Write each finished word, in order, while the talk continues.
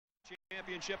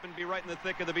championship and be right in the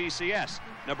thick of the BCS.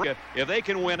 Nebraska, if they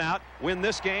can win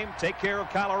this game, take care of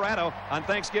Colorado on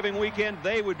Thanksgiving weekend,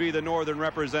 they would be the Northern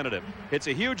representative. It's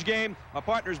a huge game. My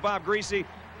partner's Bob Greasy.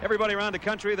 Everybody around the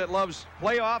country that loves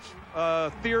playoff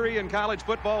theory in college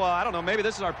football, I don't know, maybe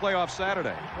this is our playoff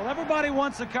Saturday. Well, everybody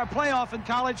wants a playoff in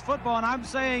college football, and I'm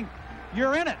saying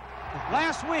you're in it.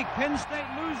 Last week, Penn State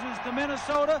loses to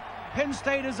Minnesota. Penn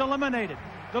State is eliminated.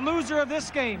 The loser of this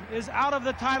game is out of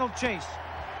the title chase.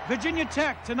 Virginia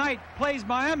Tech tonight plays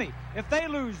Miami. If they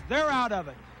lose, they're out of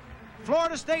it.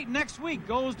 Florida State next week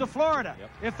goes to Florida. Yep.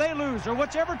 If they lose, or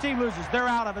whichever team loses, they're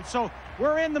out of it. So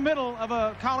we're in the middle of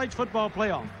a college football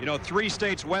playoff. You know, 3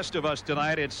 states west of us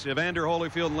tonight, it's Evander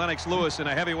Holyfield and Lennox Lewis in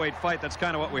a heavyweight fight. That's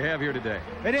kind of what we have here today.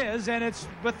 It is, and it's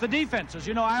with the defenses.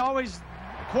 You know, I always,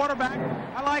 quarterback,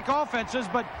 I like offenses,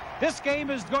 but this game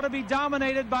is going to be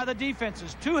dominated by the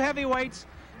defenses. 2 heavyweights,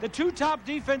 the 2 top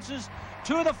defenses,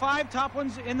 2 of the 5 top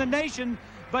ones in the nation,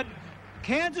 but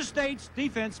Kansas State's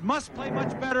defense must play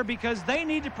much better because they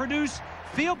need to produce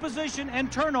field position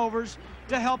and turnovers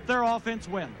to help their offense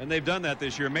win. And they've done that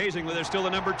this year. Amazingly, they're still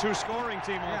the number 2 scoring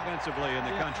team offensively in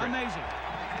the country. Amazing.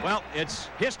 Well, it's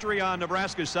history on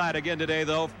Nebraska's side again today,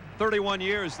 though. 31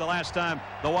 years the last time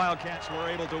the Wildcats were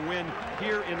able to win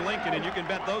here in Lincoln, and you can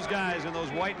bet those guys in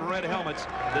those white and red helmets,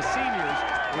 the seniors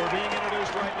who are being introduced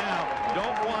right now,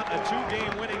 don't want a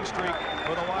 2-game winning streak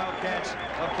for the Wildcats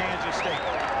of Kansas State.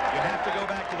 You have to go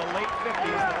back to the late 50s,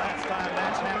 the last time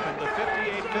that's happened, the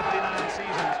 58-59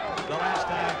 seasons, the last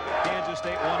time Kansas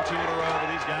State won 2 in a row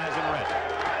with these guys in red.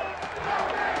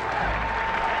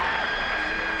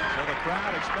 So the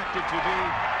crowd expected to be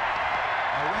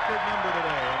a record number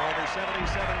today of over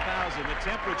 77,000. The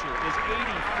temperature is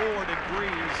 84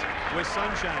 degrees with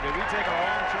sunshine. Did we take a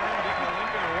wrong turn getting to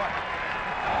Lincoln or what?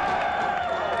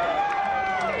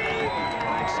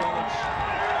 Mike Solich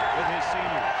with his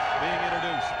seniors being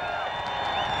introduced.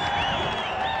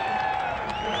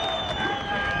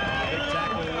 Big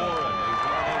tackle Warren. He's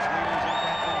one of those leaders and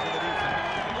captains of the defense.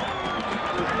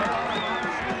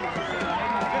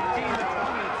 15 to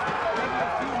 20, maybe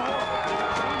a few more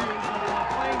seniors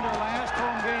playing their last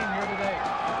home game here today.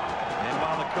 And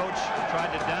while the coach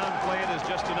tried to downplay it as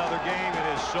just another game, it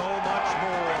is so much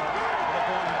more for the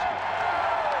Cornhuskers.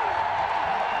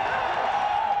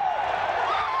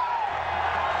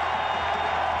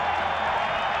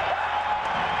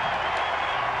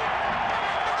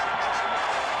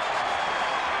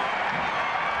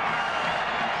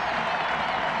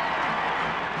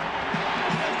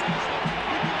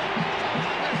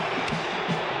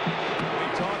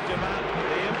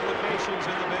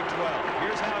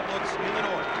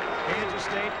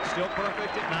 Still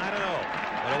perfect at 9-0.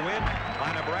 But a win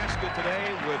by Nebraska today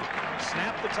would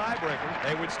snap the tiebreaker.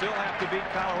 They would still have to beat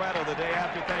Colorado the day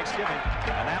after Thanksgiving,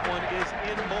 and that one is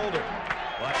in Boulder.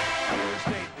 But Florida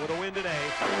State, with a win today,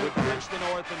 would clinch the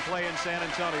North and play in San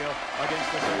Antonio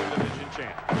against the 2nd Division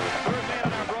champ. Third man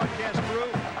on our broadcast crew,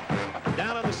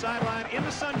 down on the sideline in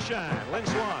the sunshine, Lynn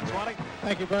Swan. Swanee.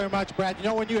 Thank you very much, Brad. You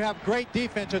know, when you have great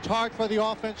defense, it's hard for the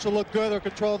offense to look good or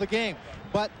control the game.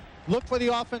 But look for the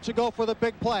offense to go for the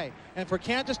big play. And for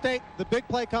Kansas State, the big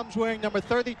play comes wearing number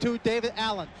 32, David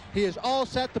Allen. He is all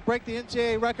set to break the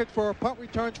NCAA record for punt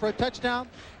returns for a touchdown.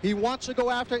 He wants to go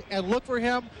after it, and look for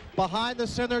him behind the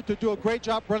center to do a great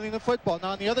job running the football. Now,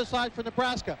 on the other side for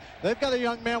Nebraska, they've got a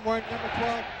young man wearing number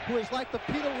 12 who is like the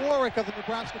Peter Warwick of the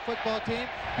Nebraska football team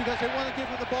because they want to give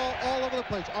him the ball all over the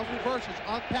place, on reverses,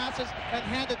 on passes, and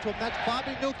hand it to him. That's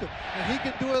Bobby Newcomb, and he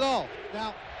can do it all.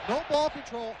 Now, no ball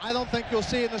control, I don't think you'll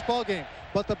see in this ball game.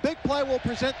 But the big play will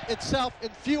present itself in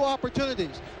few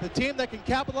opportunities. The team that can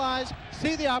capitalize,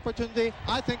 see the opportunity,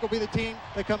 I think will be the team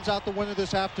that comes out the winner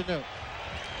this afternoon.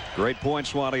 Great point,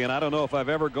 Swanee, and I don't know if I've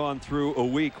ever gone through a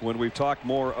week when we've talked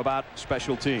more about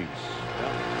special teams.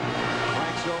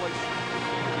 Mike Solich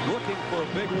looking for a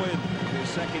big win his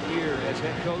 2nd year as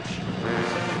head coach.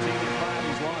 17-5,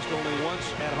 he's lost only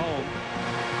once at home.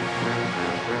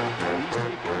 He's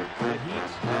taken the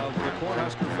heat of the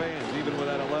Cornhusker fans, even with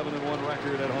that 11-1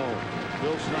 record at home.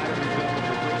 Bill Snyder has done one of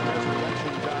the great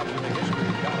resurrection jobs in the history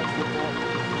of college football.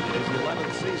 His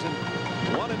 11th season,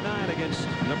 1-9 against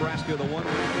Nebraska, the one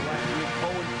win last week.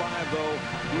 0-5 though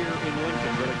here in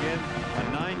Lincoln. But again, a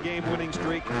 9-game winning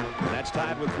streak. That's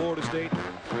tied with Florida State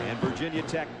and Virginia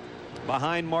Tech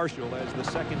behind Marshall as the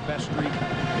 2nd best streak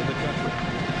in the country.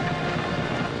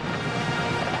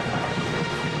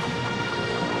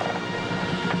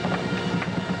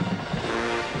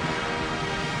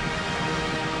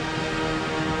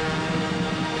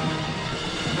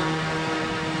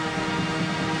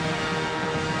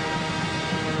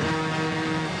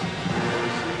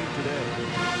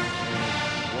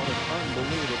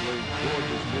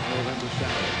 mid-November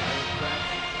salary.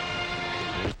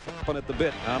 Chomping at the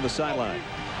bit on the sideline.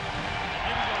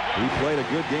 He played a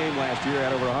good game last year,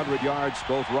 had over 100 yards,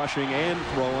 both rushing and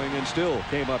throwing, and still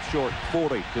came up short,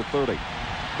 40-30.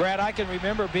 Brad, I can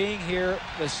remember being here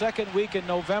the second week in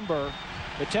November.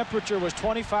 The temperature was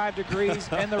 25 degrees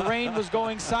and the rain was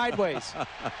going sideways.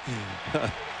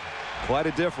 Quite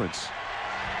a difference.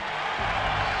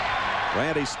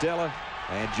 Randy Stella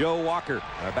and Joe Walker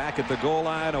are back at the goal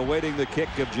line awaiting the kick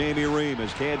of Jamie Ream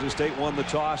as Kansas State won the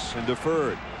toss and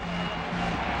deferred.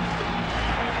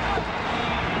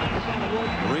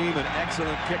 Ream, an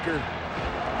excellent kicker,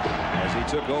 as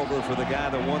he took over for the guy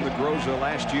that won the Groza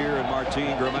last year in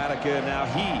Martin Gramatica. Now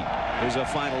he is a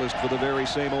finalist for the very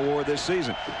same award this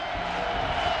season.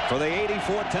 For the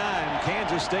 84th time,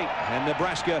 Kansas State and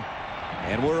Nebraska,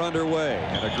 and we're underway.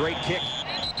 And a great kick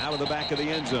out of the back of the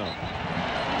end zone.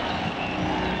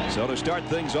 So to start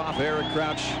things off, Eric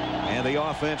Crouch and the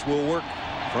offense will work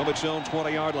from its own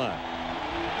 20-yard line.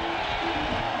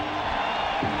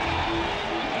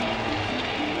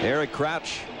 Eric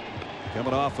Crouch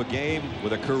coming off a game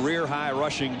with a career-high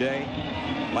rushing day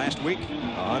last week,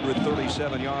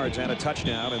 137 yards and a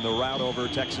touchdown in the rout over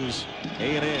Texas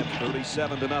A&M,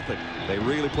 37-0. They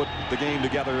really put the game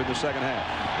together in the second half.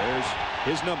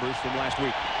 There's his numbers from last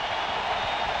week.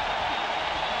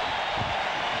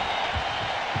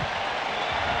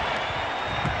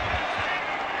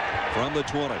 From the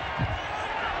 20.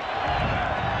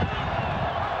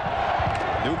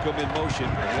 Newcomb in motion,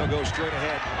 and he'll go straight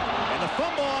ahead. And the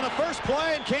fumble on the first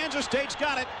play, and Kansas State's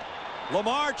got it.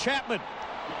 Lamar Chapman.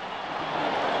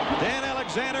 Dan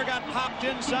Alexander got popped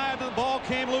inside, and the ball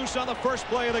came loose on the first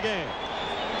play of the game.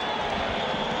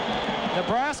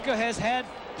 Nebraska has had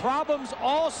problems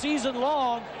all season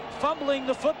long fumbling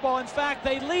the football. In fact,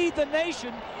 they lead the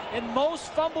nation in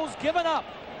most fumbles given up.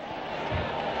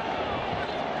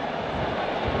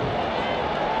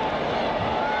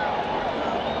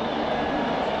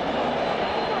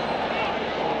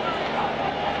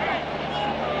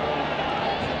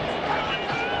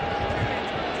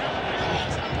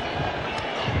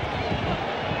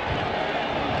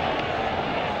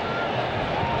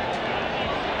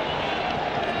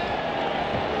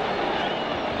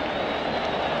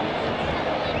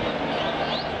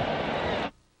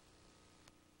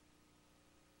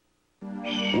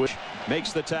 Which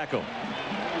makes the tackle.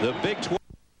 The Big 12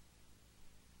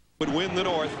 would win the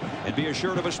North and be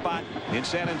assured of a spot in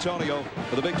San Antonio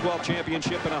for the Big 12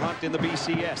 championship and a hunt in the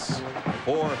BCS.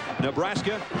 For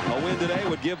Nebraska, a win today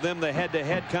would give them the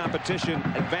head-to-head competition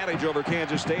advantage over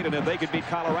Kansas State, and if they could beat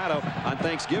Colorado on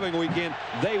Thanksgiving weekend,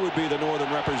 they would be the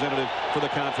Northern representative for the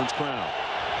conference crown.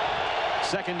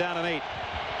 2nd down and 8.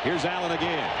 Here's Allen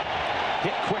again.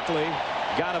 Hit quickly.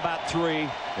 Got about 3.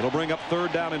 It'll bring up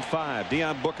 3rd down and 5.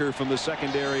 Deion Booker from the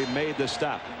secondary made the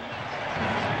stop.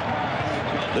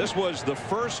 This was the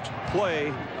first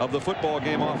play of the football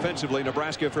game offensively.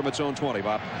 Nebraska from its own 20,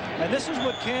 Bob. And this is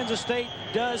what Kansas State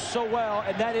does so well,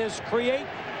 and that is create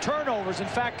turnovers. In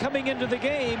fact, coming into the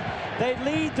game, they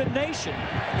lead the nation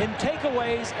in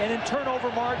takeaways and in turnover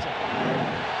margin.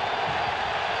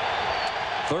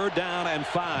 3rd down and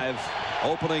 5.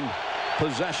 Opening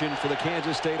possession for the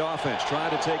Kansas State offense, trying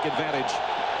to take advantage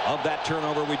of that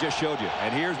turnover we just showed you.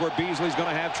 And here's where Beasley's going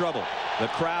to have trouble. The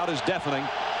crowd is deafening.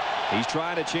 He's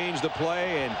trying to change the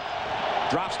play and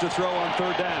drops to throw on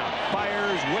 3rd down.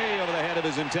 Fires way over the head of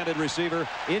his intended receiver.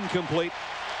 Incomplete.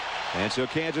 And so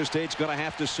Kansas State's going to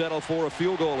have to settle for a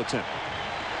field goal attempt.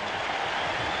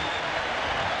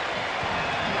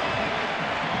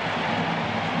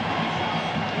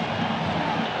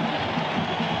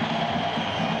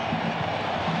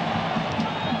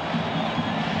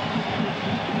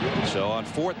 So on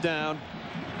 4th down,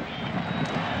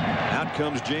 out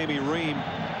comes Jamie Ream.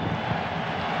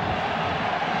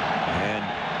 And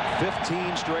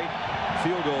 15 straight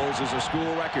field goals is a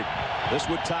school record. This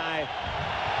would tie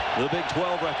the Big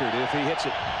 12 record if he hits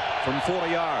it from 40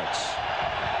 yards.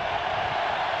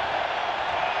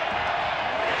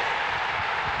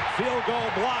 Field goal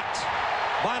blocked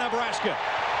by Nebraska.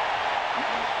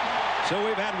 So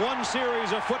we've had one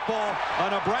series of football.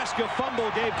 A Nebraska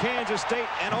fumble gave Kansas State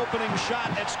an opening shot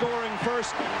at scoring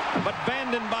first. But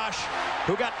Vanden Bosch,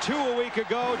 who got 2 a week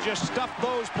ago, just stuffed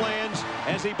those plans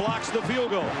as he blocks the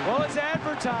field goal. Well, as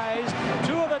advertised,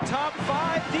 2 of the top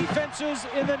 5 defenses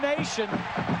in the nation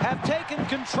have taken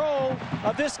control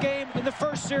of this game in the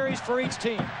first series for each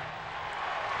team.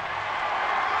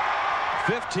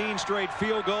 15 straight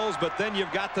field goals, but then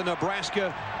you've got the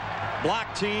Nebraska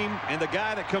block team and the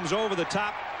guy that comes over the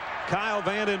top, Kyle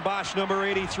Vanden Bosch, number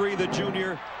 83, the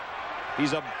junior.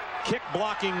 He's a kick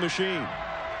blocking machine.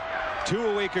 2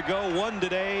 a week ago, 1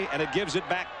 today, and it gives it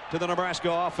back to the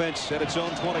Nebraska offense at its own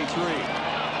 23.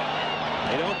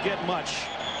 They don't get much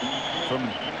from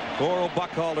Coral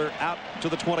Buckhalter out to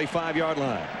the 25-yard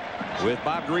line. With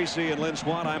Bob Greasy and Lynn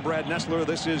Swan, I'm Brad Nessler.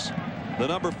 This is the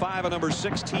number 5 and number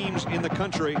 6 teams in the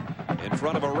country in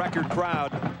front of a record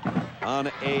crowd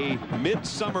on a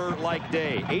midsummer-like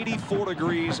day. 84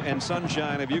 degrees and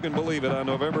sunshine, if you can believe it, on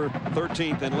November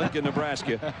 13th in Lincoln,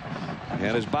 Nebraska.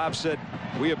 And as Bob said,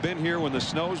 we have been here when the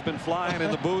snow's been flying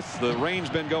in the booth. The rain's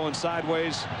been going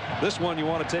sideways. This one, you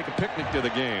want to take a picnic to the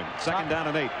game. Second down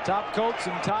and 8. Top coats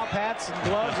and top hats and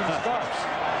gloves and scarves.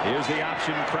 Here's the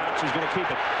option. Crouch is going to keep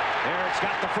it. There, it's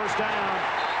got the first down.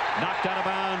 Knocked out of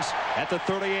bounds at the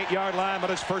 38-yard line, but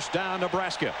it's first down,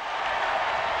 Nebraska.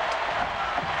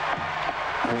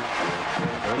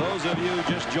 For those of you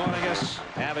just joining us,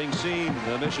 having seen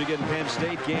the Michigan-Penn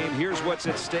State game, here's what's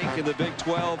at stake in the Big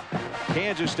 12.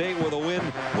 Kansas State with a win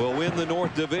will win the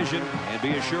North Division and be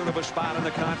assured of a spot in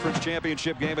the conference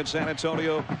championship game in San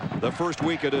Antonio the first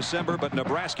week of December. But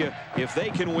Nebraska, if they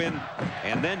can win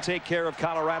and then take care of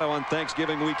Colorado on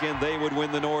Thanksgiving weekend, they would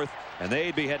win the North, and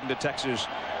they'd be heading to Texas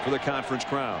for the conference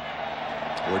crown.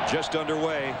 We're just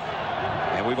underway,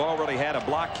 and we've already had a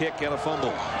block kick and a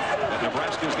fumble. But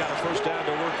Nebraska's got a first down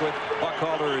to work with.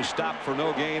 Buckhalter is stopped for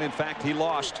no gain. In fact, he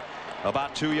lost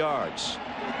about 2 yards.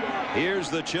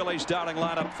 Here's the chilly starting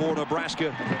lineup for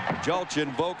Nebraska. Julch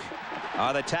and Volk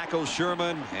are the tackles.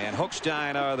 Sherman and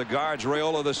Hochstein are the guards.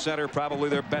 Raiola the center, probably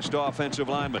their best offensive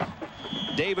lineman.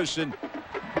 Davison,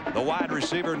 the wide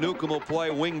receiver. Newcomb will play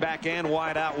wing back and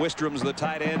wide out. Wistrom's the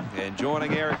tight end. And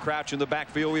joining Eric Crouch in the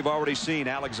backfield, we've already seen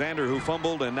Alexander, who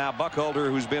fumbled, and now Buckhalter,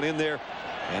 who's been in there.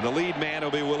 And the lead man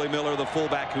will be Willie Miller, the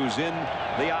fullback, who's in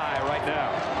the eye right now.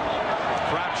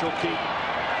 Crouch will keep.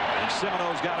 And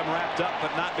Semino's got him wrapped up,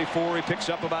 but not before he picks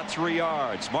up about 3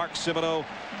 yards. Mark Semino,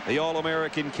 the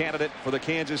All-American candidate for the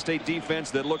Kansas State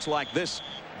defense that looks like this.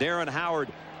 Darren Howard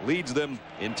leads them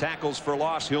in tackles for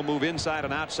loss. He'll move inside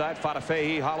and outside.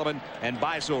 Fatafehi, Holloman, and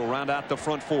Beisel round out the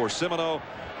front four. Semino,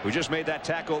 who just made that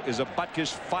tackle, is a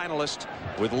Butkus finalist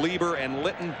with Lieber and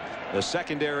Litton. The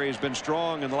secondary has been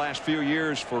strong in the last few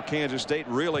years for Kansas State.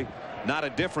 Really not a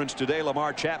difference today.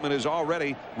 Lamar Chapman has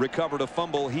already recovered a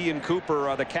fumble. He and Cooper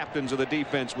are the captains of the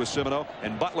defense with Semino,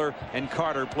 and Butler and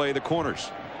Carter play the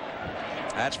corners.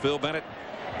 That's Phil Bennett,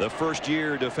 the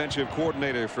first-year defensive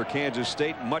coordinator for Kansas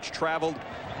State. Much traveled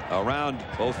around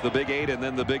both the Big 8 and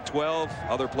then the Big 12,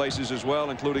 other places as well,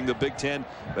 including the Big 10.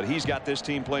 But he's got this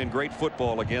team playing great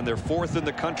football again. They're 4th in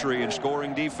the country in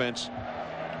scoring defense,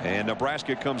 and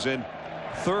Nebraska comes in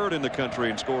 3rd in the country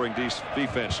in scoring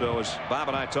defense. So as Bob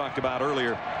and I talked about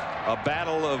earlier, a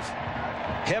battle of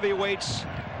heavyweights.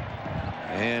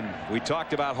 And we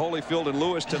talked about Holyfield and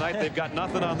Lewis tonight. They've got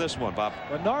nothing on this one, Bob.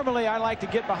 Well, normally I like to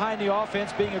get behind the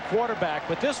offense being a quarterback,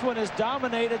 but this one is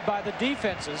dominated by the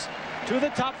defenses. 2 of the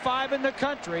top 5 in the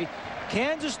country.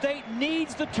 Kansas State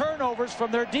needs the turnovers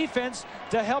from their defense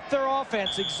to help their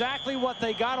offense. Exactly what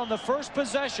they got on the first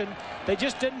possession. They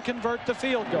just didn't convert the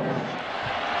field goal.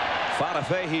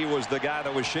 Fatafehi was the guy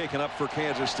that was shaken up for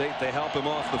Kansas State. They help him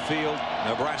off the field.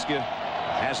 Nebraska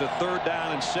has a 3rd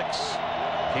down and 6.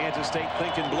 Kansas State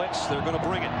thinking blitz. They're going to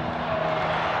bring it.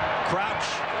 Crouch.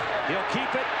 He'll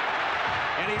keep it.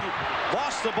 And he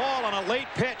lost the ball on a late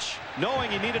pitch, knowing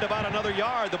he needed about another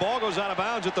yard. The ball goes out of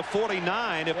bounds at the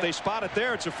 49. If they spot it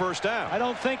there, it's a first down. I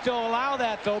don't think they'll allow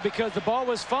that, though, because the ball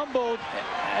was fumbled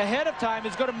ahead of time.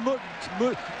 He's going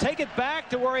to take it back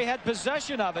to where he had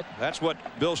possession of it. That's what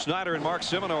Bill Snyder and Mark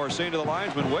Semino are saying to the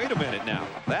linesman. Wait a minute now.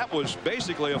 That was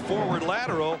basically a forward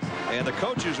lateral, and the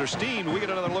coaches are steamed. We get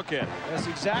another look at it. That's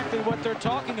exactly what they're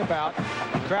talking about.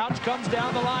 Crouch comes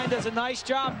down the line, does a nice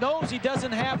job, knows he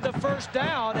doesn't have the first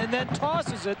down, and then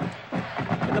tosses it,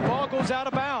 and the ball goes out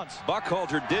of bounds.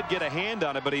 Buckhalter did get a hand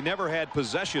on it, but he never had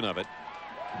possession of it.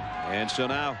 And so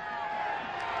now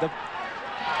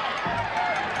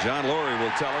John Laurie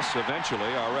will tell us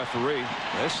eventually, our referee.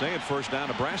 They're saying first down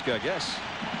Nebraska, I guess.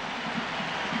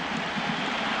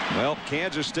 Well,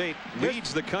 Kansas State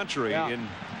leads the country in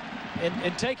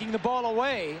taking the ball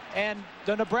away, and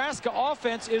the Nebraska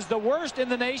offense is the worst in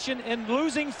the nation in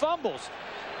losing fumbles.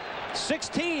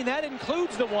 16, that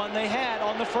includes the one they had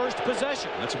on the first possession.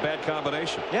 That's a bad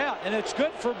combination. Yeah, and it's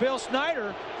good for Bill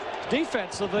Snyder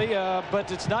defensively,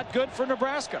 but it's not good for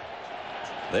Nebraska.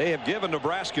 They have given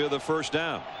Nebraska the first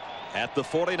down at the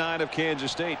 49 of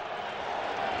Kansas State.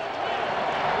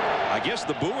 I guess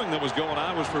the booing that was going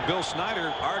on was for Bill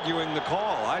Snyder arguing the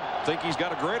call. I think he's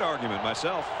got a great argument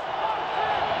myself.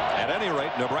 At any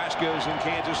rate, Nebraska is in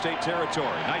Kansas State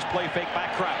territory. Nice play fake by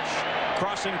Crouch.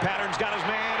 Crossing pattern's got his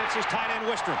man. It's his tight end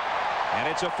Wistrom. And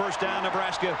it's a first down,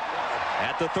 Nebraska,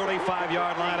 at the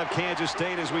 35-yard line of Kansas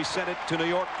State as we send it to New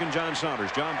York and John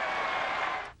Saunders. John.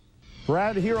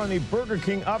 Brad, here on the Burger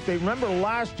King update. Remember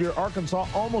last year, Arkansas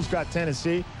almost got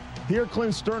Tennessee. Here,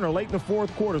 Clint Sterner, late in the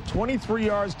fourth quarter, 23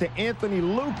 yards to Anthony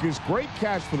Lucas. Great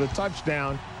catch for the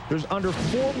touchdown. There's under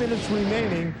 4 minutes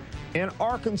remaining, and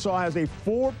Arkansas has a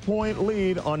 4-point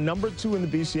lead on number 2 in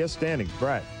the BCS standings.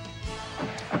 Brad.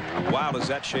 Wow, does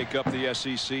that shake up the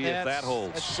SEC if that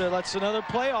holds? That's another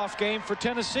playoff game for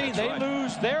Tennessee. They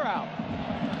lose, they're out.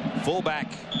 Fullback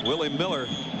Willie Miller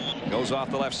goes off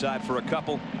the left side for a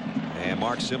couple. And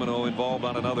Mark Semino involved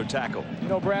on another tackle. You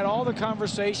know, Brad, all the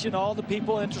conversation, all the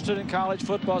people interested in college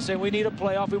football saying we need a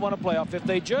playoff, we want a playoff. If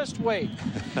they just wait,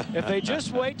 if they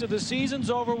just wait till the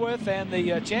season's over with and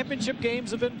the championship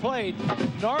games have been played,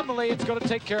 normally it's going to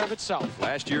take care of itself.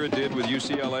 Last year it did with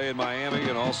UCLA and Miami,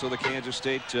 and also the Kansas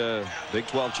State Big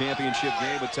 12 championship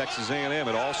game with Texas A&M.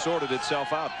 It all sorted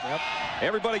itself out. Yep.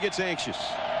 Everybody gets anxious.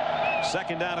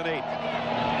 Second down and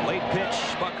 8. Late pitch,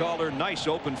 Buckhalter, nice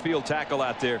open field tackle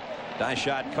out there.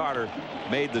 Dyshot Carter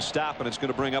made the stop, and it's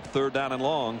going to bring up third down and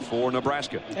long for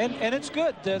Nebraska. And it's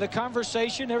good. The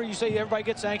conversation, you say everybody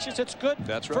gets anxious. It's good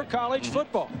for college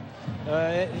football.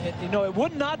 You know, it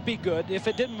would not be good if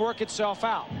it didn't work itself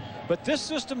out. But this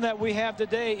system that we have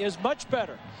today is much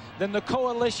better than the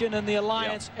coalition and the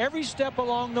alliance. Every step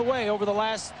along the way over the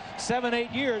last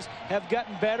 7-8 years have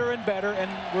gotten better and better, and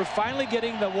we're finally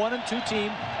getting the 1 and 2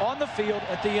 team on the field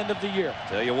at the end of the year.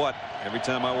 Tell you what, every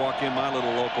time I walk in my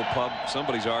little local pub,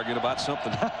 somebody's arguing about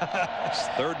something.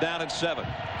 Third down and 7.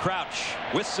 Crouch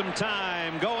with some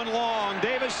time, going long.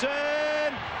 Davison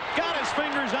got his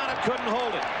fingers on it, couldn't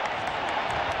hold it.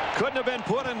 Couldn't have been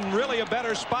put in really a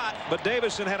better spot, but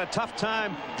Davison had a tough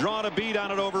time drawing a bead on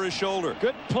it over his shoulder.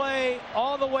 Good play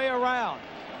all the way around.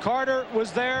 Carter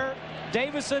was there.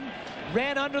 Davison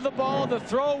ran under the ball. The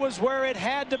throw was where it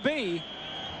had to be.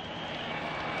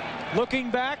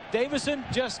 Looking back, Davison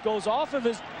just goes off of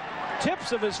his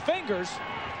tips of his fingers,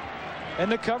 and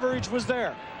the coverage was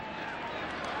there.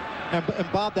 And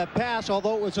Bob, that pass,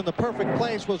 although it was in the perfect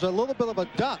place, was a little bit of a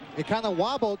duck. It kind of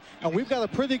wobbled, and we've got a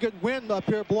pretty good wind up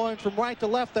here blowing from right to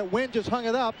left. That wind just hung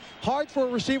it up. Hard for a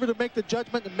receiver to make the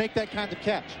judgment and make that kind of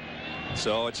catch.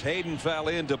 So it's Hayden fell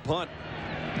in to punt.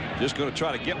 Just going to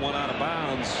try to get one out of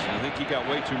bounds. I think he got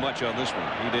way too much on this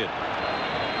one. He did.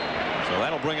 So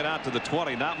that'll bring it out to the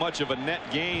 20. Not much of a net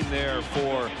gain there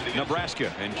for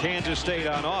Nebraska and Kansas State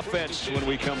on offense when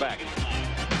we come back.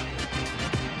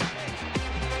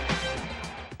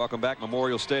 Welcome back,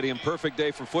 Memorial Stadium. Perfect day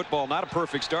for football. Not a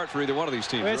perfect start for either one of these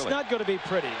teams. It's not going to be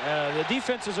pretty. The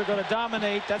defenses are going to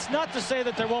dominate. That's not to say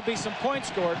that there won't be some points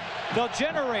scored. They'll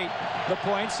generate the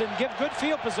points and give good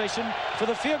field position for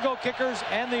the field goal kickers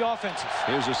and the offenses.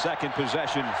 Here's a second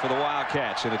possession for the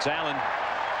Wildcats, and it's Allen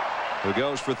who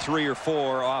goes for 3 or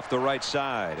 4 off the right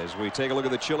side. As we take a look at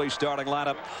the Chile starting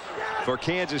lineup for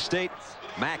Kansas State,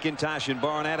 McIntosh and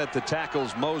Barnett at the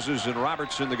tackles, Moses and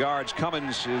Robertson the guards.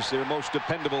 Cummins is their most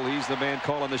dependable. He's the man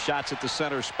calling the shots at the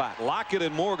center spot. Lockett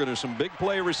and Morgan are some big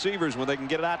play receivers when they can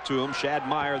get it out to him. Shad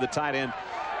Meyer, the tight end,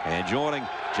 and joining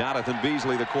Jonathan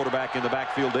Beasley, the quarterback in the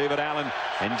backfield, David Allen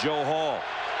and Joe Hall.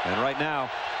 And right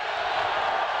now,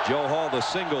 Joe Hall, the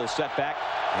single setback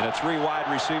in a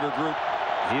 3-wide receiver group.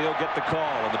 He'll get the call,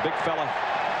 and the big fella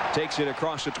takes it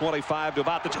across the 25 to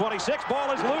about the 26.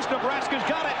 Ball is loose. Nebraska's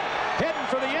got it. Heading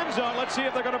for the end zone. Let's see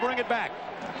if they're going to bring it back.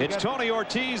 It's Tony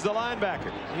Ortiz, the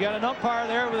linebacker. You got an umpire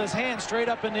there with his hand straight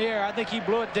up in the air. I think he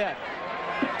blew it dead.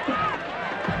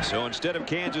 So instead of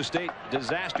Kansas State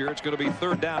disaster, it's going to be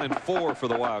third down and 4 for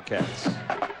the Wildcats.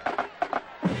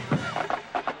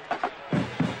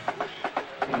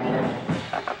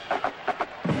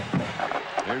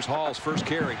 There's Hall's first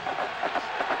carry.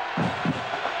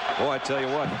 Boy, I tell you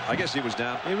what, I guess he was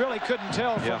down. He really couldn't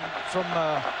tell from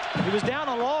he was down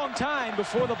a long time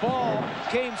before the ball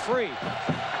came free.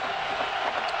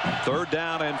 Third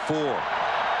down and 4.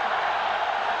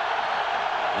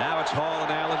 Now it's Hall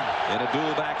and Allen in a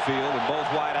dual backfield, and both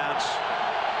wideouts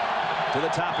to the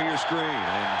top of your screen.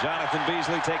 And Jonathan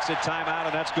Beasley takes a timeout,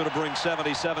 and that's going to bring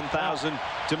 77,000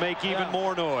 to make even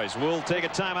more noise. We'll take a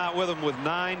timeout with him with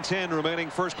 9:10 remaining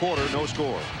first quarter, no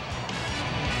score.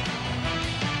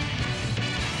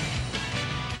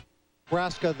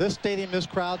 Nebraska, this stadium, this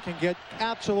crowd can get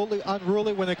absolutely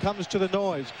unruly when it comes to the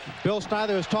noise. Bill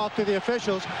Snyder has talked to the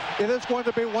officials. It is going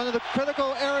to be one of the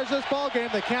critical areas of this ball game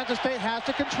that Kansas State has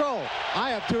to control. I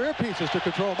have 2 earpieces to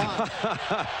control mine.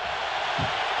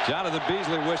 Jonathan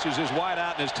Beasley wishes his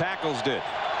wideout and his tackles did.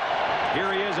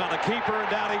 Here he is on the keeper, and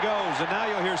down he goes. And now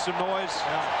you'll hear some noise.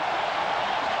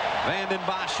 Vanden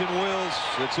Bosch and Wills,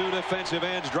 the two defensive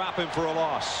ends, drop him for a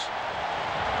loss.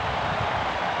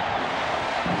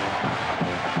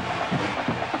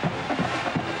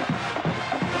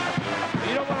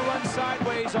 You don't want to run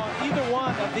sideways on either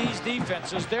one of these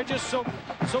defenses. They're just so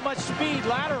much speed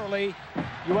laterally.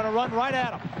 You want to run right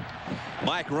at them.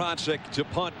 Mike Ronsick to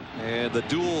punt, and the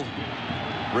dual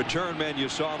return men you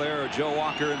saw there are Joe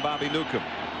Walker and Bobby Newcomb.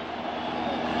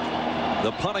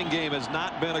 The punting game has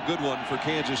not been a good one for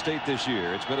Kansas State this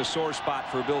year. It's been a sore spot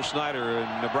for Bill Snyder,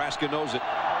 and Nebraska knows it.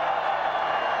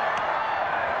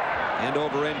 End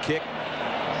over end kick.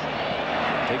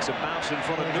 Takes a bounce in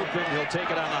front of Newcomb. He'll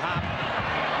take it on the hop.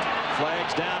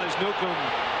 Flags down as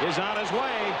Newcomb is on his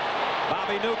way.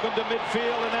 Bobby Newcomb to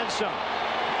midfield and then some.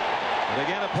 And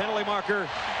again, a penalty marker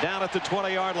down at the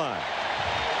 20-yard line.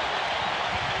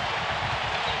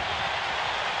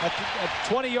 At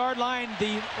the 20-yard line,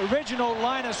 the original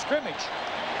line of scrimmage.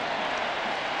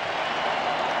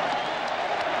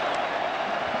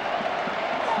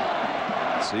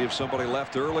 See if somebody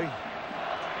left early.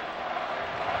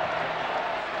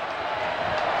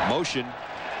 Motion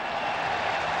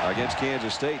against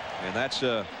Kansas State, and that's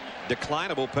a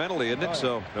declinable penalty, isn't it?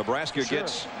 So Nebraska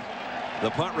gets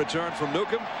the punt return from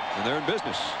Newcomb, and they're in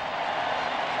business.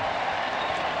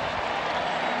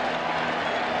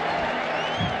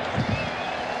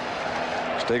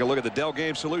 Let's take a look at the Dell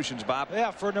Game Solutions, Bob.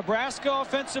 Yeah, for Nebraska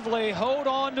offensively, hold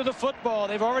on to the football.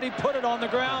 They've already put it on the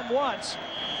ground once.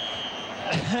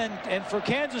 And for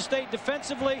Kansas State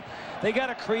defensively, they got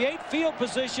to create field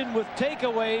position with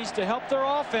takeaways to help their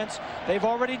offense. They've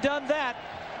already done that.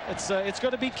 It's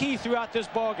going to be key throughout this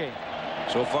ball game.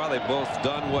 So far, they've both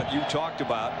done what you talked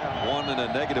about, one in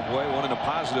a negative way, one in a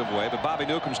positive way. But Bobby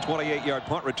Newcomb's 28-yard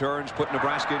punt returns put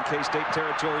Nebraska in K-State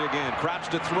territory again. Crouch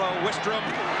to throw. Wistrom.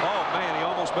 Oh, man, he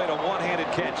almost made a one-handed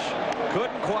catch.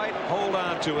 Couldn't quite hold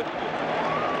on to it.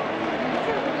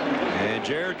 And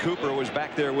Jared Cooper was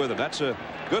back there with him. That's a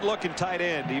good-looking tight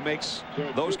end. He makes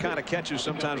those kind of catches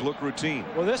sometimes look routine.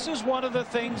 Well, this is one of the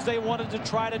things they wanted to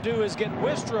try to do, is get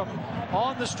Wistrom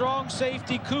on the strong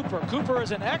safety Cooper. Cooper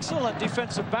is an excellent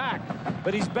defensive back,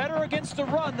 but he's better against the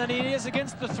run than he is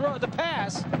against the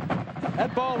pass.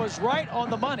 That ball was right on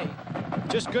the money.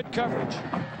 Just good coverage.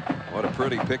 What a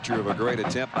pretty picture of a great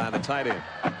attempt by the tight end.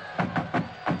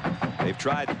 They've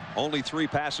tried only 3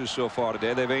 passes so far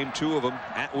today. They've aimed 2 of them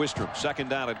at Wistrom. Second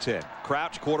down and 10.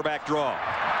 Crouch, quarterback draw.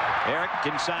 Eric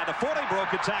inside the 40,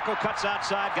 broke a tackle, cuts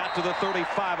outside, got to the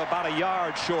 35, about a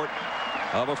yard short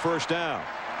of a first down.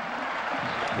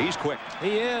 He's quick.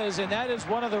 He is, and that is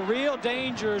one of the real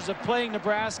dangers of playing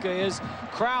Nebraska, is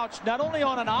Crouch, not only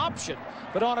on an option,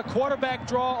 but on a quarterback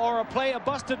draw or a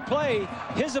busted play,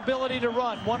 his ability to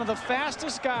run. One of the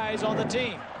fastest guys on the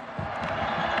team.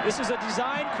 This is a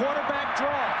design quarterback draw.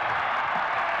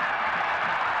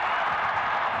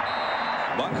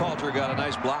 Buckhalter got a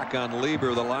nice block on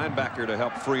Lieber, the linebacker, to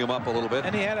help free him up a little bit.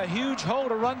 And he had a huge hole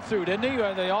to run through, didn't he?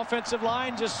 The offensive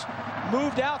line just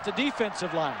moved out the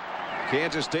defensive line.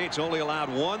 Kansas State's only allowed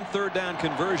 1 third-down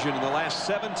conversion in the last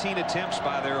 17 attempts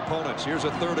by their opponents. Here's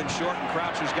a 3rd and short, and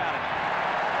Crouch has got it.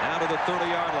 Down to the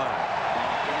 30-yard line.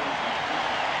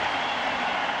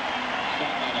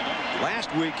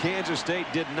 Last week, Kansas State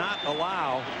did not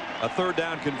allow a 3rd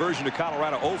down conversion to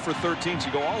Colorado. 0 for 13. So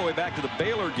you go all the way back to the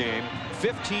Baylor game.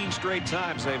 15 straight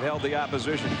times they've held the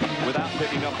opposition without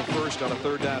picking up a first on a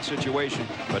 3rd down situation.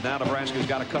 But now Nebraska's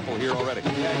got a couple here already.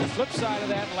 Yeah, the flip side of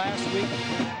that, last week,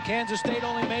 Kansas State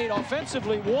only made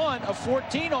offensively 1 of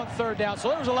 14 on 3rd down. So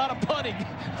there was a lot of punting.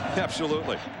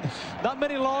 Absolutely. Not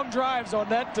many long drives on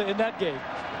that in that game.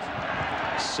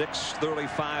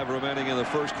 6:35 remaining in the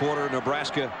first quarter.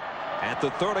 Nebraska at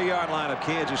the 30-yard line of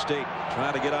Kansas State,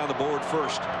 trying to get on the board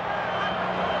first.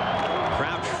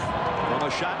 Crouch from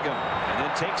a shotgun, and then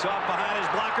takes off behind his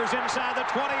blockers inside the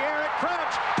 20. Eric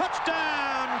Crouch,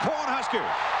 touchdown, Cornhuskers.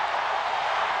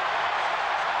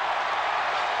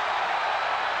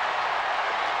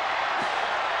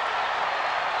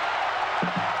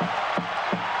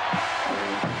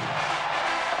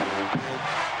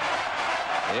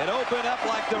 It opened up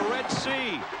like the Red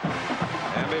Sea.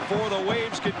 And before the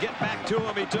waves could get back to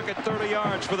him, he took it 30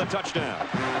 yards for the touchdown.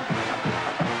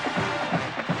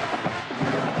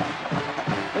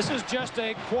 This is just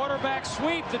a quarterback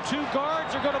sweep. The 2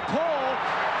 guards are going to pull.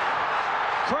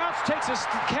 Crouch takes a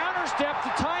counter step to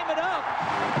time it up.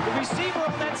 The receiver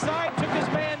on that side took his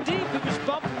man deep. It was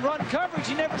bump and run coverage.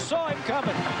 He never saw him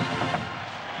coming.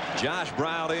 Josh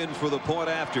Brown in for the point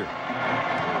after.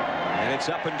 And it's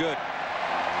up and good.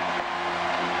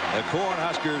 The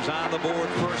Cornhuskers on the board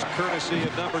first, courtesy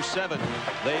of number 7.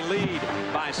 They lead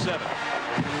by 7.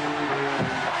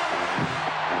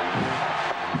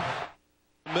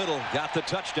 got the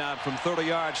touchdown from 30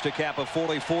 yards to cap a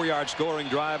 44-yard scoring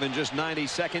drive in just 90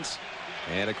 seconds.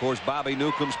 And of course, Bobby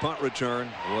Newcomb's punt return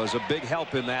was a big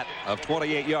help in that of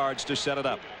 28 yards to set it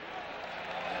up.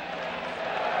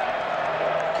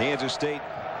 Kansas State,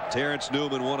 Terrence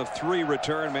Newman, one of 3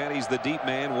 return men. He's the deep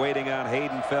man waiting on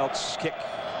Hayden Felt's kick.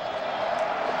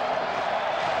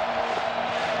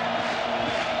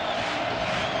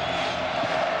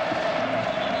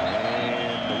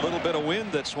 And a little bit of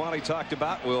wind that Swanee talked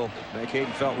about will make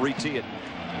Hayden Felt re-tee it.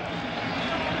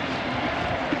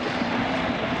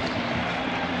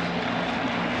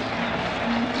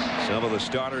 Some of the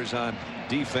starters on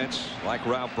defense, like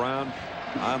Ralph Brown,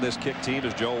 on this kick team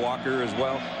is Joe Walker as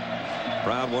well.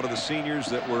 Brown, one of the seniors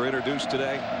that were introduced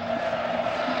today.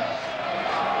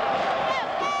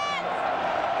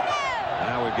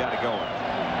 Now we've got it going.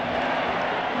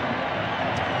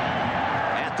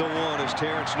 At the 1 is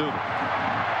Terrence Newman.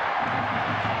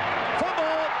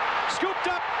 Fumble, scooped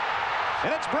up,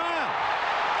 and it's Brown.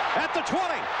 At the 20,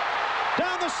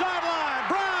 down the sideline,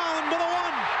 Brown to the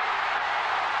 1.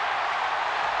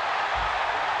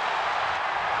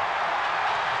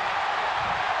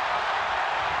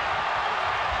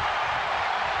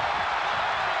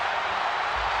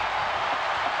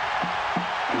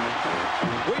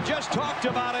 Just talked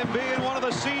about him being one of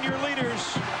the senior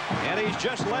leaders, and he's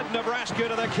just led Nebraska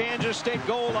to the Kansas State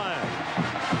goal line.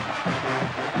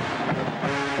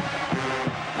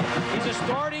 He's a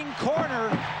starting corner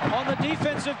on the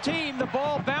defensive team. The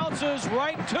ball bounces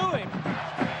right to him,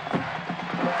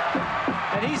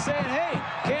 and he's saying, hey,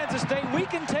 Kansas State, we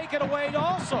can take it away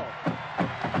also.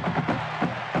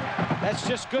 That's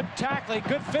just good tackling,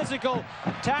 good physical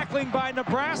tackling by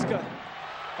Nebraska,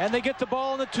 and they get the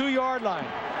ball on the 2-yard line.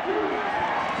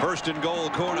 First and goal,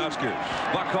 Cornhuskers.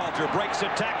 Buckhalter breaks a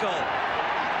tackle.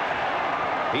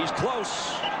 He's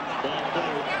close.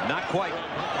 Not quite.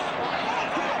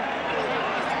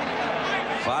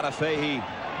 Fada Fahey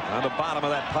on the bottom of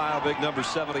that pile, big number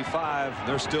 75.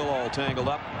 They're still all tangled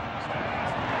up.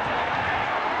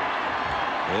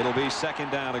 It'll be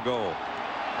second down to goal.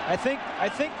 I think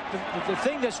the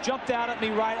thing that's jumped out at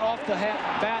me right off the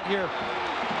bat here,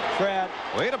 Brad.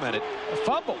 Wait a minute. A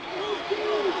fumble.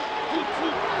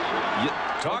 You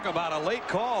talk about a late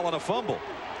call on a fumble.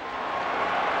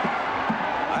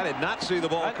 I did not see the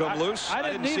ball come loose. I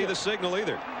didn't see the signal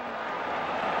either.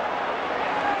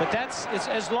 But it's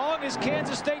as long as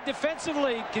Kansas State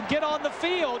defensively can get on the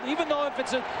field, even though if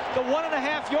it's the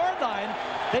 1.5-yard line,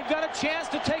 they've got a chance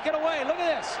to take it away. Look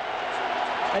at this.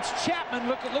 That's Chapman.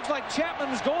 Look, it looks like Chapman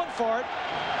was going for it.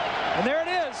 And there it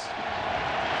is.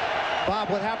 Bob,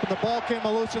 what happened? The ball came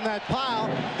loose in that pile.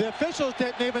 The officials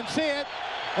didn't even see it.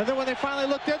 And then when they finally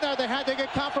looked in there, they had to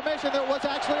get confirmation that it was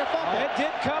actually a fumble. It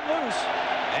did come loose.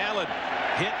 Allen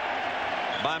hit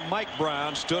by Mike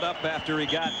Brown, stood up after he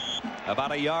got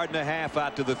about 1.5 yards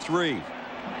out to the 3.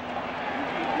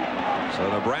 So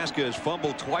Nebraska has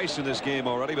fumbled twice in this game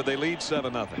already, but they lead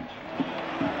 7-0.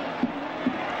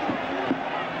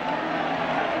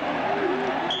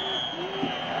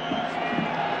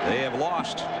 They have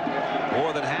lost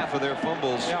more than half of their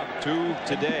fumbles to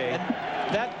today. And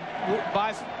that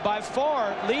by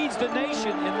far leads the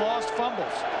nation in lost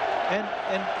fumbles. And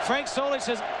Frank Solich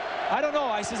says, I don't know.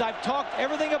 I says, I've talked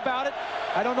everything about it.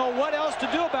 I don't know what else to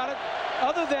do about it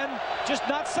other than just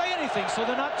not say anything. So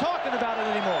they're not talking about it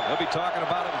anymore. They'll be talking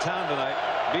about it in town tonight.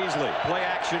 Beasley, play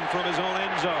action from his own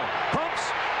end zone. Pumps.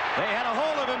 They had a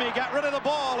hold of him. He got rid of the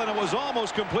ball, and it was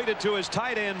almost completed to his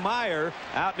tight end, Meyer,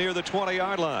 out near the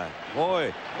 20-yard line.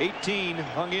 Boy, 18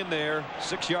 hung in there,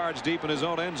 6 yards deep in his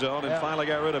own end zone, and finally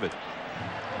got rid of it.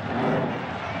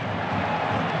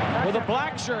 Well, the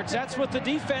black shirts, that's what the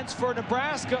defense for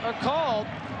Nebraska are called.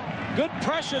 Good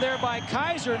pressure there by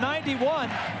Kaiser, 91.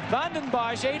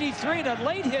 Vandenbosch, 83. And a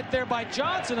late hit there by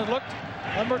Johnson. It looked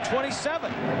number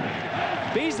 27.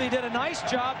 Beasley did a nice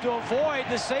job to avoid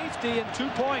the safety and 2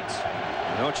 points.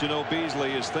 Don't you know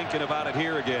Beasley is thinking about it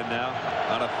here again now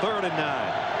on a 3rd and 9.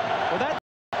 Well, that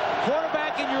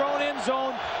quarterback in your own end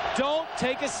zone, don't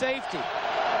take a safety.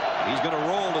 He's going to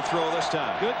roll to throw this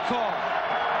time. Good call.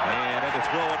 And to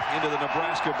throw it into the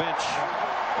Nebraska bench.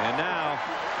 And now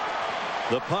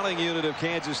the punting unit of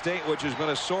Kansas State, which has been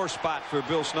a sore spot for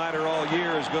Bill Snyder all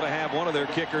year, is going to have one of their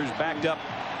kickers backed up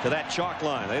to that chalk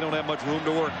line. They don't have much room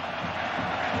to work.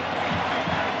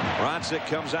 Ronsick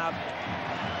comes out.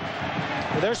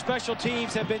 Well, their special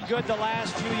teams have been good the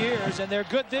last few years, and they're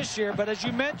good this year. But as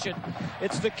you mentioned,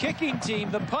 it's the kicking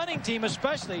team, the punting team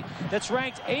especially, that's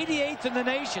ranked 88th in the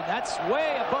nation. That's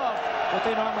way above what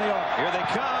they normally are. Here they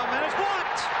come, and it's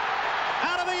blocked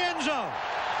out of the end zone.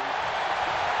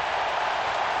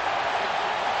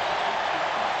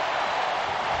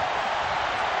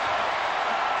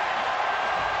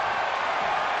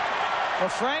 Well,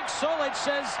 Frank Solich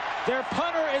says their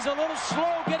punter is a little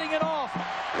slow getting it off.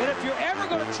 And if you're ever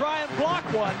going to try and block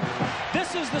one,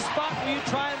 this is the spot where you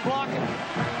try and block it.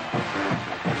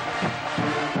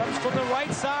 Comes from the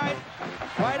right side,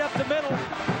 right up the middle.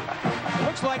 It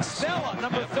looks like Stella,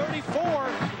 number 34.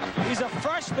 He's a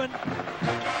freshman,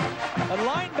 a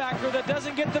linebacker that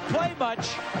doesn't get to play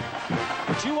much.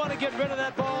 But you want to get rid of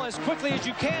that ball as quickly as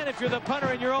you can if you're the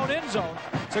punter in your own end zone.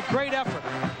 It's a great effort.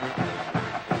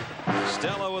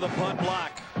 Stella with a punt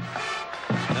block.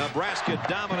 Nebraska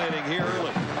dominating here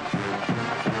early.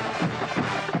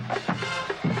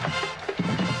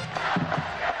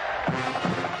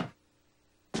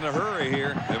 In a hurry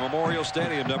here at Memorial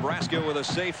Stadium. Nebraska with a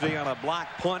safety on a block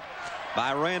punt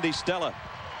by Randy Stella.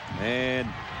 And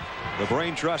the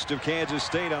brain trust of Kansas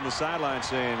State on the sideline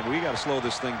saying, we got to slow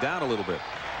this thing down a little bit.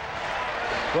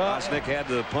 Well, Bosnick had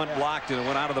the punt blocked and it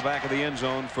went out of the back of the end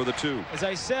zone for the 2. As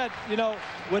I said, you know,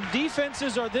 when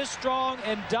defenses are this strong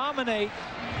and dominate,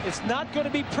 it's not going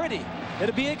to be pretty.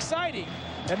 It'll be exciting.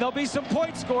 And there'll be some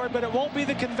points scored, but it won't be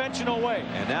the conventional way.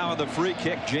 And now in the free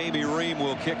kick, Jamie Ream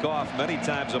will kick off. Many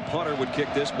times a punter would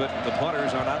kick this, but the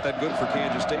punters are not that good for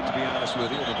Kansas State, to be honest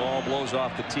with you. The ball blows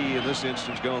off the tee, in this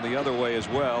instance going the other way as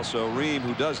well. So Ream,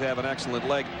 who does have an excellent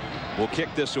leg, will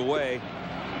kick this away.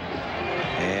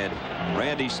 And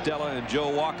Randy Stella and Joe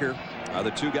Walker are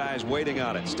the 2 guys waiting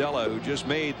on it. Stella, who just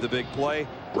made the big play.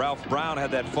 Ralph Brown had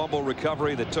that fumble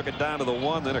recovery that took it down to the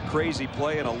 1. Then a crazy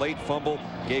play and a late fumble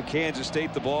gave Kansas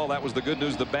State the ball. That was the good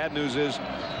news. The bad news is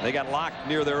they got locked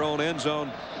near their own end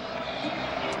zone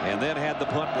and then had the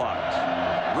punt blocked.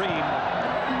 Ream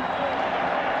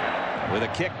with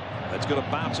a kick that's going to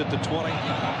bounce at the 20.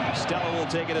 Stella will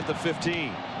take it at the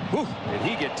 15. Whew, did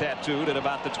he get tattooed at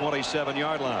about the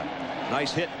 27-yard line.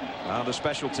 Nice hit on the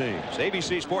special teams.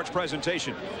 ABC Sports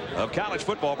presentation of college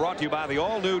football brought to you by the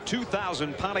all-new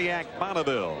 2000 Pontiac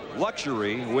Bonneville.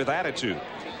 Luxury with attitude.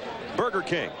 Burger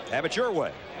King, have it your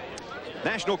way.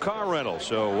 National Car Rental,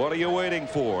 so what are you waiting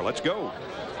for? Let's go.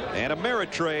 And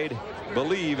Ameritrade,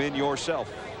 believe in yourself.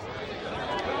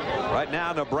 Right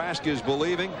now, Nebraska is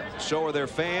believing. So are their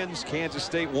fans. Kansas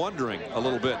State wondering a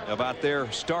little bit about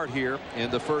their start here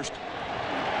in the first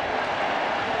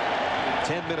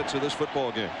 10 minutes of this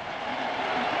football game.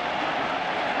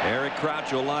 Eric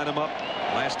Crouch will line him up.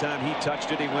 Last time he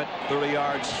touched it, he went 30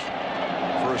 yards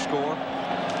for a score.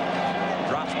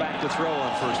 Drops back to throw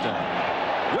on first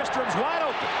down. Wistrom's wide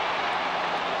open.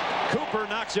 Cooper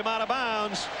knocks him out of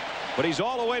bounds, but he's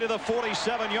all the way to the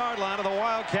 47-yard line of the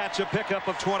Wildcats, a pickup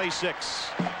of 26.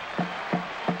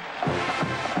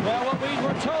 Well, what we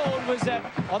were told was that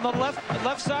on the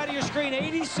left side of your screen,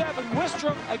 87,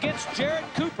 Wistrom against Jared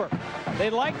Cooper.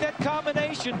 They like that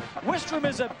combination. Wistrom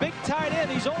is a big tight end.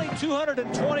 He's only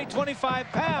 225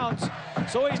 pounds,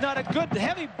 so he's not a good,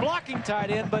 heavy blocking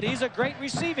tight end, but he's a great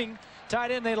receiving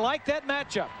tight end. They like that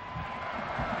matchup.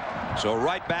 So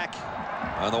right back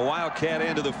on the Wildcat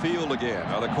end of the field again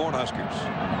are the Cornhuskers.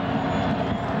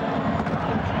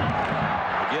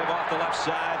 Give off the left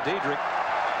side, Diedrich.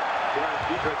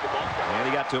 And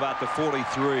he got to about the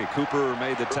 43. Cooper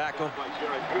made the tackle.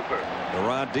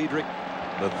 Ron Diedrich,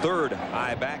 the 3rd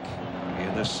high back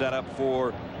in this setup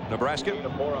for Nebraska.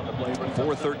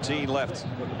 4:13 left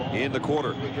in the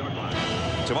quarter.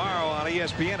 Tomorrow on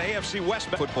ESPN, AFC West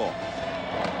football.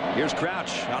 Here's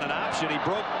Crouch on an option. He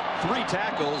broke 3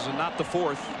 tackles and not the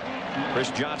 4th.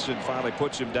 Chris Johnson finally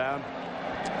puts him down,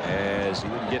 as he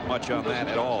didn't get much on that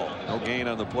at all. No gain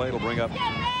on the play. It'll bring up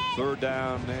 3rd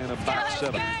down and about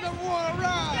 7.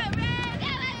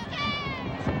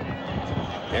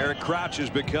 Eric Crouch has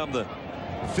become the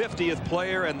 50th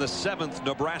player and the 7th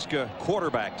Nebraska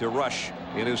quarterback to rush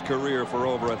in his career for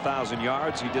over 1,000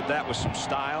 yards. He did that with some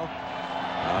style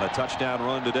on a touchdown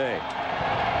run today.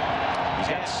 He's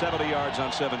got 70 yards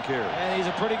on 7 carries. And he's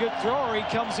a pretty good thrower. He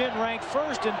comes in ranked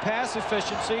 1st in pass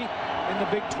efficiency in the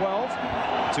Big 12.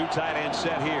 2 tight end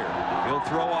set here. He'll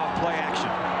throw off play action.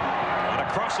 On a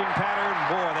crossing pattern,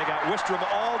 boy, they got Wistrom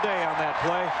all day on that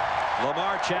play.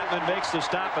 Lamar Chapman makes the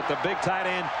stop at the big tight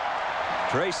end.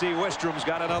 Tracy Wistrom's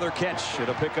got another catch at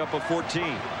a pickup of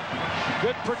 14.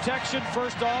 Good protection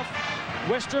first off.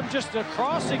 Wistrom just a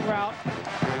crossing route.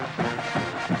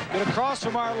 Going to cross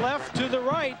from our left to the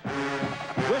right.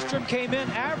 Wistrom came in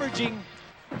averaging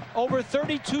over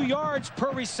 32 yards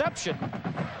per reception.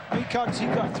 He got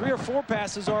 3 or 4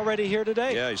 passes already here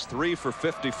today. Yeah, he's 3 for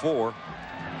 54.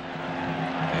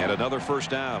 And another first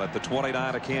down at the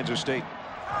 29 of Kansas State.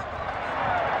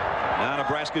 Now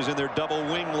Nebraska's in their double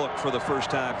wing look for the first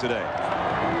time today.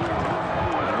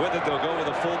 And with it, they'll go with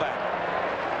a fullback.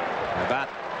 About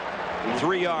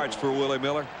 3 yards for Willie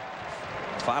Miller.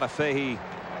 Fada Fahey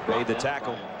Made the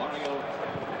tackle.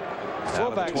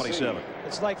 Fullback 27.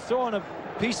 It's like throwing a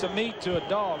piece of meat to a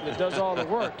dog that does all the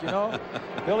work, you know.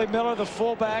 Billy Miller, the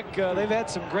fullback, they've had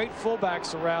some great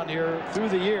fullbacks around here through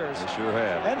the years. They sure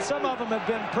have. And some of them have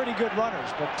been pretty good runners,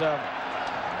 but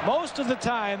most of the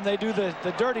time they do the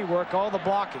dirty work, all the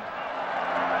blocking.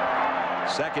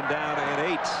 Second down and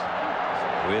 8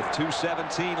 with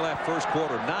 2:17 left first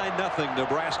quarter. 9-0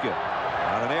 Nebraska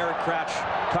on an Eric Crouch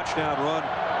touchdown run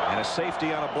and a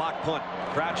safety on a block punt.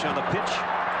 Crouch on the pitch.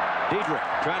 Diedrich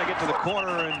trying to get to the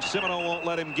corner, and Semino won't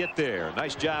let him get there.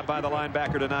 Nice job by the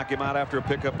linebacker to knock him out after a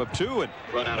pickup of 2. And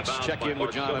let's check in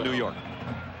with John in New York.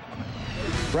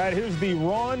 Brad, here's the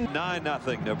run.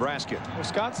 9-0 Nebraska.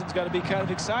 Wisconsin's got to be kind of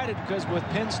excited because with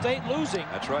Penn State losing,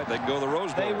 That's right. They can go to the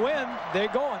Rose Bowl. they win, they're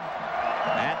going.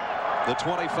 At the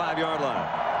 25-yard line.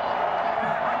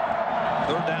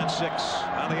 Third down 6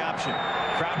 on the option.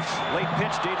 Crouch, late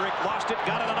pitch. Diedrich lost it,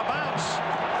 got it on a bounce.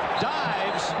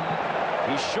 Dives.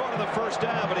 He's short of the first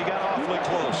down, but he got awfully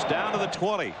close. Down to the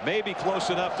 20. Maybe close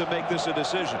enough to make this a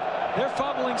decision. They're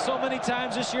fumbling so many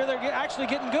times this year, they're actually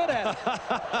getting good at it.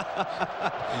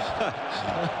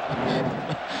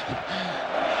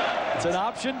 It's an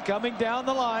option coming down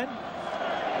the line.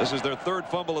 This is their third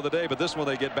fumble of the day, but this one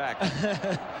they get back.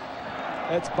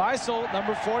 It's Beisel,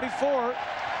 number 44.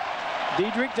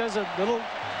 Diedrich does a little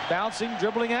bouncing,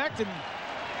 dribbling act and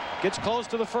gets close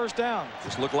to the first down.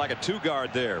 This looked like a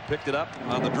 2-guard there. Picked it up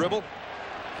on the dribble,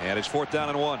 and it's 4th down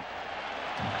and 1.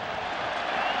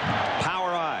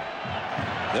 Power eye.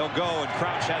 They'll go, and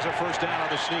Crouch has a first down on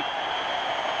the sneak.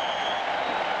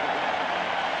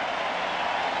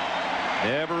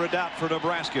 Never a doubt for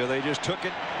Nebraska. They just took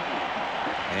it,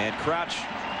 and Crouch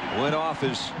went off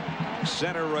his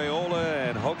center Raiola,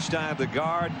 and Hochstein the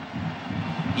guard.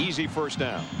 Easy first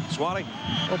down. Swanee?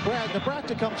 Well, Brad,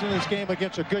 Nebraska comes into this game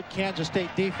against a good Kansas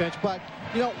State defense, but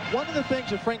you know, one of the things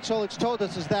that Frank Solich told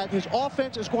us is that his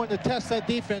offense is going to test that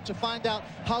defense to find out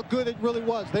how good it really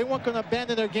was. They weren't going to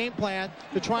abandon their game plan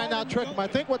to try and out-trick them. I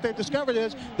think what they've discovered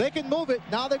is they can move it.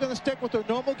 Now they're going to stick with their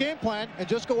normal game plan and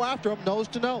just go after them nose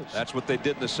to nose. That's what they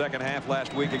did in the second half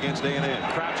last week against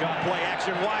A&M. Crouch on play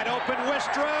action, wide open.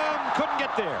 Wistrom couldn't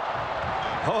get there.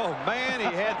 Oh, man, he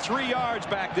had 3 yards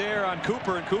back there on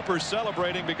Cooper, and Cooper's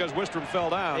celebrating because Wistrom fell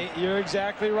down. You're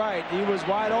exactly right. He was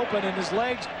wide open, and his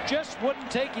legs just wouldn't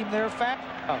take him there fast.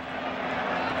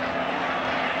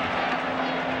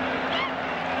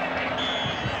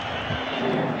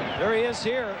 There he is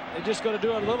here. They're just going to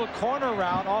do a little corner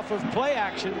route off of play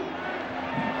action.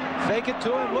 Fake it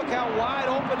to him. Look how wide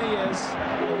open he is.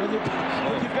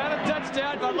 When you've got a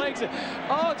touchdown, my legs,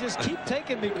 oh, just keep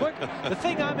taking me quick. The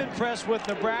thing I'm impressed with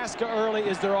Nebraska early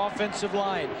is their offensive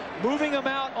line. Moving them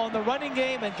out on the running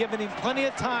game and giving him plenty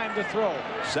of time to throw.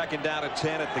 Second down and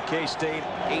 10 at the K-State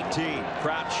 18.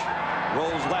 Crouch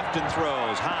rolls left and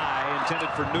throws high, intended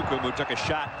for Newcomb, who took a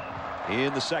shot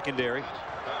in the secondary.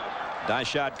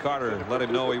 Dyshad Carter let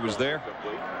him know he was there.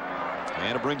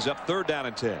 And it brings up 3rd down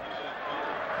and 10.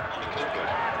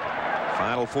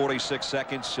 Final 46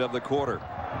 seconds of the quarter.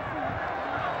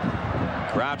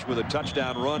 Crouch with a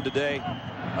touchdown run today.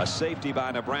 A safety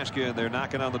by Nebraska, and they're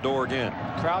knocking on the door again.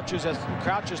 Crouch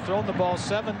has thrown the ball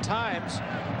 7 times.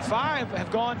 5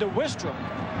 have gone to Wistrom.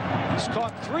 He's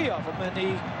caught 3 of them, and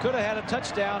he could have had a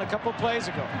touchdown a couple plays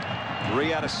ago.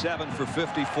 3 out of 7 for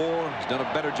 54. He's done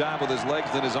a better job with his legs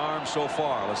than his arms so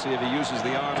far. Let's see if he uses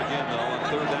the arm again, though, on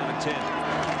 3rd down and 10.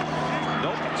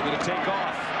 Nope, it's going to take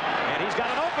off. And he's got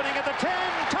an opening at the 10.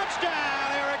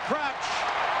 Touchdown, Eric Crouch.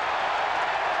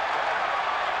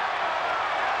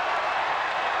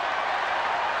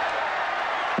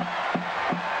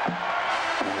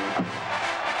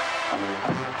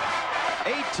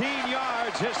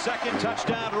 His second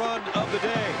touchdown run of the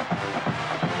day.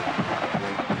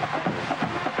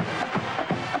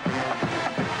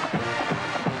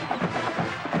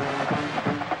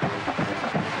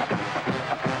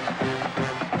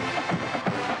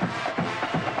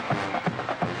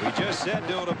 We just said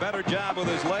doing a better job with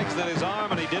his legs than his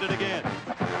arm, and he did it again.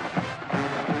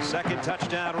 Second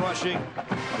touchdown rushing,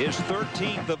 his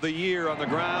 13th of the year on the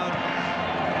ground.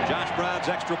 Josh Brown's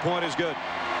extra point is good.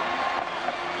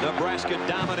 Nebraska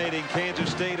dominating Kansas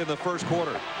State in the first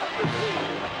quarter.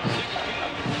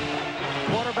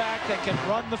 Quarterback that can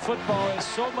run the football is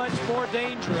so much more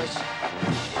dangerous,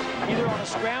 either on a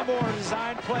scramble or a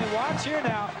design play. Watch here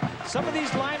now. Some of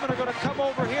these linemen are going to come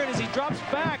over here, and as he drops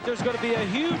back, there's going to be a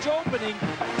huge opening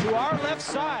to our left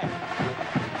side.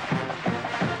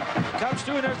 Comes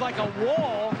through, and there's like a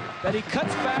wall that he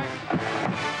cuts back.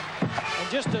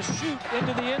 Just a shoot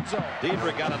into the end zone.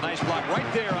 Diedrich got a nice block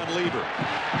right there on Lieber.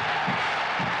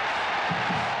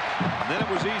 And then it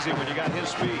was easy when you got his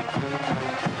speed.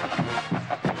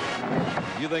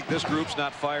 You think this group's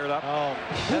not fired up? Oh,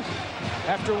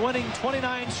 after winning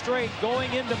 29 straight,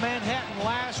 going into Manhattan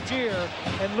last year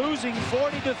and losing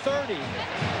 40-30.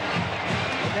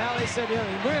 And now they said,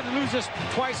 we're going to lose this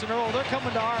twice in a row. They're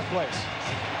coming to our place.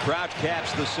 Crouch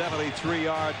caps the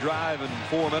 73-yard drive in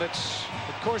 4 minutes.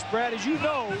 Of course, Brad, as you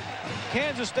know,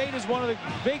 Kansas State is one of the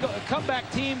big comeback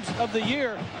teams of the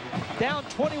year. Down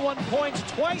 21 points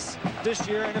twice this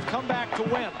year and have come back to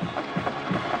win.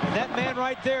 And that man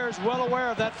right there is well aware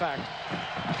of that fact.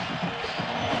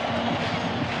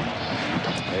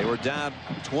 They were down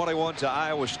 21 to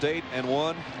Iowa State and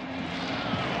won.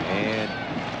 And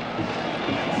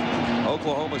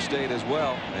Oklahoma State as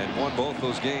well and won both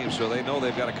those games, so they know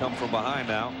they've got to come from behind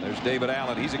now. There's David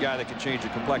Allen. He's a guy that can change the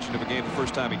complexion of a game the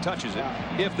first time he touches it,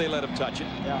 if they let him touch it.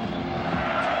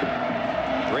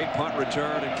 Great punt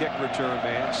return and kick return,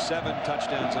 man. 7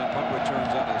 touchdowns on punt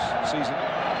returns on his season,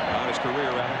 on his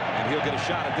career rather, and he'll get a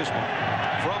shot at this one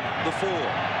from the 4.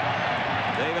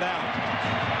 David Allen.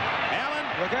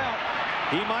 Look out.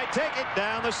 He might take it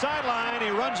down the sideline. He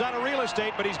runs out of real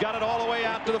estate, but he's got it all the way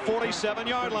out to the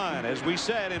 47-yard line. As we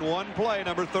said, in one play,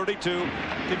 number 32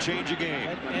 can change a game.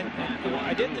 And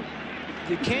I did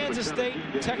the Kansas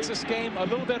State-Texas game a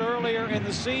little bit earlier in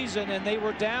the season, and they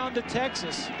were down to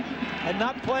Texas and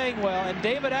not playing well. And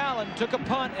David Allen took a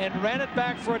punt and ran it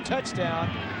back for a touchdown.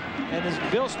 And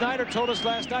as Bill Snyder told us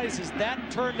last night, he says that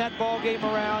turned that ball game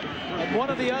around. And one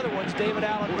of the other ones, David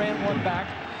Allen ran one back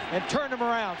and turned him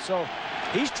around. So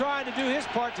he's trying to do his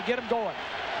part to get him going.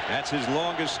 That's his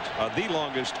longest, the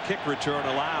longest kick return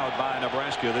allowed by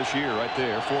Nebraska this year right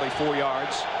there. 44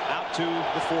 yards out to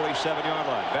the 47-yard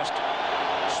line. Best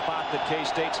spot that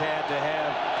K-State's had to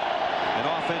have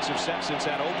an offensive set since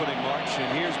that opening march.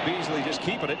 And here's Beasley just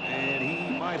keeping it, and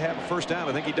he might have a first down.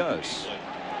 I think he does.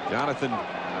 Jonathan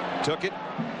took it,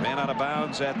 ran out of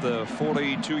bounds at the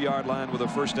 42-yard line with a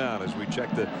first down as we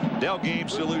check the Dell Game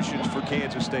Solutions for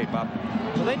Kansas State. Bob.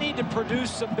 Well, they need to produce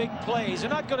some big plays. They're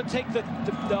not going to take the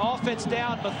offense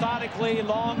down methodically,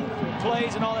 long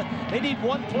plays and all that. They need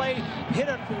one play, hit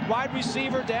a wide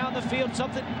receiver down the field,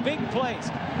 something, big plays.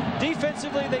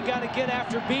 Defensively, they got to get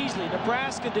after Beasley.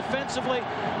 Nebraska defensively,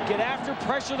 get after,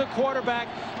 pressure the quarterback,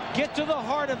 get to the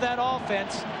heart of that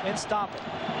offense and stop it.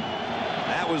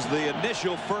 That was the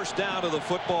initial first down of the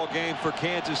football game for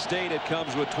Kansas State. It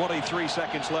comes with 23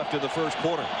 seconds left in the first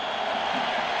quarter.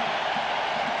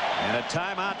 And a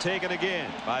timeout taken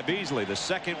again by Beasley. The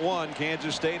second one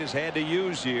Kansas State has had to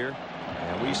use here.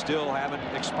 And we still haven't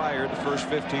expired the first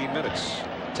 15 minutes.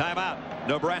 Timeout.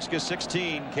 Nebraska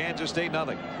 16, Kansas State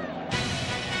nothing.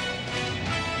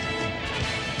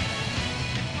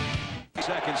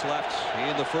 Seconds left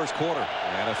in the first quarter.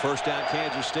 And a first down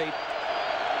Kansas State.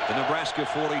 The Nebraska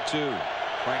 42.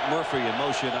 Frank Murphy in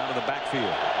motion out of the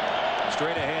backfield.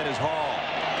 Straight ahead is Hall.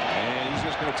 And he's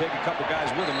just going to take a couple guys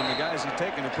with him. And the guys he's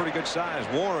taking are pretty good size.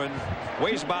 Warren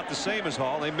weighs about the same as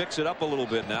Hall. They mix it up a little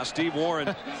bit now. Steve Warren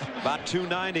about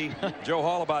 290. Joe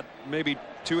Hall about maybe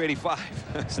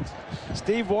 285.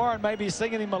 Steve Warren may be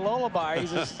singing him a lullaby.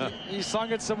 He's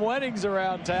sung at some weddings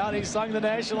around town. He's sung the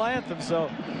national anthem, so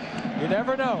you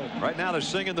never know. Right now they're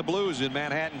singing the blues in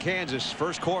Manhattan, Kansas.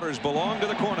 First quarters belong to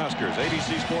the Cornhuskers.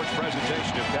 ABC Sports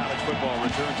presentation of college football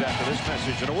returns after this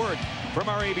message and a word from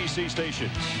our ABC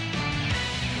stations.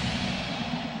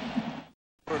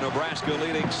 Nebraska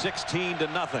leading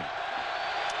 16-0.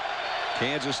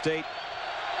 Kansas State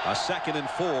a 2nd and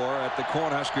 4 at the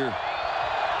Cornhusker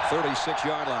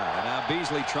 36-yard line. And now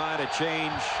Beasley trying to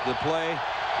change the play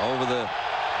over the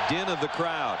din of the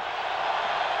crowd.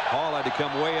 Hall had to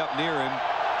come way up near him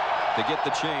to get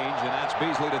the change, and that's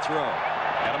Beasley to throw.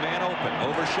 Got a man open,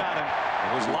 overshot him.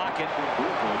 It was Lockett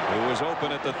who was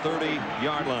open at the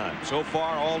 30-yard line. So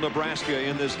far, all Nebraska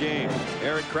in this game.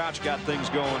 Eric Crouch got things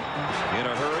going in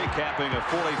a hurry, capping a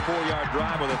 44-yard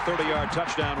drive with a 30-yard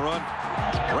touchdown run.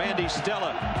 Randy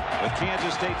Stella with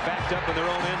Kansas State backed up in their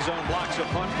own end zone, blocks a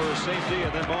punt for a safety,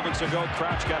 and then moments ago,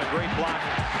 Crouch got a great block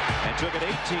and took it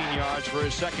 18 yards for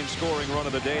his second scoring run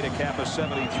of the day to cap a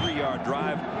 73-yard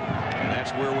drive. And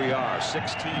that's where we are,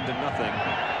 16-0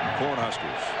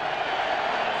 Cornhuskers.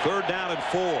 3rd down and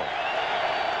 4.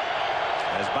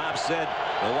 As Bob said,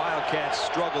 the Wildcats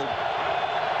struggled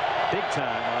big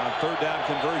time on 3rd down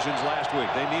conversions last week.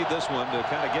 They need this one to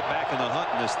kind of get back in the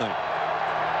hunt in this thing.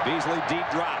 Beasley deep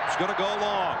drop. It's going to go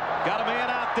long. Got a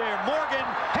man out there. Morgan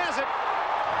has it.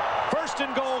 1st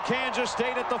and goal, Kansas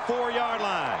State at the 4-yard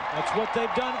line. That's what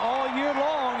they've done all year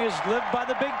long, is live by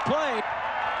the big play.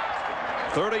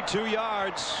 32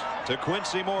 yards to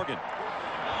Quincy Morgan.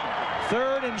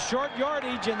 3rd and short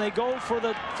yardage, and they go for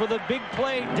the big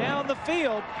play down the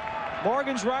field.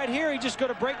 Morgan's right here. He's just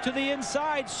going to break to the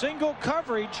inside. Single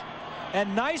coverage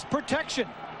and nice protection.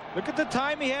 Look at the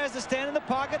time he has to stand in the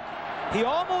pocket. He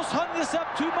almost hung this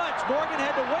up too much. Morgan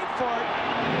had to wait for it.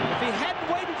 If he hadn't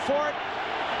waited for it,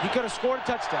 he could have scored a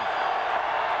touchdown.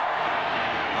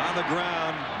 On the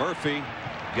ground, Murphy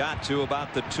got to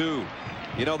about the 2.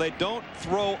 You know, they don't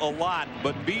throw a lot,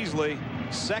 but Beasley,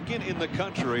 second in the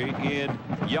country in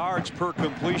yards per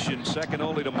completion, second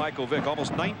only to Michael Vick,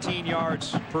 almost 19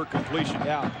 yards per completion.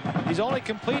 Yeah, he's only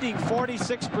completing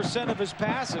 46% of his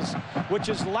passes, which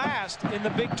is last in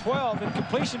the Big 12 in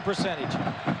completion percentage.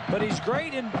 But he's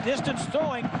great in distance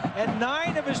throwing, and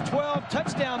 9 of his 12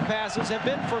 touchdown passes have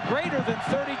been for greater than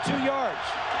 32 yards.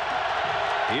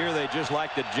 Here they just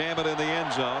like to jam it in the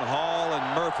end zone. Hall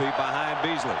and Murphy behind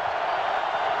Beasley.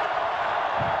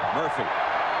 Murphy.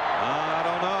 I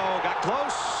don't know. Got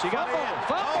close. He got in.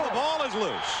 Oh, the ball is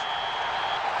loose.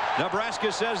 Nebraska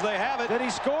says they have it. Did he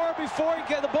score before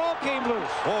the ball came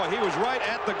loose? Boy, he was right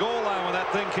at the goal line when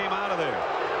that thing came out of there.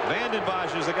 Vanden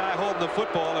Bosch is the guy holding the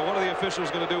football, and what are the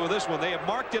officials going to do with this one? They have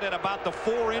marked it at about the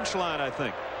 4-inch line, I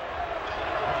think.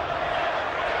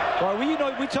 Well,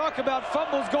 we talk about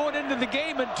fumbles going into the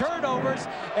game and turnovers,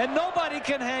 and nobody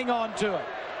can hang on to it.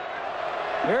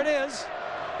 Here it is.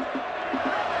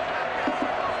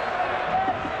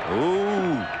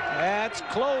 Ooh. That's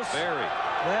close. Very.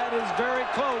 That is very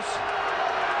close.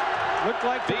 Looked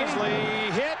like Beasley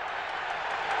hit.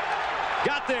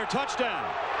 Got there. Touchdown.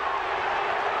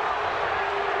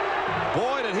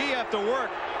 Boy, did he have to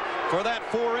work for that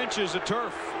 4 inches of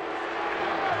turf.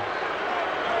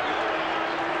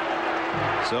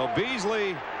 So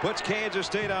Beasley puts Kansas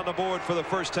State on the board for the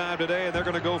first time today, and they're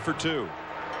going to go for 2.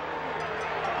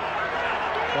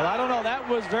 Well, I don't know. That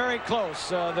was very close.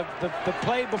 The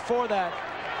play before that,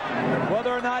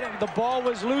 whether or not the ball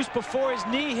was loose before his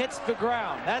knee hits the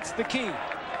ground. That's the key.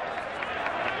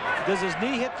 Does his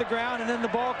knee hit the ground and then the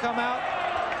ball come out?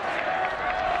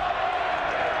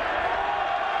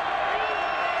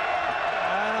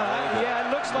 Yeah,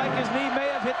 it looks like his knee may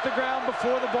have hit the ground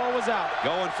before the ball was out.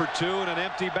 Going for 2 in an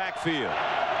empty backfield.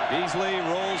 Beasley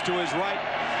rolls to his right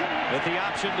with the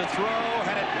option to throw.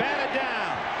 Had it batted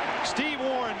down. Steve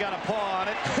Warren got a paw on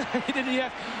it. He didn't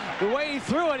have, the way he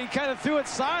threw it, he kind of threw it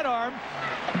sidearm.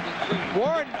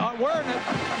 Warren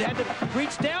had to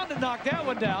reach down to knock that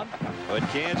one down. But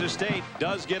Kansas State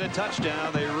does get a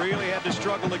touchdown. They really had to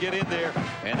struggle to get in there,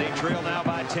 and they trail now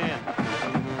by 10.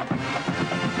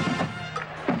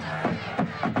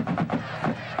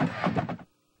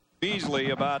 Beasley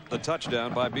about the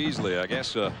touchdown by Beasley. I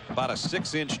guess about a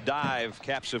 6-inch dive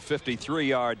caps a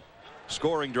 53-yard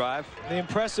scoring drive. The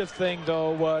impressive thing,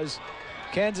 though, was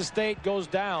Kansas State goes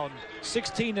down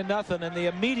 16-0, and they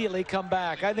immediately come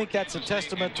back. I think that's a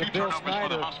testament to Bill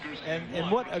Snyder, and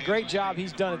what a great job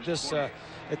he's done at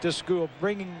this school,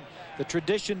 bringing the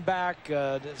tradition back.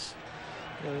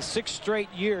 6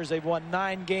 straight years they've won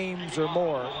 9 games or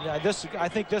more. I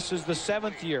think this is the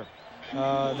 7th year.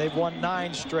 They've won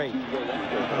 9 straight.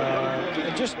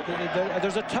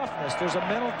 There's a toughness. There's a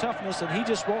mental toughness, and he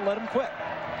just won't let them quit.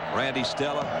 Randy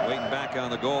Stella waiting back on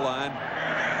the goal line.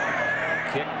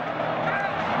 Kick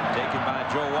taken by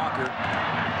Joe Walker.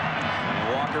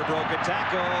 And Walker broke a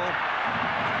tackle.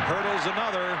 Hurdles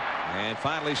another. And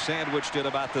finally sandwiched at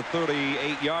about the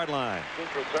 38-yard line.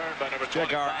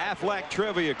 Check our Aflac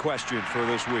trivia question for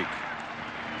this week.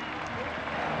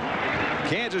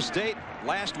 Kansas State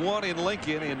last won in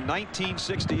Lincoln in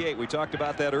 1968. We talked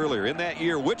about that earlier. In that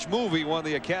year, which movie won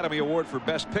the Academy Award for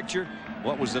Best Picture?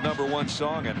 What was the #1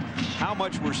 song, and how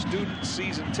much were student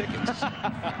season tickets?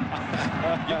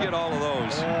 You get all of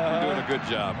those. You're doing a good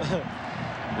job.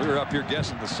 We were up here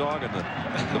guessing the song and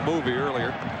the movie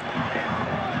earlier.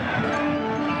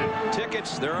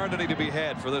 Tickets, there aren't any to be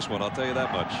had for this one, I'll tell you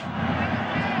that much.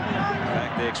 In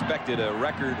fact, they expected a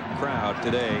record crowd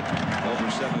today,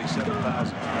 over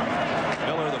 77,000.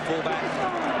 Miller, the fullback.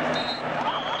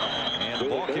 And the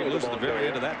ball came loose at the very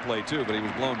end of that play, too, but he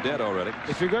was blown dead already.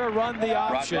 If you're going to run the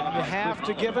option, you have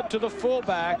to give it to the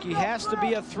fullback. He has to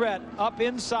be a threat up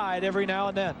inside every now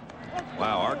and then.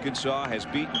 Wow, Arkansas has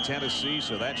beaten Tennessee,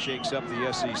 so that shakes up the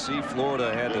SEC.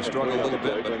 Florida had to struggle a little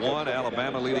bit, but won.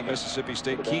 Alabama leading Mississippi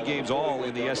State. Key games all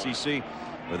in the SEC.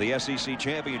 For the SEC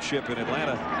championship in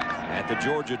Atlanta at the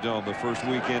Georgia Dome the first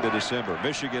weekend of December.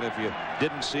 Michigan, if you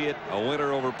didn't see it, a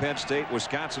winner over Penn State.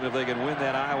 Wisconsin, if they can win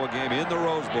that Iowa game in the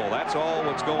Rose Bowl. That's all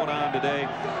what's going on today.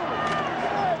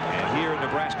 And here in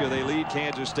Nebraska, they lead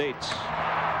Kansas State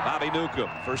Bobby Newcomb,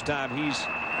 first time he's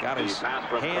got his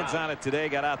hands on it today,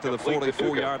 got out to the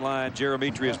 44-yard line.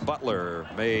 Jeremetrius Butler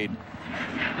made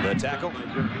the tackle.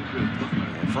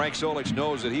 And Frank Solich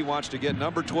knows that he wants to get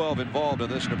number 12 involved in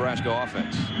this Nebraska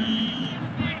offense.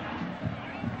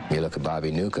 You look at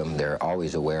Bobby Newcomb, they're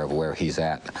always aware of where he's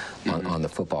at on the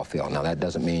football field. Now, that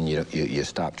doesn't mean you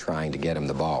stop trying to get him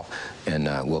the ball, and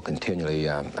we'll continually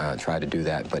try to do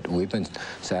that. But we've been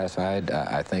satisfied,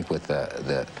 I think, with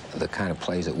the kind of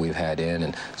plays that we've had in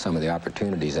and some of the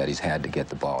opportunities that he's had to get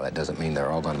the ball. That doesn't mean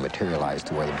they're all going to materialize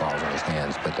to where the ball's in his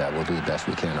hands, but we'll do the best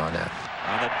we can on that.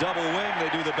 On the double wing, they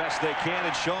do the best they can,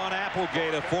 and Sean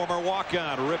Applegate, a former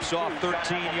walk-on, rips off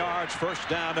 13 yards. First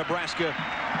down, Nebraska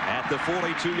at the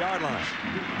 42-yard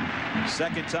line.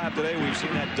 Second time today we've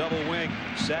seen that double wing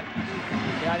set.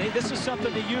 Yeah, I think this is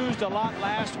something they used a lot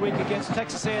last week against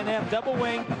Texas A&M. Double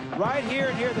wing right here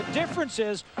and here. The difference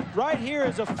is right here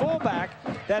is a fullback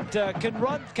that can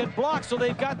run, can block, so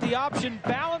they've got the option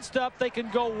balanced up. They can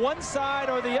go one side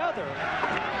or the other.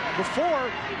 Before,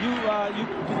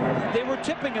 they were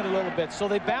tipping it a little bit, so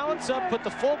they balance up, put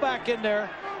the fullback in there,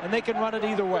 and they can run it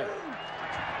either way.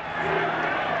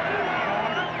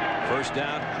 First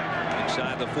down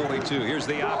inside the 42. Here's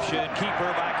the option.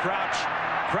 Keeper by Crouch.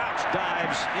 Crouch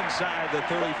dives inside the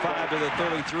 35 to the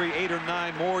 33. 8 or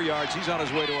 9 more yards. He's on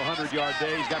his way to a 100-yard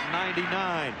day. He's got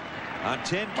 99 on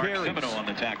 10 carries. on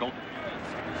the tackle.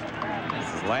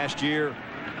 Last year,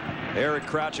 Eric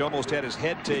Crouch almost had his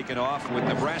head taken off with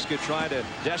Nebraska trying to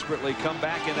desperately come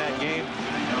back in that game.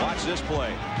 Watch this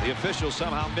play. The officials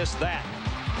somehow missed that.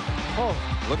 Oh.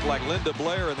 Looked like Linda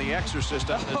Blair in The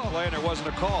Exorcist on this play, and there wasn't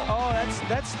a call. Oh,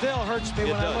 that still hurts me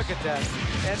when I look at that.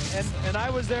 And I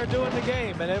was there doing the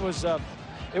game, and it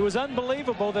was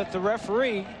unbelievable that the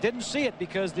referee didn't see it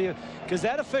because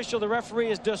that official, the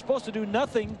referee, is just supposed to do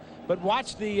nothing but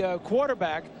watch the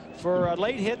quarterback for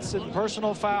late hits and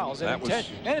personal fouls and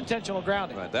intentional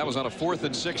grounding. Right, that was on a 4th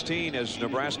and 16 as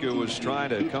Nebraska was trying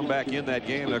to come back in that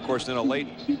game. And of course, then a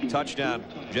late touchdown.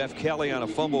 Jeff Kelly on a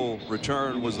fumble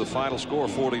return was the final score,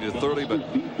 40-30.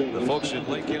 But the folks in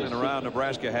Lincoln and around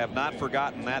Nebraska have not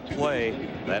forgotten that play,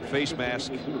 that face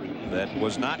mask that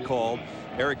was not called.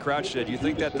 Eric Crouch said, "You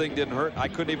think that thing didn't hurt? I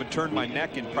couldn't even turn my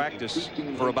neck in practice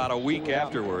for about a week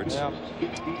afterwards." Yeah.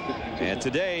 And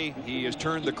today he has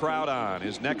turned the crowd on.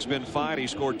 His neck's been fine. He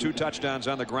scored 2 touchdowns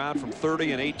on the ground from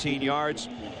 30 and 18 yards.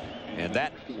 And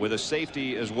that, with a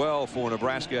safety as well for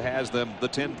Nebraska, has them the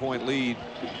 10-point lead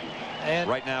and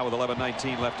right now with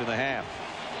 11:19 left in the half.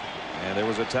 And there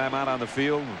was a timeout on the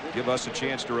field. Give us a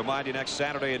chance to remind you, next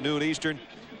Saturday at noon Eastern,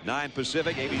 9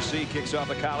 Pacific, ABC kicks off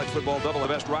the college football double. The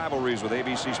best rivalries with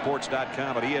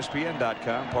ABCSports.com and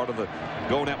ESPN.com, part of the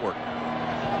Go Network.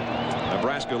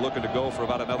 Nebraska looking to go for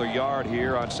about another yard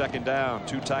here on second down.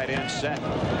 2 tight ends set.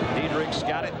 Diedrich's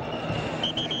got it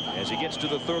as he gets to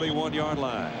the 31-yard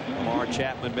line. Lamar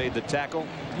Chapman made the tackle.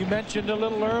 You mentioned a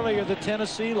little earlier the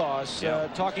Tennessee loss,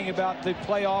 talking about the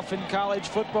playoff in college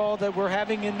football that we're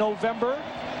having in November.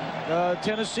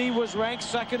 Tennessee was ranked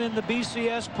 2nd in the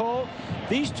BCS poll.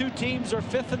 These 2 teams are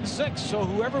 5th and 6th, so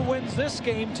whoever wins this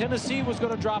game, Tennessee was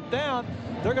going to drop down.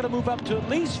 They're going to move up to at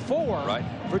least 4. Right.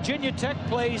 Virginia Tech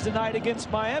plays tonight against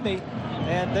Miami,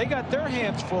 and they got their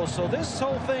hands full. So this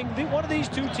whole thing, one of these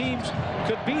 2 teams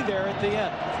could be there at the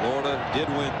end. Florida did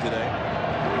win today.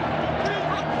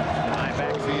 High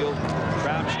backfield.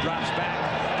 Crouch drops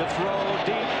back to throw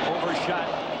deep, overshot.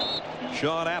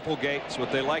 Sean Applegate. It's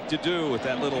what they like to do with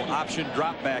that little option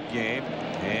drop back game.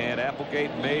 And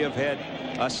Applegate may have had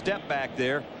a step back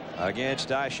there against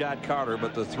Ishod Carter,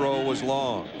 but the throw was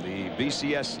long. The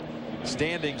BCS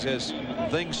standings as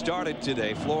things started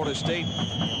today. Florida State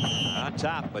on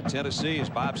top, but Tennessee, as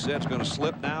Bob said, is going to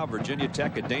slip now. Virginia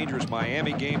Tech, a dangerous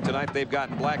Miami game tonight. They've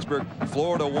gotten Blacksburg.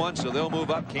 Florida won, so they'll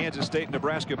move up. Kansas State and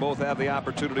Nebraska both have the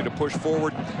opportunity to push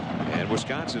forward, and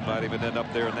Wisconsin might even end up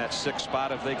there in that 6th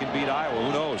spot if they can beat Iowa.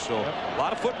 Who knows? So a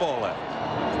lot of football left.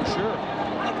 For sure.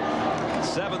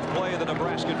 7th play of the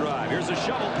Nebraska drive. Here's a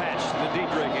shovel patch to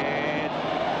Diedrich,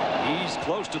 and he's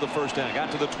close to the first down.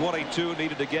 Got to the 22,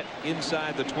 needed to get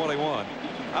inside the 21.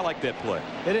 I like that play.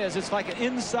 It is. It's like an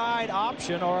inside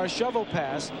option or a shovel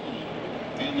pass.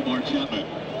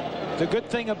 The good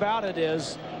thing about it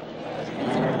is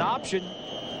an option.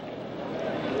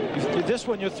 This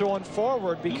one you're throwing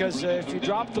forward because if you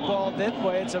drop the ball that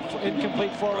way, it's an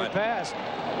incomplete forward pass.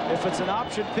 If it's an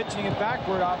option pitching it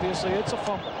backward, obviously it's a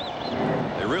fumble.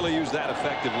 They really used that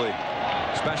effectively,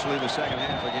 especially in the second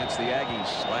half against the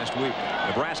Aggies last week.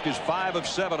 Nebraska's 5 of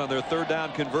 7 on their 3rd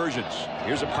down conversions.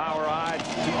 Here's a power eye,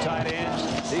 2 tight ends.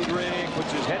 Diedrich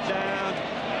puts his head down.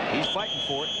 He's fighting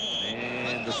for it.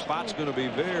 And and the spot's going to be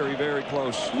very, very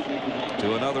close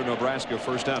to another Nebraska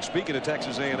first down. Speaking of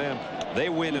Texas A&M, they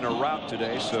win in a rout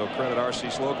today, so credit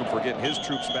R.C. Slocum for getting his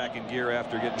troops back in gear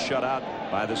after getting shut out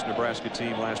by this Nebraska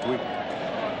team last week.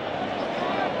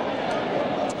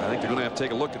 I think they're going to have to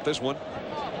take a look at this one.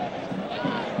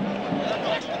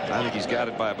 I think he's got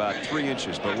it by about 3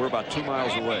 inches, but we're about 2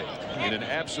 miles away in an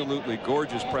absolutely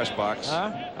gorgeous press box.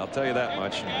 I'll tell you that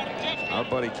much. Our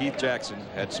buddy Keith Jackson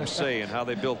had some say in how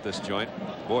they built this joint.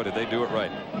 Boy, did they do it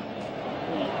right.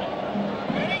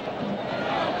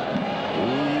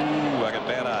 Ooh, I got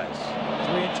bad eyes.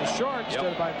 3 inches short instead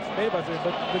of made by 3.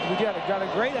 But we got a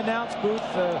great announce booth.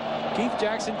 Keith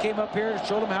Jackson came up here and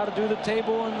showed him how to do the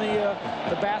table and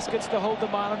the baskets to hold the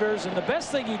monitors. And the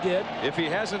best thing he did, if he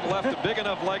hasn't left a big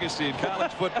enough legacy in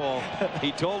college football,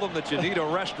 he told them that you need a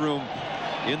restroom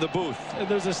in the booth. And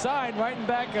there's a sign right in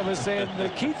back of us saying the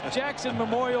Keith Jackson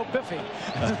Memorial Biffy.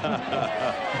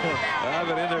 I've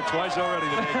been in there twice already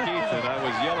today, Keith, and I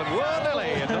was yelling, "Whoa,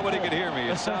 Lily," and nobody could hear me.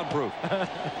 It's soundproof.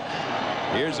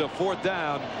 Here's a 4th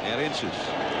down and inches.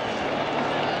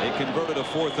 They converted a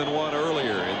 4th and 1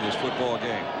 earlier in this football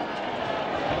game.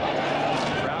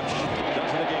 Crouch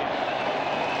does it again.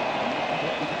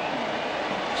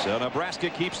 So Nebraska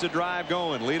keeps the drive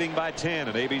going, leading by 10.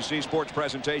 An ABC Sports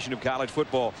presentation of college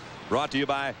football brought to you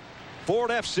by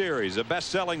Ford F-Series. The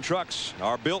best-selling trucks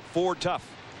are built Ford tough.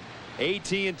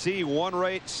 AT&T 1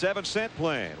 rate 7 cent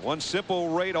plan. 1 simple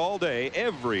rate all day,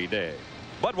 every day.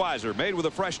 Budweiser, made with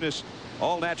a freshness,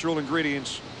 all natural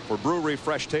ingredients for brewery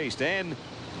fresh taste. And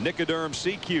Nicoderm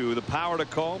CQ, the power to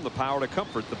calm, the power to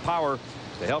comfort, the power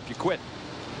to help you quit.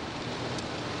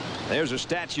 There's a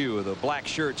statue of the black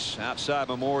shirts outside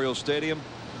Memorial Stadium.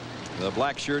 The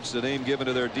black shirts, the name given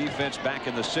to their defense back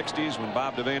in the 60s when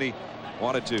Bob Devaney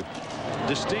wanted to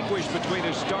distinguish between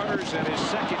his starters and his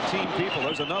second team people.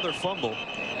 There's another fumble.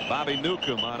 Bobby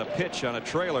Newcomb on a pitch on a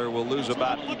trailer will lose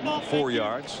about 4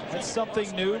 yards. That's something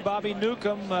new. Bobby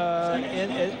Newcomb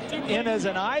in as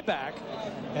an I-back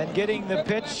and getting the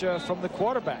pitch from the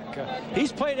quarterback.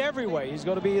 He's played every way. He's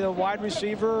going to be the wide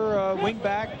receiver, wing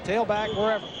back, tailback,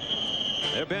 wherever.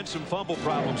 There have been some fumble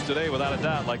problems today, without a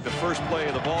doubt. Like the first play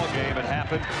of the ball game, it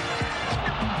happened.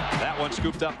 That one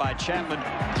scooped up by Chapman,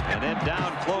 and then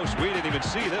down close. We didn't even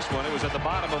see this one. It was at the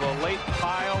bottom of a late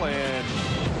pile, and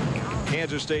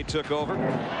Kansas State took over.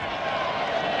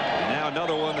 Now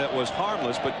another one that was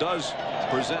harmless, but does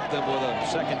present them with a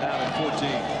 2nd down and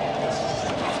 14.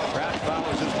 Crouch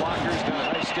follows his blockers,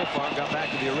 got a nice stiff arm, got back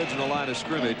to the original line of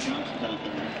scrimmage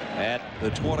at the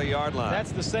 20-yard line.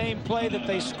 That's the same play that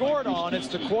they scored on. It's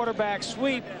the quarterback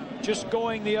sweep, just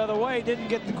going the other way. Didn't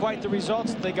get quite the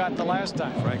results that they got the last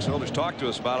time. Frank Solders talked to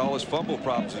us about all his fumble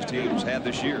problems his team's had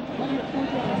this year.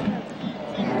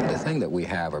 The thing that we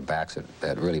have are backs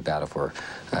that really battle for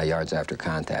yards after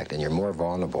contact, and you're more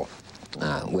vulnerable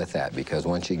with that, because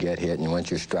once you get hit and once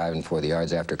you're striving for the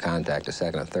yards after contact, the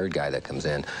second or third guy that comes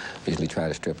in usually try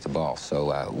to strip the ball.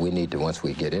 So we need to, once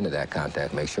we get into that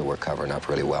contact, make sure we're covering up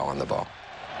really well on the ball.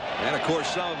 And of course,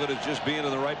 some of it is just being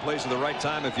in the right place at the right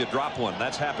time if you drop one.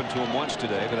 That's happened to him once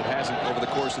today, but it hasn't over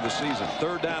the course of the season.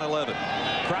 3rd down 11.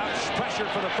 Crouch pressured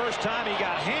for the first time. He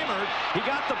got hammered. He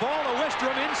got the ball to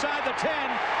Wistrom inside the 10.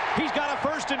 He's got a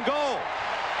 1st and goal.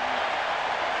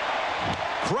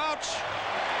 Crouch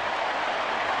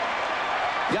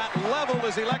got leveled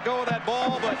as he let go of that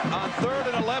ball, but on 3rd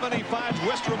and 11, he finds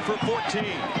Wistrom for 14.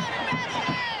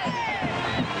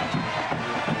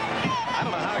 I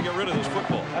don't know how to get rid of this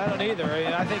football. I don't either.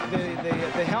 I think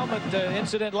the helmet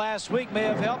incident last week may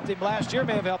have helped him. Last year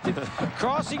may have helped him.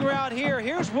 Crossing around here.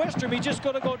 Here's Wistrom. He's just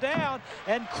going to go down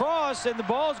and cross, and the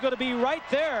ball is going to be right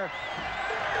there.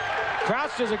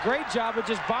 Crouch does a great job of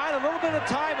just buying a little bit of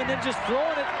time and then just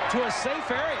throwing it to a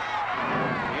safe area.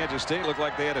 Kansas State looked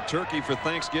like they had a turkey for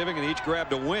Thanksgiving and each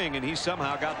grabbed a wing, and he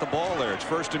somehow got the ball there. It's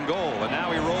 1st and goal, and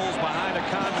now he rolls behind a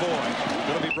convoy.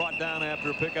 Going to be brought down after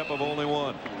a pickup of only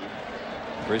 1.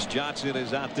 Chris Johnson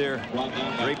is out there,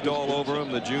 draped all over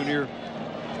him, the junior.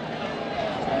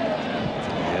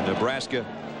 And Nebraska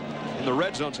in the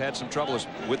red zone's had some trouble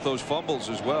with those fumbles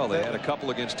as well. They had a couple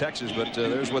against Texas, but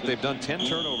there's what they've done, 10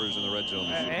 turnovers in the red zone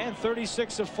this year. And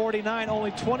 36 of 49,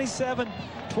 only 27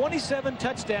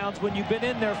 touchdowns when you've been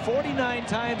in there 49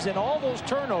 times and all those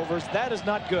turnovers. That is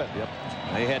not good. Yep.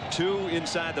 They had 2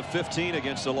 inside the 15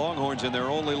 against the Longhorns in their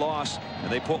only loss,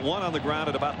 and they put 1 on the ground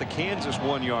at about the Kansas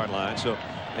 1-yard line. So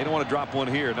they don't want to drop one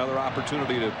here. Another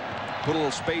opportunity to put a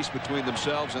little space between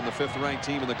themselves and the 5th-ranked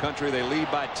team in the country. They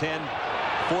lead by 10.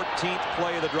 14th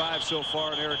play of the drive so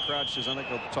far, and Eric Crouch says, I think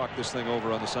they'll talk this thing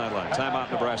over on the sideline.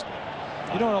 Timeout, Nebraska.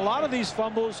 You know, a lot of these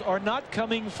fumbles are not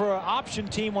coming for an option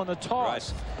team on the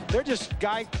toss. Right. They're just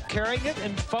guy carrying it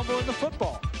and fumbling the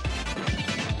football.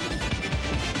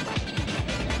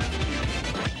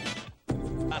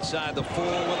 Outside the 4,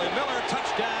 Willie Miller,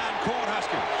 touchdown,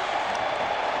 Cornhuskers.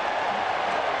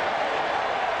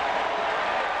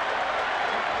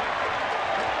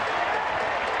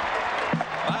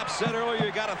 Bob said earlier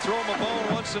you got to throw him a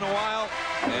bone once in a while,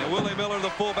 and Willie Miller,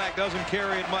 the fullback, doesn't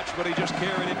carry it much, but he just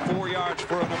carried it 4 yards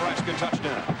for a Nebraska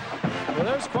touchdown. Well,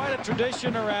 there's quite a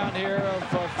tradition around here of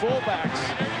fullbacks.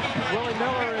 Willie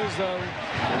Miller is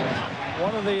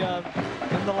one of the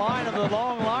in the line of the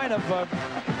long line of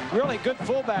really good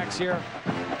fullbacks here.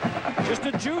 Just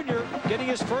a junior getting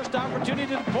his first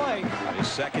opportunity to play. His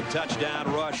second touchdown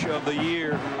rush of the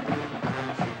year.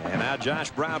 And now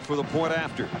Josh Brown for the point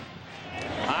after.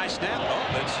 High snap. Oh,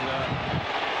 that's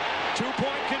a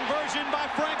 2-point conversion by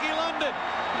Frankie London.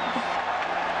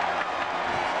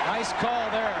 Nice call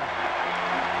there.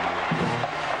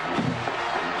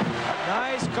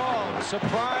 Nice call.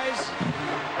 Surprise.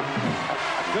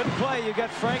 Good play. You got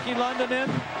Frankie London in.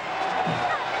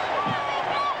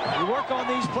 You work on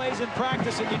these plays in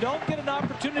practice, and you don't get an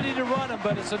opportunity to run them,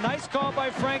 but it's a nice call by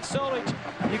Frank Solich.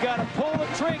 You got to pull the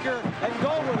trigger and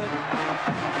go with it.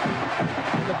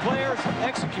 And the players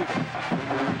execute it.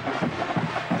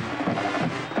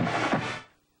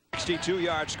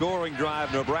 62-yard scoring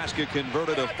drive. Nebraska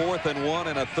converted a 4th and 1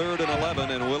 and a 3rd and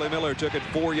 11, and Willie Miller took it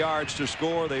 4 yards to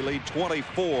score. They lead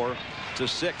 24-6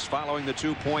 following the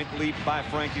 2-point lead by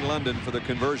Frankie London for the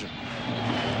conversion.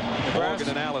 Morgan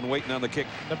and Allen waiting on the kick.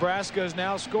 Nebraska has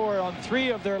now scored on 3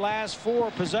 of their last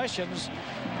 4 possessions,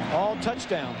 all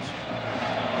touchdowns.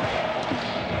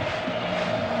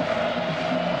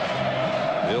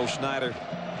 Bill Schneider,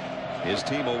 his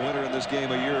team a winner in this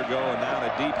game a year ago, and now in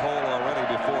a deep hole already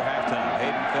before halftime.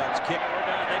 Hayden Felt's kick,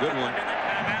 good one.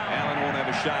 Allen won't have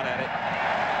a shot at it.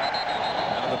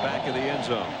 Out of the back of the end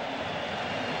zone.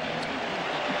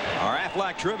 Our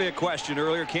Aflac trivia question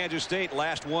earlier. Kansas State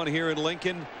last one here in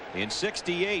Lincoln in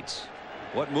 '68.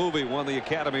 What movie won the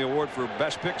Academy Award for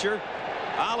Best Picture?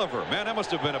 Oliver. Man, that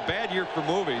must have been a bad year for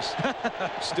movies.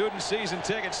 Student season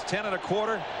tickets 10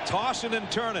 1/4. Tossing and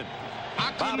turning.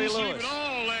 Bobby Lewis.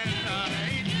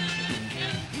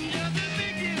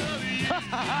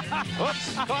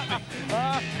 Oops, caught me.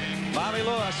 Bobby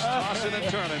Lewis, tossing and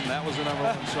turning. That was the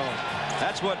 #1 song.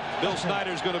 That's what Bill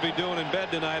Snyder's going to be doing in bed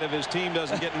tonight if his team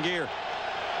doesn't get in gear.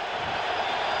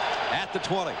 At the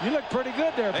 20. You look pretty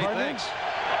good there, hey, partner. thanks.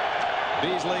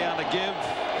 Beasley on the give.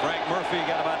 Frank Murphy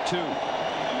got about 2.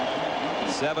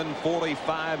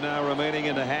 7:45 now remaining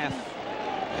in the half.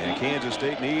 And Kansas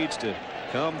State needs to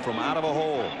come from out of a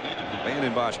hole.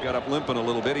 Vanden Bosch got up limping a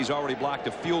little bit. He's already blocked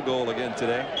a field goal again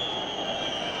today.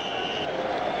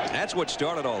 That's what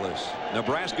started all this.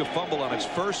 Nebraska fumbled on its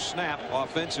first snap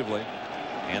offensively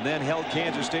and then held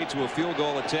Kansas State to a field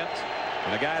goal attempt.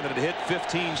 And a guy that had hit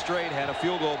 15 straight had a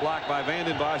field goal blocked by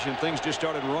Vanden Bosch, and things just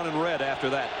started running red after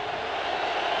that.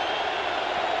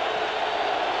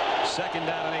 2nd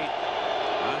down and 8.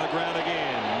 On the ground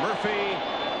again. Murphy.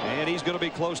 And he's going to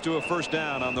be close to a first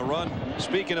down on the run.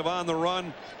 Speaking of on the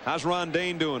run, how's Ron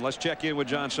Dane doing? Let's check in with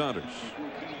John Saunders.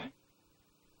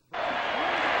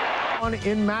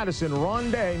 In Madison,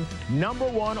 Ron Dane,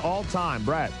 #1 all-time.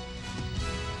 Brad.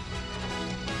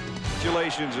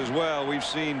 Congratulations as well. We've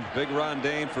seen big Ron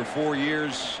Dane for 4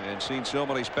 years and seen so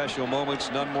many special moments.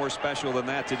 None more special than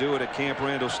that to do it at Camp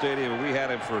Randall Stadium. We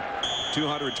had him for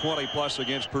 220 plus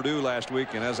against Purdue last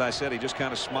week, and as I said, he just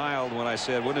kind of smiled when I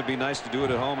said, wouldn't it be nice to do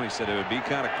it at home? And he said it would be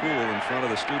kind of cool in front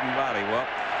of the student body. Well,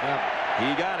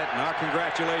 he got it, and our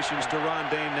congratulations to Ron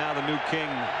Dane, now the new king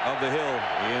of the hill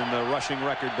in the rushing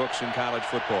record books in college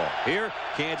football. Here,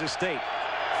 Kansas State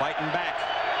fighting back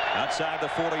outside the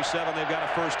 47. They've got a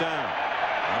first down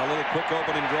on a little quick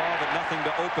opening draw, but nothing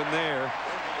to open there.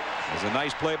 There's a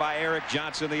nice play by Eric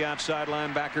Johnson, the outside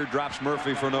linebacker, drops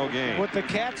Murphy for no gain. What the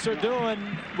Cats are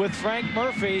doing with Frank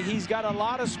Murphy, he's got a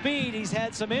lot of speed. He's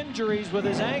had some injuries with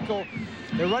his ankle.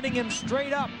 They're running him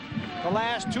straight up. The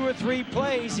last 2 or 3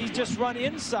 plays, he's just run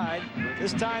inside.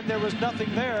 This time there was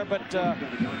nothing there, but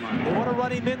they want to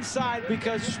run him inside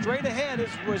because straight ahead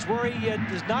was where he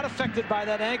is not affected by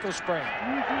that ankle sprain.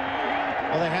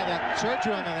 Well, they had that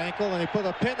surgery on that ankle, and he put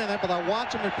a pin in it, but I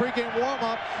watched him in pregame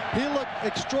warm-up. He looked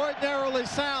extraordinarily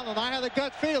sound, and I had a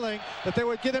gut feeling that they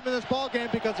would get him in this ball game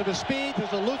because of his speed,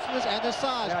 his elusiveness, and his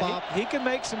size, yeah, Bob. He can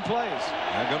make some plays.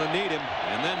 They're going to need him,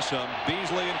 and then some.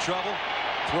 Beasley in trouble.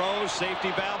 Throws,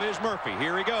 safety valve is Murphy.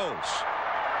 Here he goes.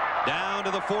 Down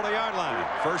to the 40-yard line.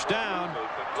 First down.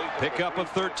 Pickup of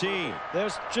 13.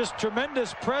 There's just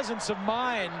tremendous presence of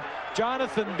mind.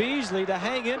 Jonathan Beasley to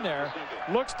hang in there.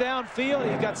 Looks downfield.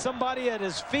 He's got somebody at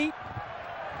his feet.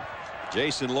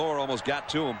 Jason Lohr almost got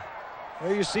to him.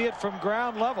 There you see it from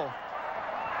ground level.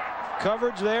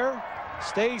 Coverage there.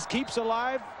 Keeps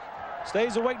alive.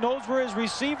 Stays awake. Knows where his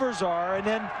receivers are. And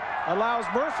then allows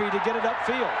Murphy to get it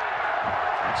upfield.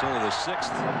 It's only the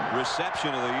 6th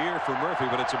reception of the year for Murphy,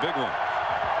 but it's a big one.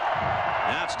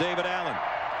 Now it's David Allen.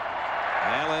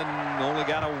 Allen only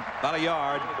got about a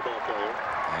yard.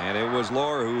 And it was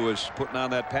Lohr who was putting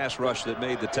on that pass rush that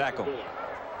made the tackle.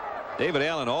 David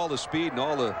Allen, all the speed and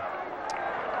all the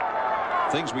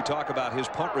things we talk about his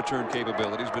punt return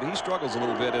capabilities, but he struggles a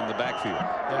little bit in the backfield.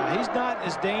 Yeah, he's not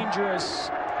as dangerous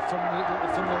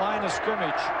from the line of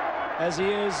scrimmage as he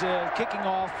is kicking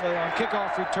off on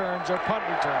kickoff returns or punt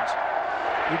returns.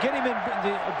 You get him in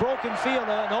the broken field,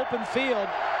 an open field,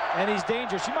 and he's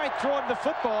dangerous. You might throw him the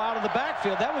football out of the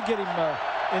backfield. That would get him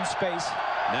in space.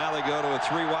 Now they go to a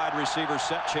 3-wide receiver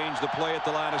set. Change the play at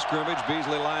the line of scrimmage.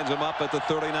 Beasley lines him up at the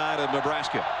 39 of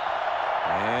Nebraska.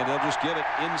 And they'll just give it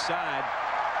inside.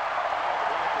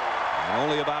 And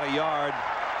only about a yard,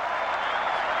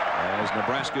 as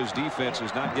Nebraska's defense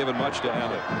has not given much to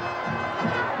Allen.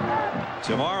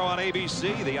 Tomorrow on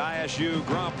ABC, the ISU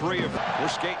Grand Prix. We're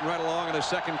skating right along in the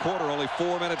second quarter. Only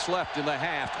 4 minutes left in the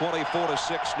half.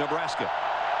 24-6 Nebraska.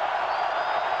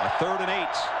 A 3rd and 8.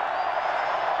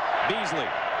 Beasley.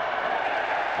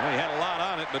 Well, he had a lot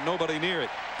on it, but nobody near it.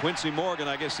 Quincy Morgan,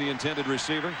 I guess, the intended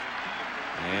receiver.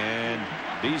 And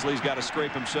Beasley's got to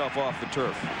scrape himself off the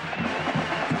turf.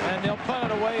 And they'll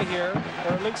punt it away here,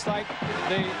 or it looks like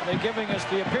they're giving us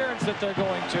the appearance that they're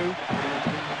going to.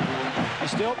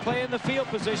 He's still playing the field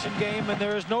position game, and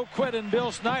there is no quit in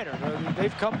Bill Snyder.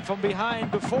 They've come from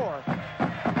behind before.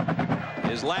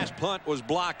 His last punt was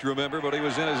blocked, remember, but he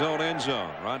was in his own end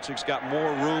zone. Ronczyk's got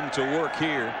more room to work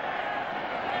here.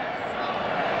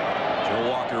 Joe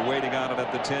Walker waiting on it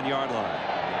at the 10-yard line.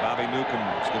 Bobby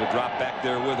Newcomb is going to drop back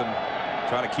there with him.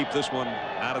 Try to keep this one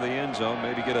out of the end zone.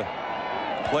 Maybe get a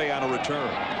play on a return.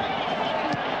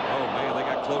 Oh, man, they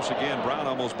got close again. Brown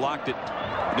almost blocked it.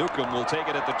 Newcomb will take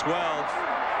it at the 12.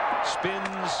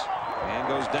 Spins and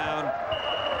goes down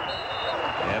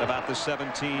at about the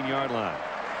 17-yard line.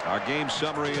 Our game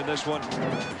summary in this one.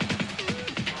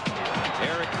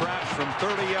 Eric Crouch from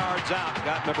 30 yards out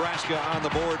got Nebraska on the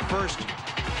board first.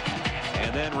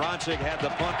 And then Ronczyk had the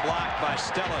punt blocked by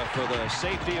Stella for the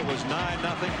safety. It was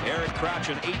 9-0. Eric Crouch,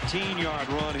 an 18-yard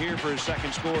run here for his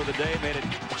second score of the day, made it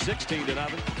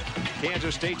 16-0.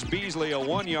 Kansas State's Beasley, a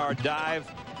 1-yard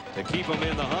dive to keep him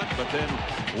in the hunt. But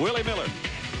then Willie Miller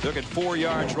took it 4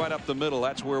 yards right up the middle.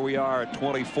 That's where we are at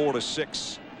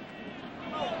 24-6.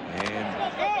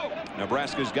 And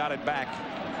Nebraska's got it back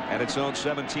at its own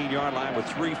 17-yard line with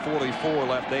 3:44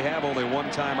 left. They have only one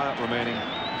timeout remaining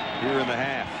here in the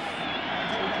half.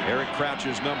 Eric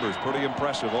Crouch's numbers pretty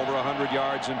impressive. Over 100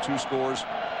 yards and 2 scores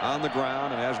on the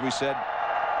ground. And as we said,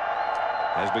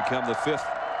 has become the 5th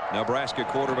Nebraska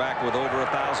quarterback with over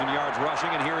 1,000 yards rushing.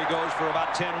 And here he goes for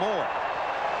about 10 more.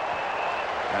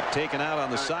 Got taken out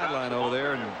on the sideline over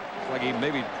there, and like he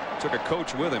maybe took a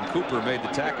coach with him. Cooper made the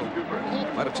tackle.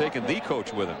 Might have taken the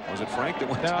coach with him. Was it Frank that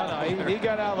went? No, he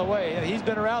got out of the way. He's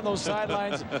been around those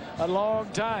sidelines a long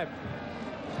time.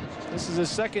 This is his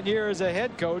 2nd year as a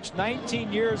head coach,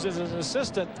 19 years as an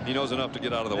assistant. He knows enough to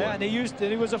get out of the way. And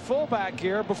he was a fullback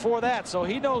here before that, so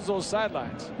he knows those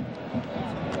sidelines.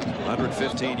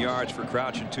 115 yards for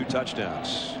Crouch and 2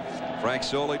 touchdowns. Frank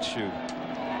Solich, who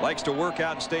likes to work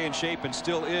out and stay in shape and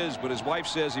still is, but his wife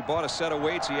says he bought a set of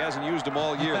weights. He hasn't used them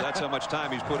all year. That's how much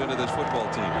time he's put into this football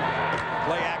team.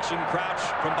 Play action. Crouch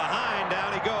from behind.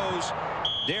 Down he goes.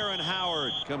 Darren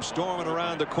Howard comes storming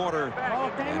around the corner,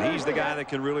 and he's the guy that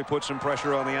can really put some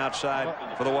pressure on the outside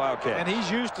for the Wildcats. And he's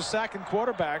used to sacking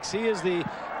quarterbacks. He is the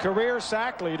career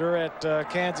sack leader at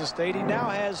Kansas State. He now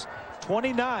has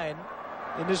 29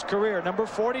 in his career. Number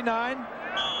 49.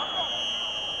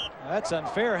 That's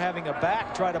unfair, having a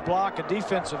back try to block a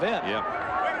defensive end.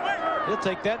 Yeah. He'll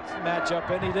take that matchup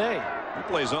any day. He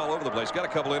plays all over the place. Got a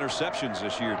couple interceptions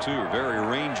this year, too. Very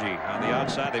rangy on the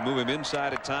outside. They move him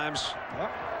inside at times.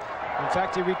 Yep. In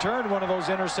fact, he returned one of those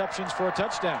interceptions for a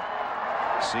touchdown.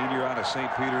 Senior out of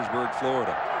St. Petersburg,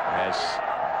 Florida, has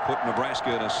put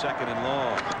Nebraska in a 2nd and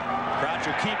long. Crouch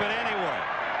will keep it anyway.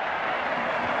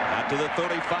 Out to the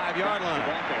 35-yard line.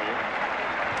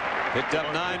 Picked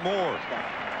up 9 more.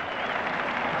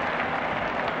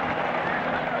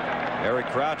 Eric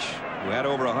Crouch, who had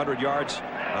over 100 yards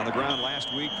on the ground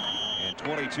last week, and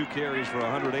 22 carries for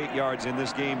 108 yards in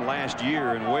this game last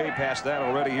year, and way past that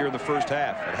already here in the first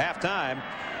half. At halftime,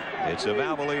 it's a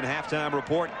Valvoline halftime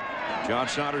report. John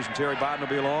Saunders and Terry Bodden will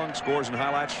be along. Scores and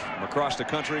highlights from across the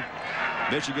country.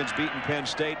 Michigan's beaten Penn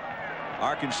State.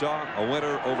 Arkansas a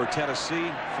winner over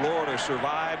Tennessee. Florida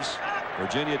survives.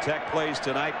 Virginia Tech plays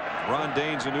tonight. Ron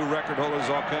Dane's a new record holder.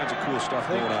 There's all kinds of cool stuff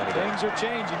going on today. Things are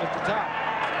changing at the top.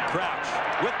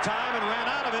 Crouch with time and ran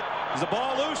out of it. Is the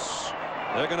ball loose?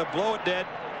 They're going to blow it dead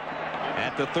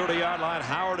at the 30-yard line.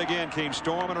 Howard again came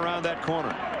storming around that corner.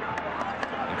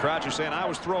 And Crouch is saying, I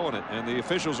was throwing it, and the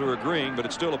officials are agreeing, but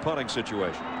it's still a punting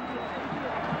situation.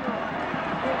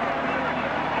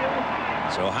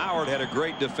 So Howard had a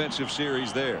great defensive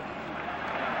series there.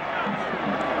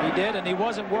 He did, and he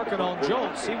wasn't working on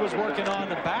jolts. He was working on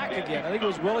the back again. I think it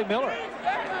was Willie Miller.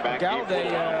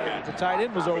 Gallaudet, the tight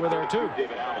end, was over there too.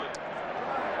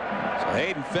 So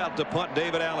Hayden felt to punt.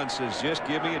 David Allen says, just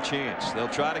give me a chance. They'll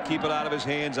try to keep it out of his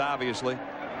hands, obviously.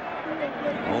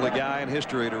 Only guy in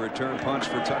history to return punts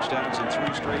for touchdowns in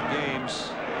 3 straight games.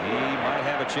 He might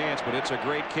have a chance, but it's a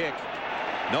great kick.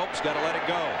 Nope, he's got to let it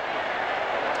go.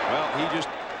 Well, he just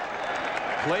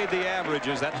played the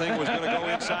averages. That thing was going to go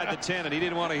inside the 10, and he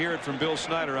didn't want to hear it from Bill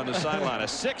Snyder on the sideline. A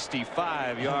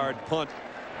 65-yard punt,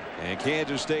 and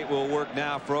Kansas State will work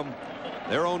now from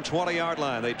their own 20-yard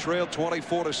line. They trailed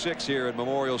 24-6 here at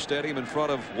Memorial Stadium in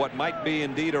front of what might be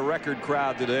indeed a record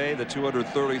crowd today, the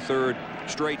 233rd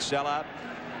straight sellout.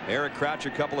 Eric Crouch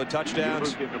a couple of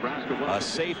touchdowns, a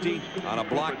safety on a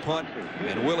block punt,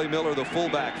 and Willie Miller the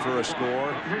fullback for a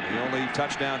score. The only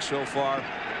touchdown so far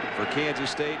for Kansas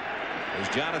State is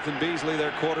Jonathan Beasley,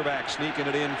 their quarterback, sneaking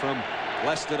it in from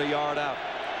less than a yard out.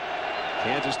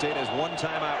 Kansas State has 1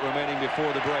 timeout remaining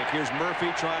before the break. Here's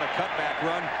Murphy trying a cutback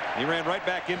run. He ran right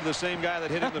back into the same guy that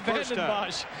hit him the first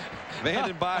time.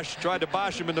 Vanden Bosch tried to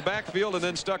Bosch him in the backfield and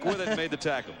then stuck with it and made the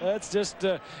tackle. That's just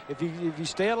if you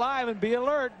stay alive and be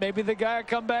alert, maybe the guy will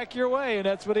come back your way, and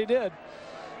that's what he did.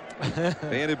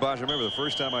 Vanden Bosch, I remember the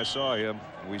first time I saw him,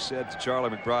 we said to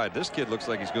Charlie McBride, this kid looks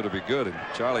like he's going to be good. And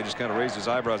Charlie just kind of raised his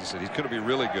eyebrows and said, he's going to be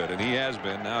really good. And he has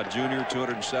been. Now a junior,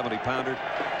 270-pounder.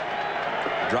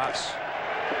 Drops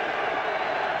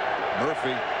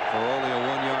Murphy for only a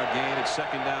 1-yard gain. It's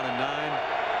 2nd down and 9.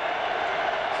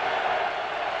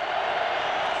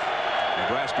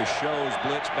 Nebraska shows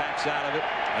blitz, backs out of it.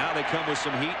 Now they come with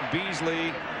some heat, and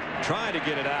Beasley trying to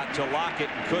get it out to Lockett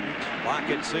and couldn't.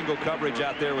 Lockett single coverage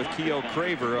out there with Keough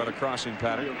Craver on a crossing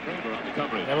pattern.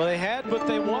 Yeah, well, they had what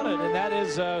they wanted, and that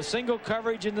is single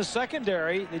coverage in the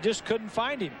secondary. They just couldn't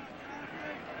find him.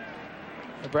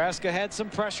 Nebraska had some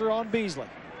pressure on Beasley.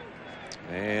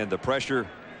 And the pressure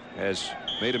has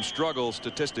made him struggle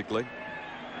statistically.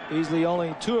 Beasley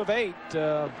only 2 of 8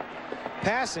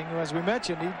 passing. As we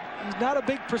mentioned, he's not a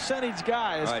big percentage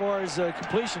guy as far as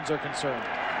completions are concerned.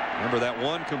 Remember, that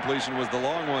one completion was the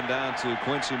long one down to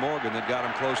Quincy Morgan that got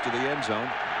him close to the end zone.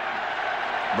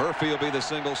 Murphy will be the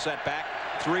single setback.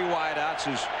 3 wideouts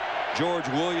as George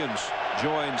Williams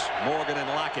joins Morgan and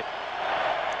Lockett.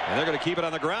 And they're going to keep it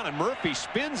on the ground, and Murphy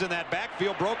spins in that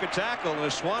backfield, broke a tackle, and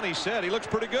as Swanee said, he looks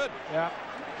pretty good. Yeah.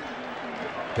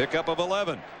 Pickup of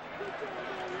 11.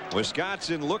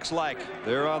 Wisconsin looks like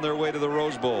they're on their way to the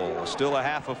Rose Bowl. Still a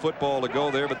half of football to go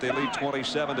there, but they lead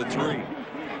 27-3.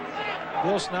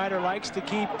 Bill Snyder likes to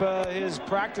keep his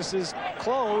practices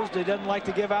closed. He doesn't like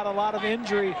to give out a lot of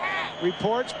injury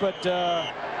reports, but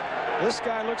this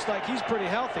guy looks like he's pretty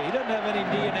healthy. He doesn't have any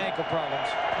knee and ankle problems.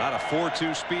 Not a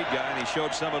 4-2 speed guy, and he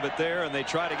showed some of it there, and they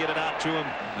tried to get it out to him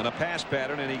in a pass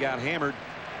pattern, and he got hammered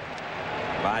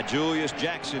by Julius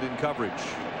Jackson in coverage.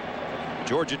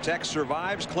 Georgia Tech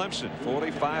survives Clemson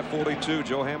 45-42.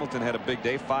 Joe Hamilton had a big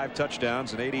day, 5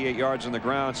 touchdowns and 88 yards on the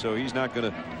ground, so he's not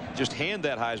going to just hand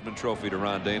that Heisman Trophy to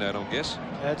Ron Dane, I don't guess.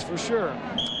 That's for sure.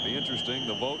 Be interesting.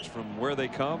 The votes from where they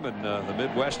come, and the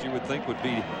Midwest you would think would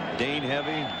be Dane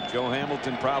heavy. Joe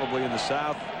Hamilton probably in the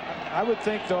South. I would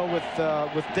think, though,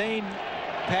 with Dane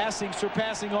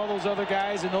surpassing all those other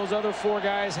guys and those other 4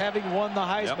 guys having won the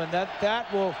Heisman,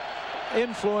 that will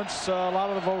influence a lot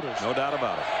of the voters. No doubt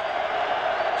about it.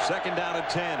 2nd down and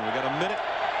 10. We got a minute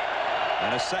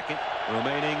and a second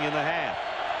remaining in the half.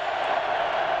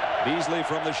 Beasley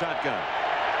from the shotgun.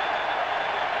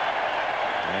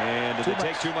 And did they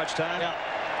take too much time? Yeah.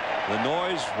 The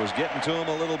noise was getting to them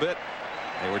a little bit.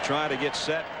 They were trying to get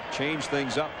set, change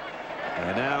things up.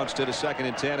 And now instead of 2nd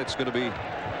and 10, it's going to be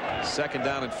 2nd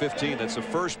down and 15. That's the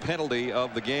first penalty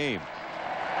of the game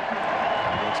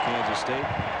against Kansas State.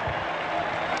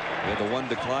 We had the one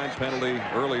decline penalty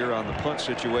earlier on the punt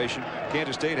situation.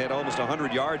 Kansas State had almost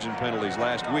 100 yards in penalties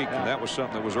last week, and that was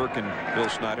something that was irking Bill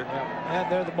Snyder.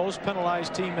 And they're the most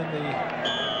penalized team in the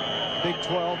Big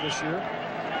 12 this year.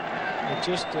 It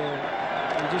just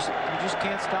you just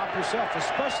can't stop yourself,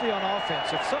 especially on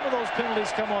offense. If some of those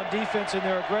penalties come on defense and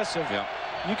they're aggressive,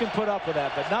 you can put up with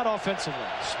that, but not offensively.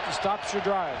 It stops your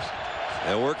drives.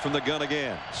 They'll work from the gun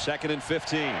again. 2nd and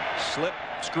 15. Slip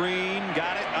screen,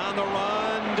 got it on the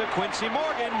run to Quincy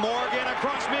Morgan. Morgan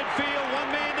across midfield, one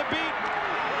man to beat.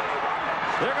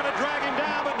 They're going to drag him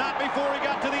down, but not before he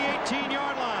got to the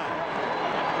 18-yard line.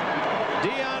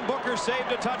 Deion Booker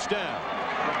saved a touchdown.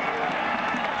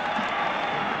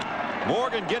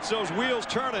 Morgan gets those wheels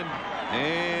turning,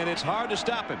 and it's hard to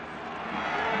stop him.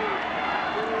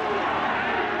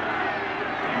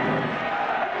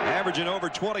 Averaging over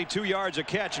 22 yards a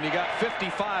catch, and he got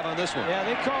 55 on this one. Yeah,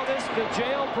 they call this the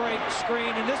jailbreak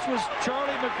screen, and this was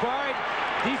Charlie McBride,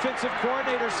 defensive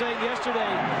coordinator, saying yesterday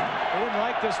they didn't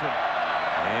like this one.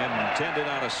 And intended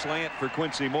on a slant for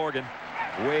Quincy Morgan.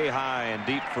 Way high and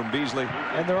deep from Beasley.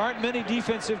 And there aren't many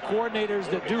defensive coordinators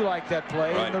that do like that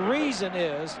play. Right. And the reason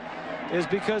is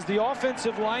because the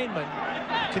offensive lineman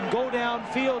can go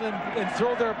downfield and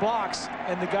throw their blocks,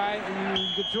 and the guy,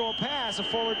 you can throw a pass, a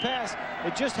forward pass.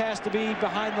 It just has to be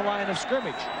behind the line of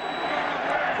scrimmage.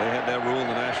 They had that rule in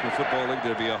the National Football League.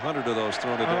 There'd be 100 of those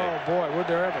thrown a day. Oh boy, would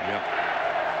there ever. Yep.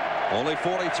 Only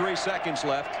 43 seconds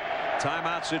left.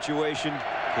 Timeout situation.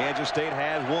 Kansas State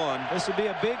has one. This would be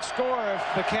a big score if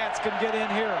the Cats can get in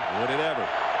here. Would it ever?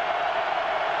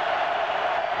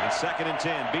 And 2nd and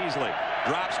 10. Beasley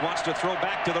drops, wants to throw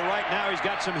back to the right. Now he's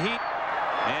got some heat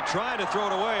and trying to throw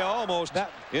it away. Almost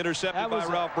intercepted by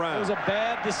Ralph Brown. That was a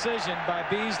bad decision by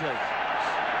Beasley.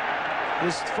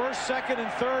 His first, second,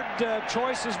 and third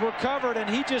choices were covered, and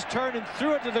he just turned and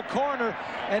threw it to the corner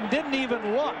and didn't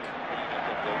even look.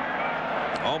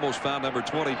 Almost found number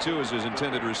 22 as his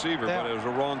intended receiver, but it was a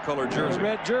wrong color jersey. The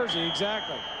red jersey,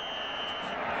 exactly.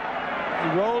 He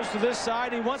rolls to this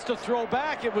side. He wants to throw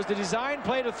back. It was the design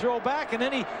play to throw back, and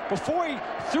then before he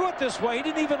threw it this way, he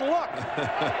didn't even look.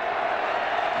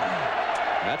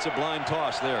 That's a blind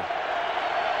toss there.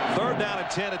 3rd down and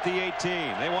 10 at the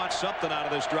 18. They want something out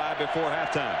of this drive before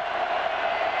halftime.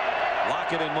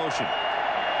 Lockett in motion.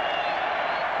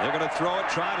 They're going to throw it,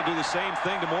 trying to do the same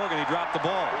thing to Morgan. He dropped the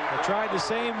ball. They tried the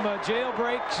same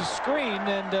jailbreak screen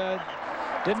and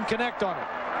didn't connect on it.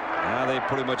 Now they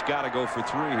pretty much got to go for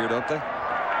 3 here, don't they?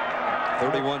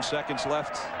 31 seconds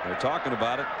left. They're talking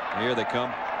about it. Here they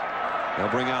come. They'll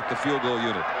bring out the field goal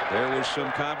unit. There was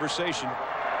some conversation.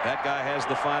 That guy has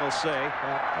the final say,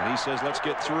 and he says, let's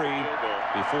get 3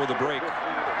 before the break.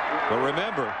 But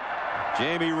remember,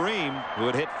 Jamie Ream, who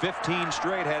had hit 15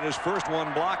 straight, had his first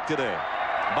one blocked today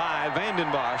by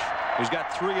Vandenbosch, who's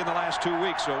got 3 in the last 2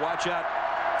 weeks. So watch out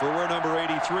for where number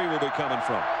 83 will be coming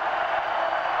from.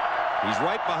 He's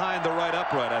right behind the right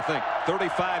upright, I think.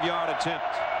 35-yard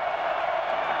attempt.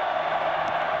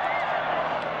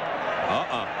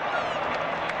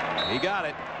 He got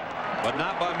it, but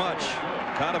not by much.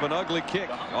 Kind of an ugly kick.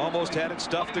 Almost had it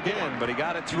stuffed again, but he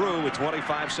got it through with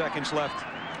 25 seconds left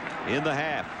in the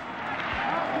half.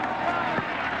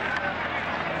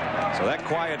 So that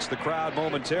quiets the crowd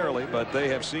momentarily, but they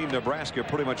have seen Nebraska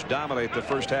pretty much dominate the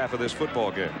first half of this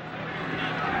football game.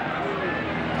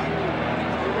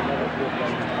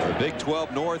 The Big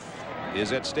 12 North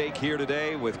is at stake here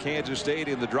today with Kansas State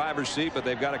in the driver's seat, but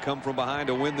they've got to come from behind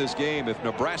to win this game. If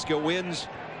Nebraska wins,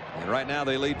 and right now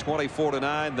they lead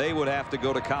 24-9, they would have to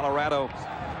go to Colorado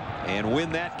and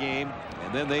win that game,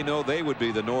 and then they know they would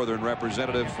be the northern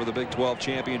representative for the Big 12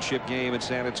 championship game in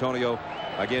San Antonio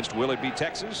against, will it be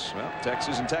Texas? Well,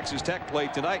 Texas and Texas Tech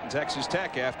played tonight, and Texas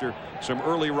Tech, after some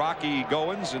early rocky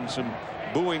goings and some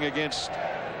booing against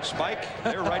Spike,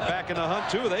 they're right back in the hunt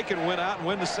too. They can win out and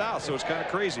win the South, so it's kind of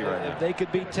crazy right now. If they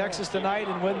could beat Texas tonight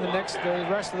and win the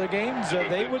rest of the games,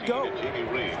 they would go.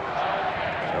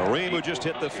 Ream, who just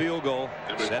hit the field goal,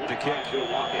 set to kick.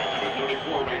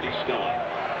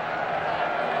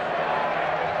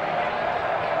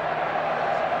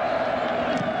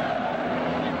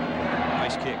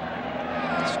 Nice kick.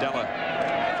 Stella,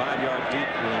 5-yard deep,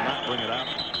 will not bring it out.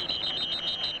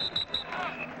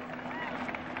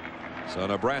 So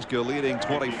Nebraska leading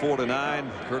 24-9,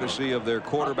 courtesy of their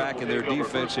quarterback and their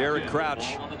defense, Eric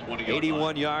Crouch.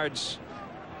 81 yards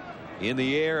in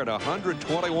the air at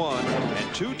 121,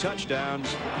 and 2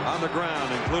 touchdowns on the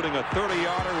ground, including a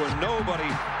 30-yarder where nobody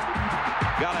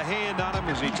got a hand on him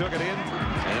as he took it in,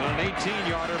 and an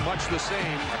 18-yarder, much the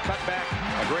same, a cutback,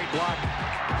 a great block.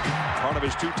 Part of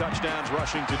his 2 touchdowns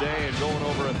rushing today, and going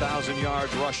over 1,000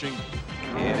 yards rushing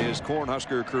in his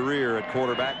Cornhusker career at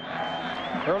quarterback.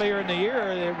 Earlier in the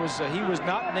year, he was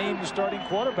not named the starting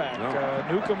quarterback.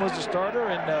 No. Newcomb was the starter,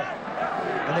 and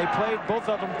they played. Both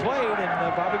of them played,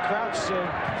 and Bobby Crouch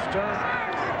started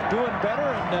doing better,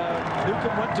 and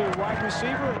Newcomb went to wide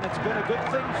receiver, and it's been a good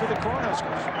thing for the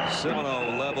Cornhuskers.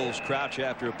 Semino levels Crouch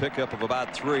after a pickup of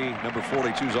about 3. Number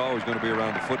 42 is always going to be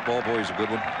around the football. Boy, he's a good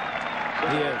one.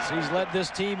 He is. He's led this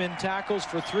team in tackles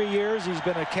for 3 years. He's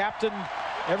been a captain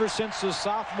ever since his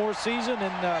sophomore season,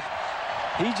 and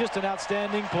he's just an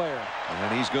outstanding player.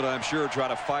 And he's going to, I'm sure, try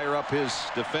to fire up his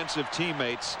defensive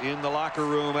teammates in the locker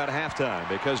room at halftime,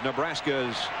 because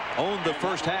Nebraska's owned the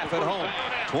first half at home.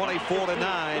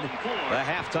 24-9, the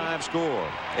halftime score.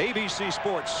 ABC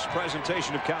Sports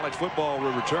presentation of college football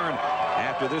will return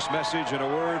after this message and a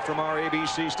word from our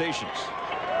ABC stations.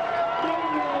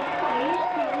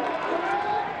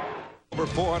 Over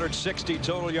 460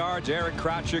 total yards. Eric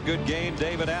Crouch, a good game.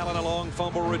 David Allen, a long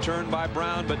fumble return by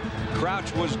Brown, but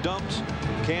Crouch was dumped.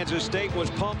 Kansas State was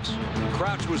pumped.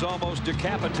 Crouch was almost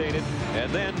decapitated,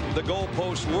 and then the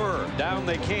goalposts were. Down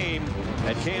they came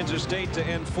at Kansas State to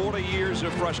end 40 years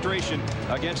of frustration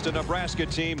against a Nebraska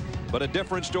team. But a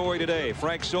different story today.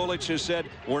 Frank Solich has said,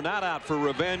 we're not out for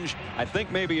revenge. I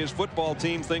think maybe his football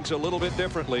team thinks a little bit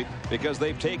differently, because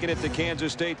they've taken it to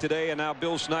Kansas State today, and now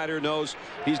Bill Snyder knows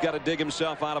he's got to dig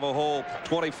himself out of a hole.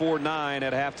 24-9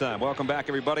 at halftime. Welcome back,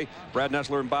 everybody. Brad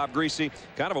Nessler and Bob Greasy.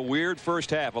 Kind of a weird first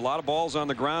half. A lot of balls on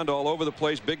the ground all over the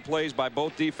place. Big plays by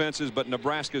both defenses, but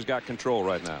Nebraska's got control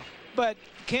right now. But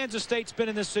Kansas State's been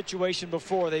in this situation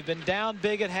before. They've been down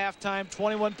big at halftime,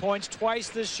 21 points twice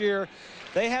this year.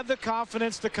 They have the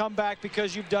confidence to come back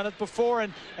because you've done it before,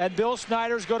 and Bill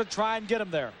Snyder's going to try and get them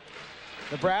there.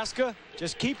 Nebraska,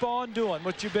 just keep on doing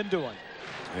what you've been doing.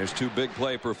 There's 2 big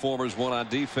play performers, one on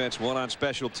defense, one on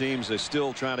special teams. They're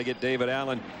still trying to get David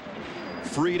Allen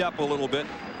freed up a little bit.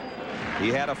 He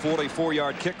had a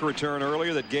 44-yard kick return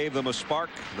earlier that gave them a spark.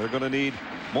 They're going to need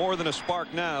more than a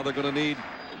spark now. They're going to need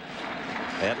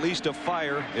at least a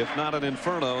fire, if not an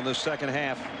inferno, in the second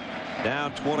half.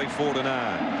 Down 24-9.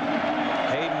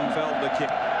 Haydenfeld the kick.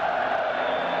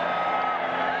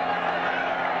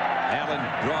 Allen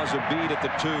draws a bead at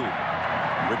the 2.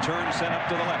 Return sent up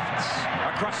to the left.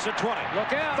 Across the 20.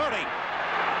 Look out. 30.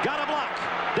 Got a block.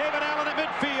 David Allen at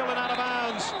midfield and out of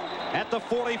bounds at the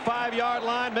 45-yard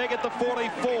line. Make it the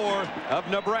 44 of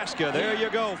Nebraska. There you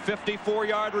go.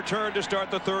 54-yard return to start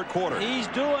the third quarter. He's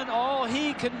doing all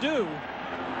he can do.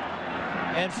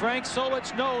 And Frank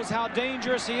Solich knows how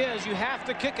dangerous he is. You have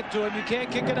to kick it to him. You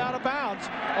can't kick it out of bounds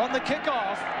on the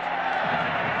kickoff.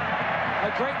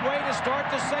 A great way to start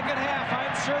the second half.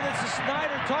 I'm sure that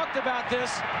Snyder talked about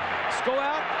this. Let's go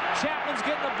out. Chapman's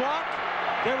getting a block.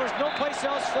 There was no place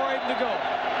else for him to go.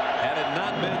 Had it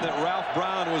not been that Ralph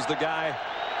Brown was the guy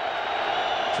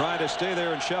trying to stay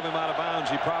there and shove him out of bounds,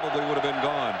 he probably would have been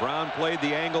gone. Brown played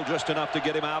the angle just enough to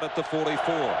get him out at the 44.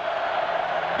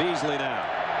 Beasley now.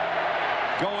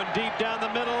 Going deep down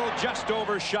the middle, just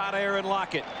overshot Aaron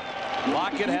Lockett.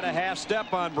 Lockett had a half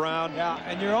step on Brown. Yeah,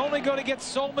 and you're only going to get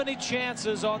so many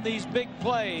chances on these big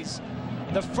plays.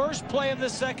 The first play of the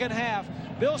second half,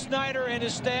 Bill Snyder and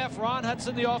his staff, Ron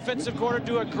Hudson, the offensive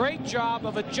coordinator, do a great job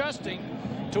of adjusting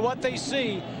to what they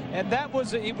see. And that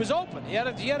was, he was open. He had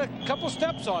a couple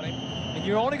steps on him. And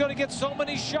you're only going to get so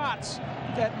many shots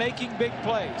at making big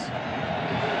plays.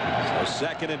 So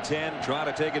 2nd and 10, trying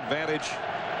to take advantage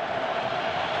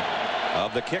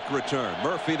of the kick return.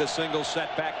 Murphy, the single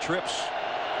setback, trips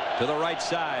to the right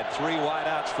side. 3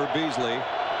 wideouts for Beasley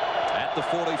at the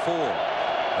 44.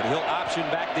 But he'll option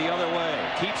back the other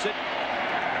way. Keeps it.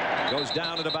 Goes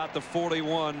down at about the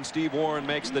 41. Steve Warren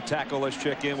makes the tackle. Let's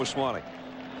check in with Swanee.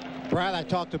 Brad, I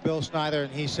talked to Bill Snyder,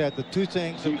 and he said the 2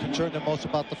 things that concerned him most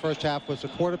about the first half was the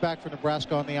quarterback for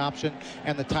Nebraska on the option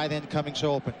and the tight end coming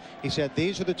so open. He said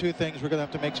these are the 2 things we're going to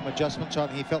have to make some adjustments on.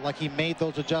 He felt like he made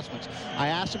those adjustments. I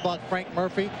asked him about Frank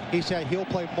Murphy. He said he'll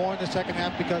play more in the second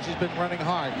half because he's been running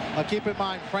hard. Now keep in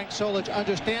mind, Frank Solich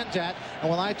understands that, and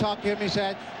when I talked to him, he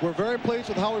said we're very pleased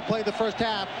with how we played the first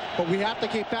half, but we have to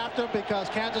keep after him because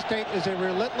Kansas State is a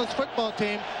relentless football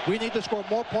team. We need to score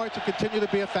more points to continue to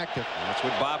be effective. That's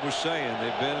what Bob was saying.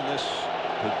 They've been in this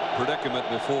predicament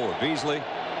before. Beasley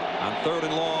on 3rd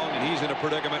and long, and he's in a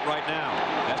predicament right now.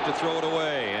 Has to throw it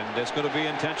away, and it's going to be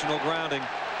intentional grounding.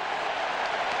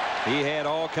 He had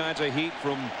all kinds of heat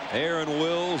from Aaron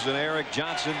Wills and Eric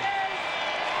Johnson,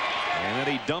 and then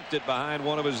he dumped it behind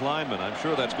one of his linemen. I'm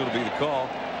sure that's going to be the call.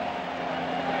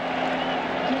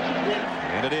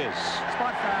 And it is.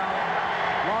 Spot foul.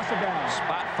 Loss of down.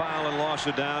 Spot foul and loss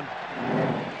of down.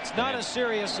 It's not a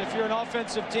serious, if you're an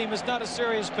offensive team, it's not a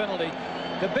serious penalty.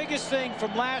 The biggest thing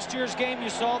from last year's game, you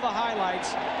saw the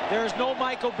highlights. There's no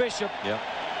Michael Bishop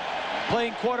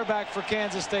playing quarterback for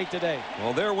Kansas State today.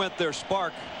 Well, there went their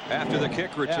spark after the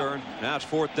kick return. Now it's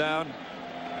 4th down,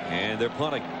 and they're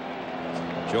punting.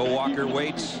 Joe Walker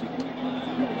waits.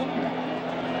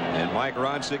 And Mike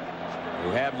Ronsick, who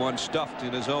had one stuffed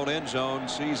in his own end zone,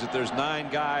 sees that there's 9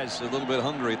 guys a little bit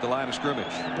hungry at the line of scrimmage.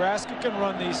 Nebraska can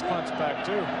run these punts back,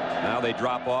 too. Now they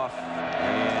drop off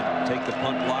and take the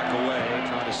punt block away,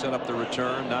 trying to set up the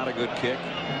return. Not a good kick.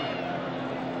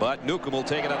 But Newcomb will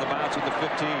take it on the bounce at the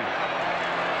 15.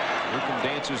 Newcomb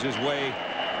dances his way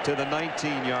to the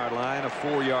 19-yard line, a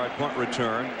 4-yard punt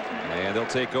return. And they'll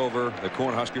take over the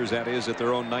Cornhuskers, that is, at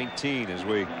their own 19, as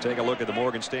we take a look at the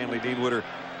Morgan Stanley Dean Witter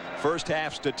first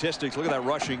half statistics. Look at that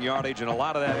rushing yardage and a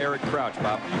lot of that Eric Crouch,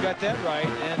 Bob. You got that right.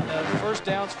 And the first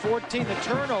downs 14. The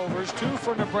turnovers 2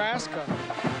 for Nebraska.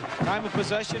 Time of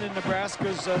possession in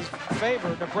Nebraska's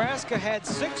favor. Nebraska had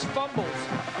 6 fumbles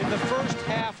in the first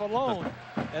half alone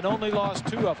and only lost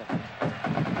 2 of them.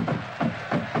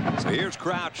 So here's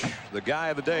Crouch, the guy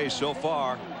of the day so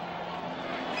far.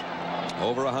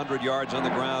 Over 100 yards on the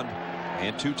ground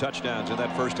and 2 touchdowns in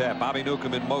that first half. Bobby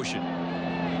Newcomb in motion.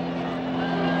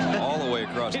 All the way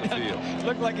across the field. It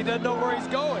looked like he doesn't know where he's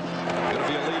going. Going to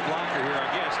be a lead blocker here, I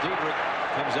guess. Diedrich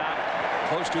comes out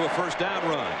close to a first down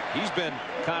run. He's been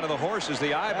kind of the horse as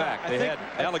the eye back. They had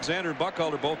Alexander and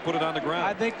Buckhalter both put it on the ground.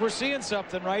 I think we're seeing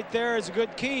something right there. Is a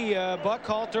good key.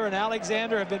 Buckhalter and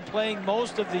Alexander have been playing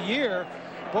most of the year.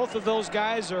 Both of those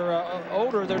guys are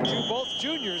older. They're both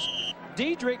juniors.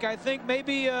 Diedrich, I think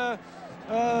maybe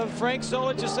Frank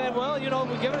Solich just saying, well, you know,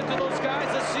 we're giving it to those guys.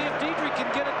 Let's see if Diedrich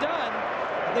can get it done.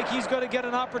 I think he's going to get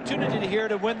an opportunity here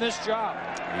to win this job.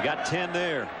 You got 10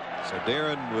 there. So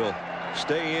Darren will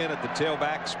stay in at the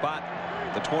tailback spot,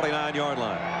 the 29-yard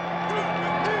line.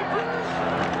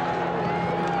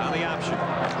 On the option.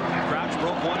 Crouch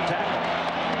broke 1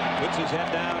 tackle. Puts his head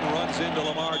down, runs into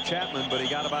Lamar Chapman, but he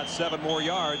got about 7 more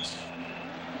yards.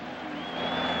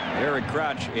 Eric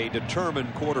Crouch, a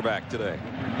determined quarterback today.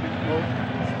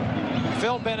 Well,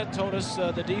 Phil Bennett told us,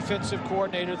 the defensive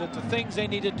coordinator, that the things they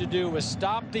needed to do was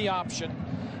stop the option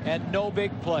and no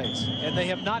big plays, and they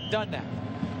have not done that.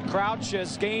 Crouch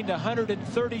has gained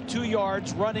 132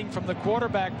 yards running from the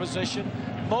quarterback position,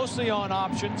 mostly on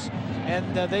options,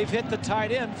 and they've hit the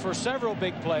tight end for several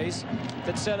big plays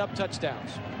that set up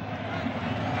touchdowns.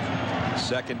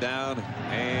 2nd down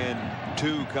and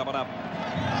 2 coming up.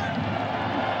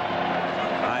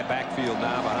 High backfield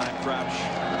now behind Crouch.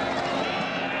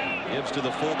 Gives to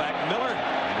the fullback Miller,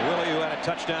 and Willie, who had a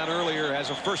touchdown earlier, has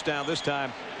a first down this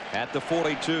time at the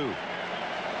 42.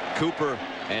 Cooper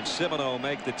and Simoneau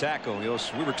make the tackle. We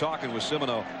were talking with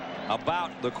Simoneau about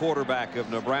the quarterback of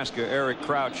Nebraska, Eric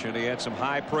Crouch, and he had some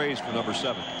high praise for number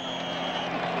 7.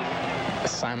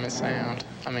 Assignment sound.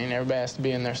 I mean, everybody has to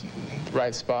be in their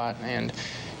right spot, and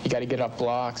you got to get up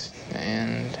blocks,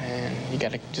 and you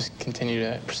got to just continue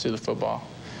to pursue the football.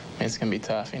 I mean, it's going to be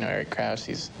tough. You know, Eric Crouch,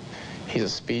 he's a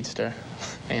speedster,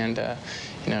 and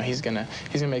you know, he's gonna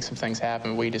make some things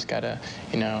happen. We just got to,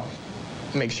 you know,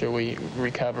 make sure we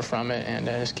recover from it and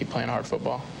just keep playing hard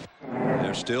football.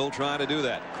 They're still trying to do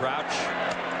that. Crouch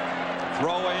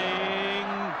throwing,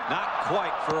 not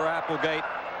quite for Applegate.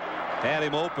 Had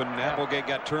him open. Applegate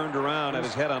got turned around, had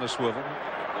his head on a swivel.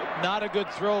 Not a good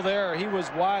throw there. He was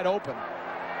wide open.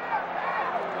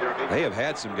 They have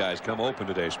had some guys come open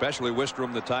today, especially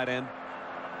Wistrom, the tight end.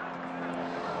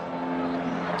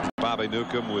 Bobby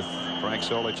Newcomb with Frank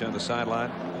Solich on the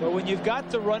sideline. But when you've got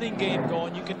the running game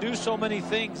going, you can do so many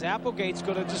things. Applegate's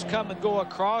going to just come and go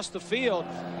across the field,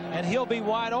 and he'll be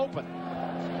wide open.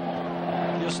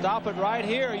 You'll stop it right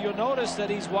here. You'll notice that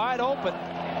he's wide open.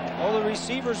 All the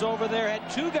receivers over there had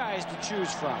 2 guys to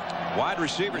choose from. Wide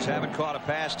receivers haven't caught a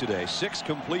pass today. 6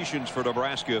 completions for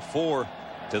Nebraska, 4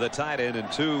 to the tight end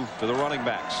and 2 to the running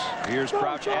backs. Here's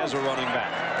Crouch as a running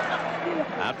back.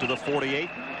 Out to the 48.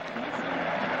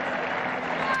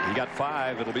 He got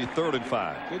 5. It'll be 3rd and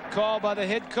 5. Good call by the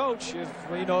head coach. If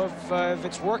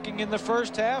it's working in the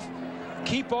first half,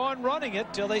 keep on running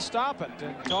it till they stop it.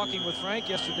 And talking with Frank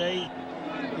yesterday,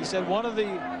 he said one of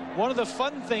the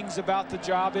fun things about the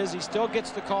job is he still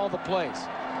gets to call the plays.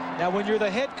 Now, when you're the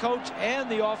head coach and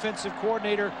the offensive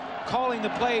coordinator calling the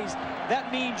plays,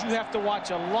 that means you have to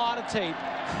watch a lot of tape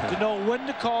to know when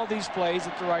to call these plays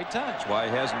at the right time. That's why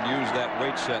he hasn't used that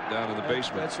weight set down in the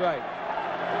basement. That's right.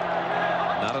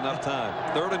 Not enough time.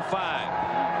 3rd and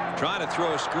 5. Trying to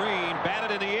throw a screen.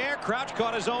 Batted in the air. Crouch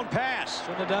caught his own pass.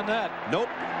 Shouldn't have done that. Nope.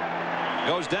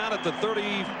 Goes down at the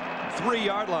 35.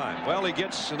 3-yard line. Well, he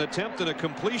gets an attempt and a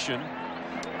completion,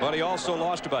 but he also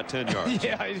lost about 10 yards.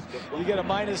 Yeah, you get a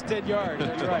minus 10 yards.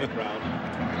 That's right.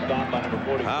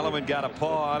 Holloman got a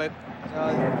paw on it.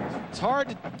 It's hard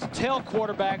to tell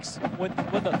quarterbacks when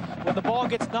the ball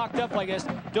gets knocked up like this,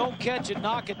 don't catch it,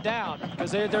 knock it down,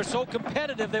 because they're so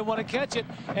competitive. They want to catch it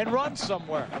and run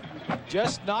somewhere.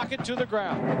 Just knock it to the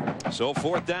ground. So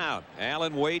 4th down.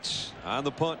 Allen waits on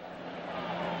the punt,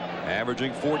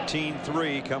 averaging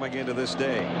 14.3 coming into this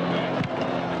day.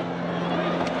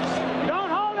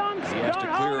 He has to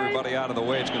clear everybody out of the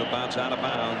way. It's going to bounce out of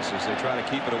bounds as they try to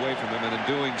keep it away from him, and in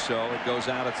doing so, it goes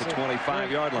out at the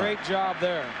 25-yard line. Great job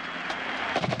there.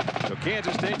 So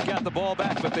Kansas State got the ball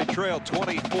back, but they trailed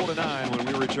 24-9 when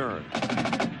we return.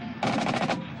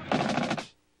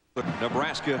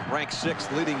 Nebraska ranked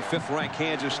 6th, leading 5th-ranked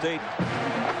Kansas State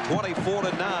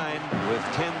 24-9 with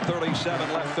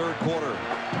 10:37 left, 3rd quarter.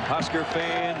 Husker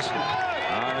fans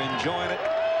are enjoying it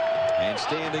and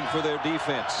standing for their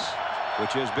defense,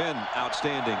 which has been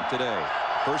outstanding today.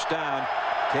 1st down,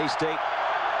 K-State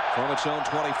from its own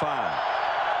 25.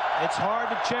 It's hard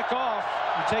to check off.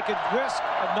 You take a risk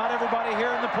of not everybody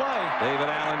hearing the play. David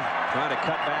Allen trying to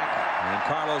cut back, and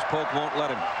Carlos Polk won't let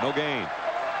him. No gain.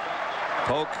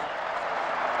 Polk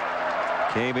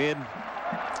came in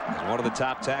as one of the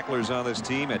top tacklers on this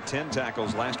team, had 10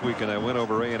 tackles last week in a win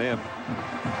over A&M.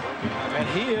 And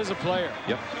he is a player.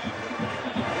 Yep.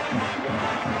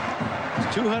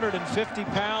 250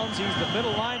 pounds. He's the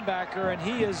middle linebacker, and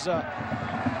he is,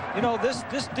 you know,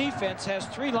 this defense has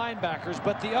 3 linebackers,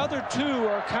 but the other 2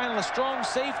 are kind of a strong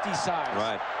safety size.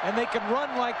 Right. And they can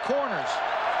run like corners.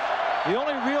 The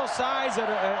only real size of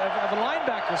a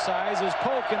linebacker size is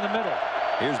Polk in the middle.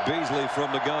 Here's Beasley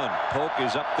from the gun. Polk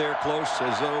is up there close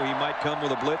as though he might come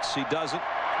with a blitz. He doesn't.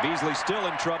 Beasley still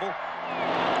in trouble.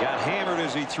 Got hammered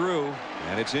as he threw,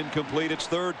 and it's incomplete. It's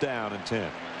 3rd down and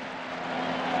 10.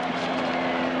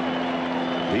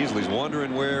 Beasley's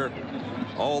wondering where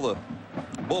all the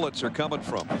bullets are coming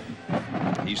from.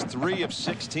 He's 3 of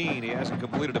 16. He hasn't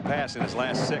completed a pass in his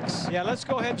last 6. Yeah, let's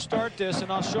go ahead and start this,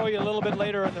 and I'll show you a little bit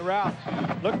later in the route.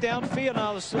 Look downfield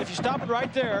now. If you stop it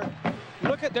right there,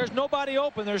 look at, there's nobody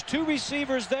open. There's 2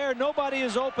 receivers there. Nobody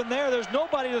is open there. There's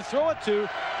nobody to throw it to.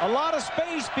 A lot of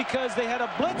space because they had a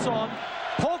blitz on.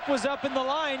 Polk was up in the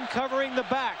line covering the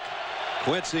back.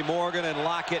 Quincy Morgan and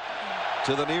Lockett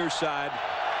to the near side.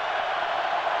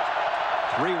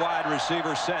 3 wide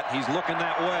receiver set. He's looking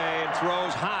that way and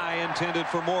throws high, intended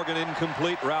for Morgan,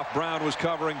 incomplete. Ralph Brown was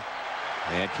covering,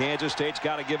 and Kansas State's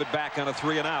got to give it back on a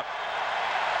 3-and-out.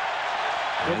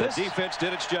 And the defense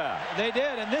did its job. They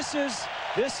did, and this is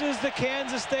the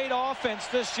Kansas State offense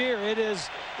this year. It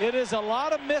is a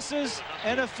lot of misses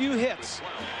and a few hits.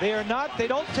 They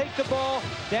don't take the ball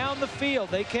down the field.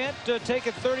 They can't take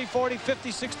it 30, 40,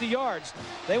 50, 60 yards.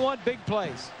 They want big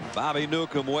plays. Bobby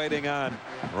Newcomb waiting on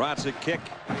Rotzik kick.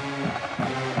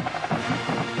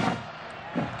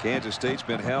 Kansas State's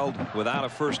been held without a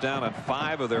 1st down on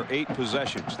 5 of their 8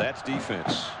 possessions. That's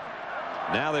defense.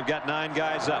 Now they've got 9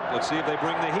 guys up. Let's see if they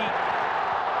bring the heat.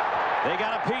 They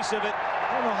got a piece of it.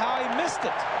 I don't know how he missed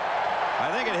it. I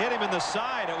think it hit him in the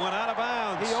side. It went out of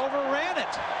bounds. He overran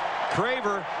it.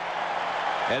 Craver,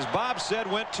 as Bob said,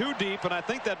 went too deep, and I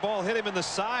think that ball hit him in the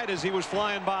side as he was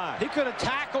flying by. He could have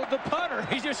tackled the punter.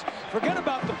 He just forget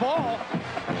about the ball.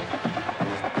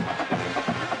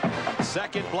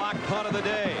 Second block punt of the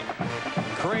day.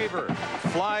 Craver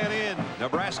flying in.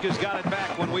 Nebraska's got it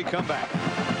back when we come back.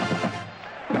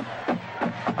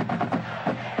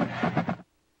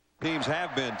 Teams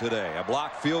have been today. A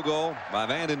blocked field goal by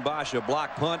Vanden Bosch, a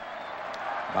block punt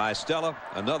by Stella,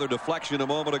 another deflection a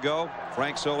moment ago.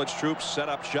 Frank Solich's troops set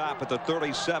up shop at the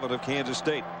 37 of Kansas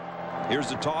State. Here's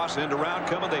the toss, end around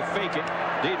coming, they fake it.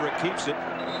 Diedrich keeps it.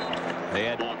 They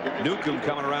had Newcomb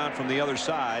coming around from the other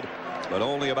side, but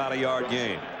only about a yard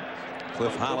gain.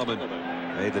 Cliff Holloman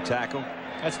made the tackle.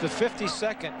 That's the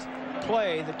 52nd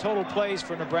play, the total plays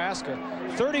for Nebraska.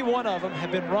 31 of them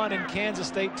have been run in Kansas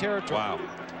State territory. Wow.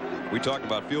 We talked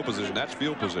about field position. That's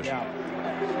field position. Yeah.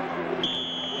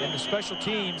 And the special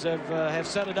teams have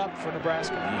set it up for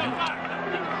Nebraska.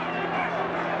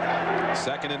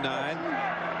 2nd and 9.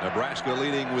 Nebraska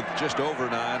leading with just over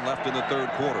 9 left in the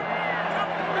 3rd quarter.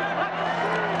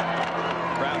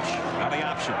 Crouch on the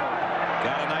option.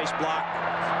 Got a nice block.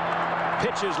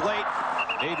 Pitches late.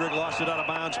 Diedrich lost it out of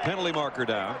bounds. Penalty marker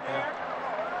down.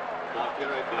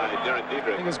 I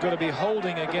think it's going to be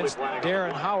holding against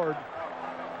Darren Howard.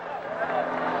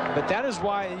 But that is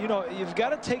why, you know, you've got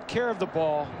to take care of the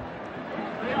ball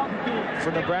for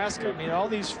Nebraska. I mean, all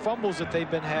these fumbles that they've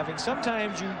been having,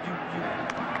 sometimes you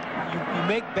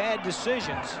make bad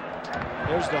decisions.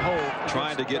 There's the hold.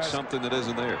 Trying to get something that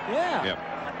isn't there. Yeah. Yep.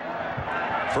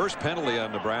 First penalty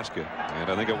on Nebraska, and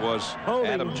I think it was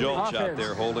holding. Adam Jolch out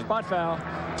there holding. Spot foul.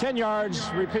 10 yards.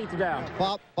 Repeat the down.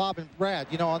 Bob and Brad,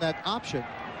 you know, on that option,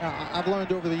 I've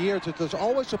learned over the years that there's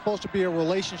always supposed to be a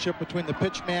relationship between the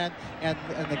pitch man and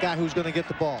the guy who's going to get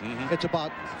the ball. It's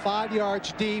about 5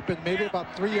 yards deep and maybe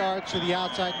about 3 yards to the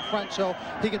outside and front, so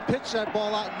he can pitch that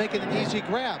ball out and make it an easy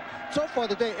grab. So far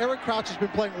today, Eric Crouch has been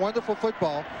playing wonderful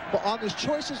football, but on his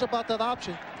choices about that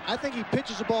option, I think he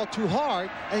pitches the ball too hard,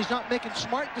 and he's not making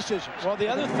smart decisions. Well, the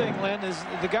other thing, Len, is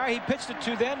the guy he pitched it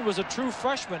to then was a true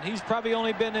freshman. He's probably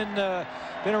only been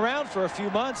around for a few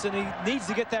months, and he needs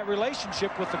to get that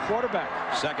relationship with the quarterback.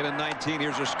 2nd and 19.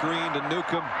 Here's a screen to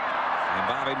Newcomb. And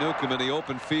Bobby Newcomb in the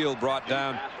open field brought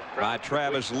down by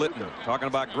Travis Litton. Talking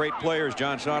about great players,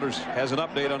 John Saunders has an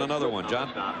update on another one.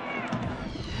 John?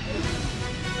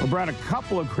 Well, Brad, a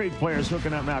couple of great players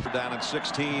hooking up now. Down in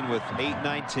 16 with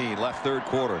 8:19 left third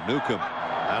quarter. Newcomb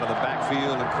out of the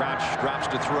backfield, and Crouch drops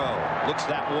to throw. Looks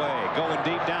that way. Going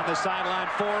deep down the sideline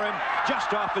for him.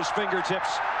 Just off his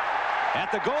fingertips. At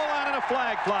the goal line, and a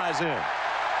flag flies in.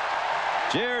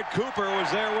 Jared Cooper was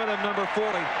there with him, number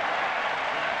 40.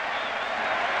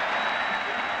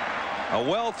 A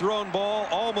well-thrown ball,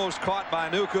 almost caught by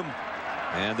Newcomb.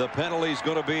 And the penalty's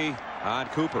going to be on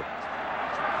Cooper.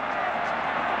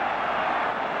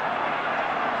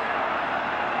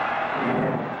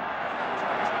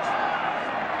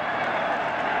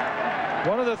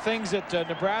 One of the things that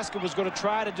Nebraska was going to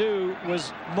try to do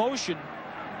was motion.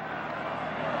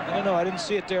 I don't know. I didn't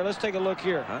see it there. Let's take a look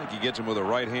here. I think he gets him with a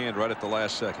right hand right at the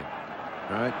last second.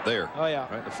 Right there. Oh, yeah.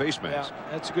 Right in the face mask.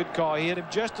 Yeah, that's a good call. He hit him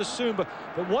just as soon. But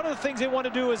one of the things they want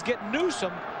to do is get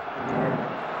Newsome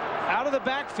out of the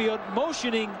backfield,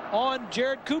 motioning on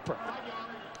Jared Cooper,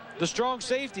 the strong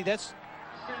safety. That's.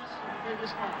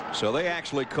 So they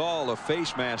actually call a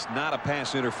face mask not a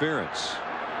pass interference.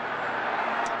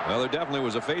 Well, there definitely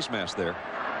was a face mask there.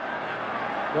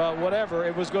 Well, whatever.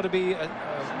 It was going to be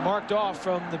marked off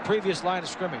from the previous line of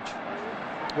scrimmage,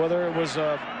 whether it was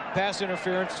pass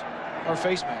interference or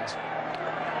face mask.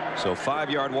 So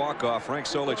 5-yard walk-off. Frank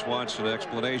Solich wants an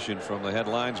explanation from the head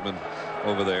linesman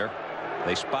over there.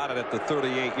 They spotted at the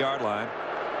 38-yard line.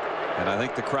 And I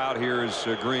think the crowd here is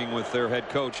agreeing with their head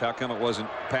coach. How come it wasn't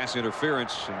pass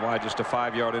interference and why just a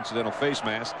 5-yard incidental face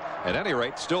mask? At any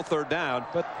rate, still third down.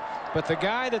 But the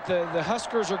guy that the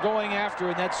Huskers are going after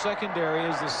in that secondary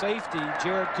is the safety,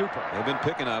 Jared Cooper. They've been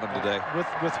picking on him today. With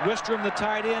Wistrom, the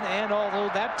tight end, and although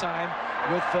that time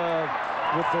with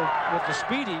the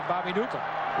speedy Bobby Newcomb.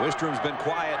 Wistrom's been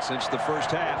quiet since the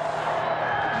first half.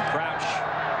 Crouch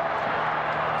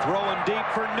throwing deep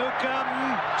for Newcomb.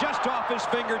 Just off his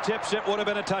fingertips. It would have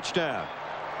been a touchdown.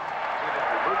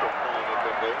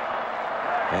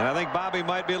 And I think Bobby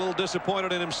might be a little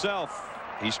disappointed in himself.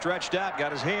 He stretched out,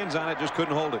 got his hands on it, just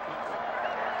couldn't hold it.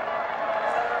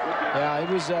 Yeah,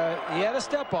 he had a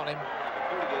step on him.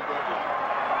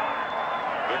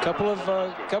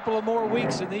 Couple of more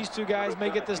weeks, and these two guys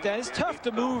may get this down. It's tough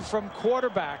to move from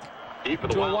quarterback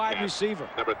to a wide receiver.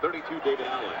 Number 32, David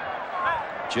Allen.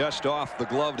 Just off the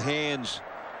gloved hands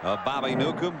of Bobby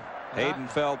Newcomb. Hayden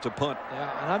fell to punt.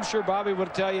 Yeah, and I'm sure Bobby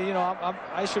would tell you,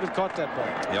 I should have caught that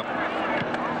ball. Yep.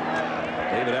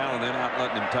 David Allen, they're not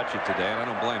letting him touch it today, and I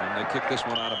don't blame him. They kick this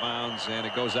one out of bounds, and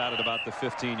it goes out at about the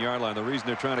 15-yard line. The reason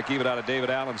they're trying to keep it out of David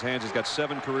Allen's hands, he's got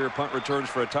 7 career punt returns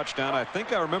for a touchdown. I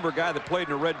think I remember a guy that played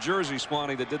in a red jersey,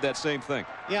 Swanee, that did that same thing.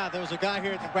 Yeah, there was a guy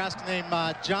here at Nebraska named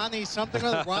Johnny something or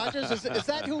other. Rogers. Is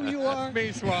that who you are? That's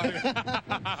me, Swanee.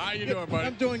 How you doing, buddy?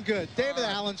 I'm doing good. David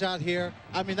Allen's out here.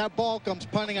 I mean, that ball comes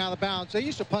punting out of bounds. They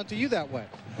used to punt to you that way.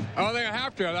 Oh, they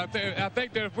have to. I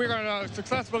think that if we're going to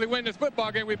successfully win this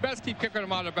football game, we best keep kicking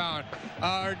them out of bounds.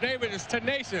 David is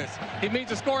tenacious. He means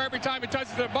to score every time he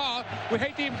touches the ball. We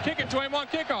hate to even kick it to him on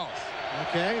kickoffs.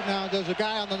 Okay, now there's a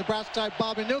guy on the Nebraska side,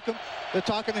 Bobby Newcomb. They're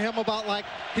talking to him about like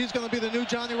he's going to be the new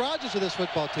Johnny Rogers of this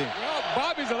football team. Well,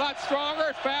 Bobby's a lot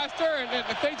stronger, faster, and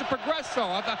things have progressed so.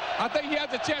 I think he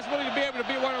has a chance really to be able to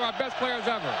be one of our best players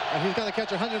ever. And he's got to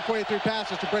catch 143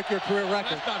 passes to break your career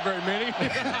record. That's not very many.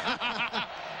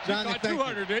 Johnny, you got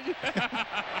 200, didn't you?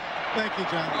 Thank you,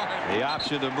 Johnny. The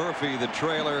option to Murphy, the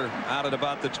trailer out at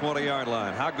about the 20-yard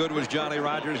line. How good was Johnny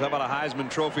Rogers? How about a Heisman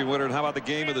Trophy winner? And how about the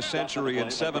game of the century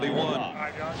in '71?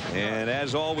 And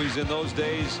as always in those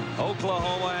days,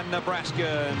 Oklahoma and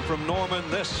Nebraska. And from Norman,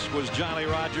 this was Johnny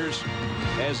Rogers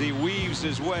as he weaves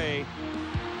his way.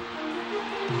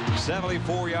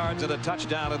 74 yards and a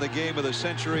touchdown in the game of the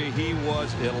century. He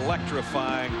was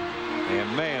electrifying.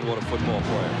 And man, what a football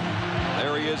player.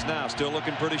 There he is now, still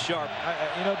looking pretty sharp.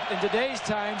 You know, in today's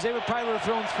times, they would probably have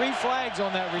thrown 3 flags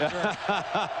on that return.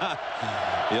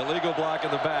 Illegal block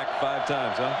in the back 5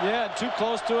 times, huh? Yeah, too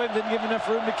close to him, didn't give him enough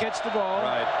room to catch the ball.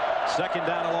 Right. Second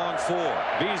down along 4.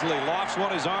 Beasley lofts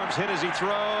one, his arms hit as he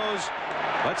throws.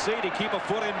 Let's see, to keep a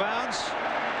foot in bounds.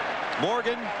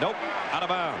 Morgan, nope, out of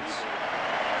bounds.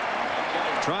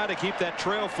 Trying to keep that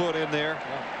trail foot in there.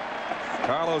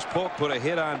 Carlos Polk put a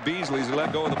hit on Beasley as he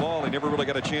let go of the ball. He never really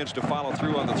got a chance to follow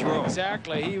through on the throw.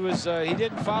 Exactly. He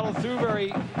didn't follow through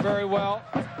very well.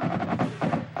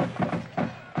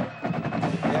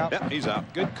 Yep, he's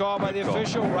out. Good call by the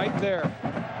official right there.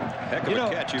 Heck of a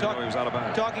catch, even though he was out of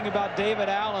bounds. Talking about David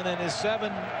Allen and his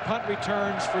 7 punt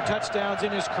returns for touchdowns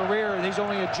in his career, and he's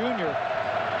only a junior.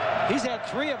 He's had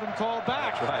 3 of them called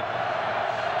back. That's right.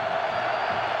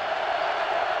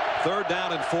 3rd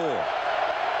down and 4.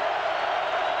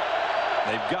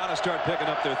 They've got to start picking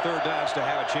up their 3rd downs to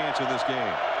have a chance in this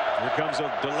game. Here comes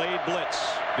a delayed blitz.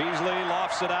 Beasley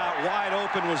lofts it out. Wide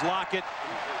open was Lockett.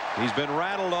 He's been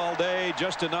rattled all day,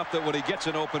 just enough that when he gets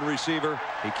an open receiver,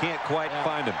 he can't quite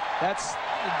find him. That's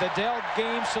the Dell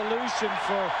game solution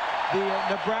for the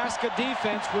Nebraska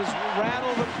defense, was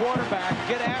rattle the quarterback,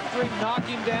 get after him, knock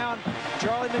him down.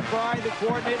 Charlie McBride, the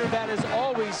coordinator, that is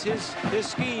always his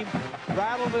scheme.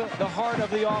 Rattle the heart of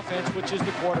the offense, which is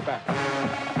the quarterback.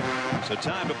 So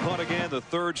time to punt again, the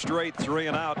 3rd straight 3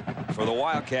 and out for the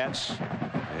Wildcats.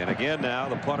 And again now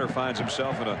the punter finds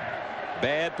himself in a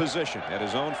bad position at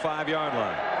his own 5-yard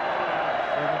line.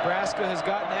 And Nebraska has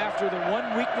gotten after the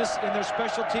one weakness in their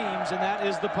special teams, and that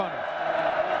is the punter.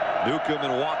 Newcomb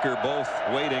and Walker both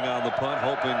waiting on the punt,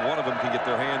 hoping one of them can get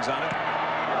their hands on it.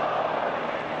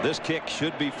 This kick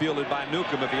should be fielded by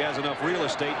Newcomb if he has enough real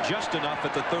estate, just enough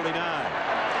at the 39.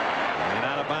 And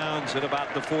out of bounds at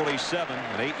about the 47.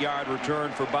 An 8-yard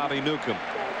return for Bobby Newcomb.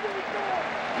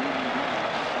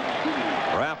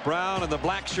 Ralph Brown and the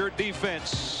black shirt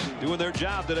defense doing their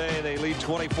job today. They lead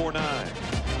 24-9.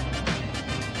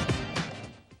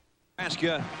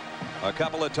 Nebraska, a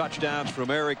couple of touchdowns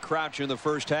from Eric Crouch in the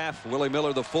first half. Willie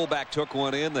Miller, the fullback, took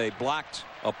one in. They blocked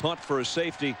a punt for a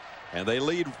safety, and they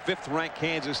lead 5th-ranked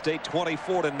Kansas State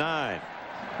 24-9.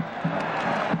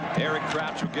 Eric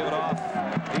Crouch will give it off.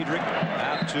 Diedrich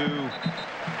out to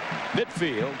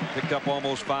midfield. Picked up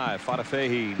almost 5.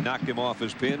 Fadafehi knocked him off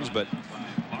his pins, but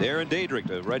Darren Diedrich,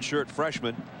 the redshirt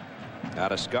freshman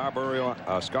out of Scarborough,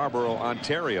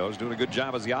 Ontario, is doing a good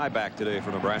job as the I-back today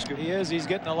for Nebraska. He is. He's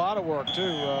getting a lot of work, too.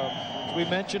 As we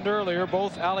mentioned earlier,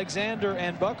 both Alexander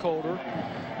and Buckholder,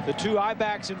 the 2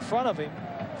 I-backs in front of him,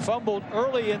 fumbled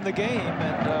early in the game.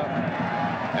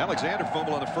 And Alexander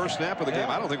fumbled on the first snap of the game.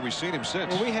 I don't think we've seen him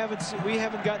since. Well, we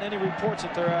haven't gotten any reports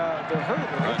that they're hurt.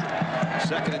 Right.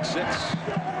 2nd and 6.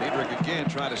 Diedrich again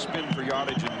trying to spin for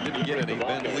yardage and didn't get any.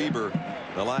 Ben Lieber,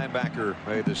 the linebacker,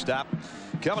 made the stop.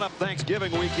 Coming up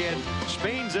Thanksgiving weekend,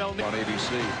 Spain's on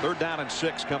ABC. 3rd down and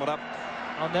 6 coming up.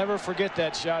 I'll never forget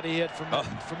that shot he hit from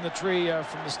the tree,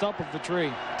 from the stump of the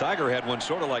tree. Tiger had one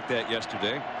sort of like that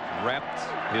yesterday. Wrapped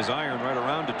his iron right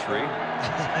around a tree.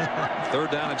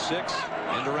 3rd down and 6.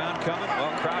 End around coming.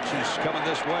 Well, Crouch is coming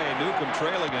this way. Newcomb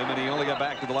trailing him, and he only got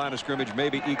back to the line of scrimmage,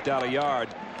 maybe eked out a yard.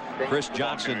 Chris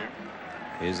Johnson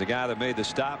is the guy that made the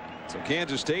stop. So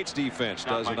Kansas State's defense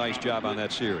does a nice job on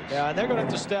that series. Yeah, and they're going to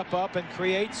have to step up and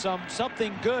create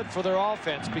something good for their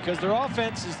offense, because their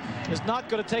offense is not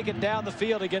going to take it down the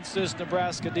field against this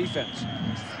Nebraska defense.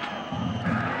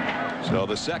 So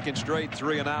the 2nd straight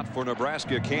 3 and out for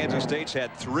Nebraska. Kansas State's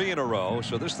had 3 in a row,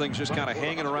 so this thing's just kind of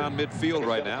hanging around midfield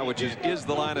right now, which is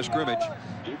the line of scrimmage.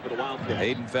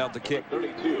 Hayden felt the kick.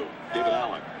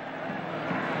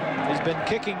 He's been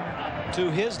kicking to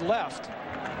his left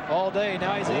all day.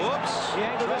 Now he angled this.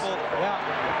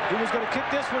 Yeah, he was going to kick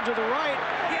this one to the right.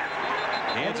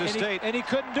 Kansas State. And he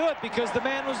couldn't do it because the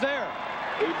man was there.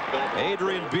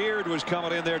 Adrian Beard was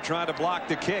coming in there trying to block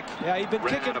the kick. Yeah, he's been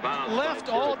kicking left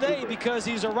all day because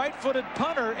he's a right-footed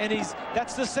punter, and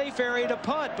that's the safe area to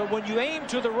punt. But when you aim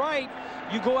to the right,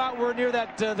 you go out where near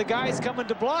that the guy's coming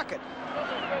to block it.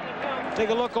 Take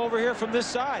a look over here from this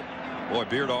side. Boy,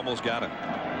 Beard almost got him.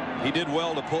 He did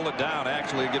well to pull it down,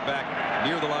 actually, and get back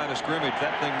near the line of scrimmage.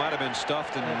 That thing might have been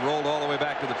stuffed and rolled all the way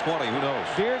back to the 20. Who knows?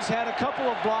 Beard's had a couple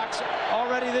of blocks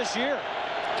already this year.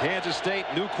 Kansas State,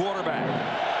 new quarterback.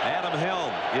 Adam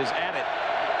Helm is at it.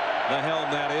 The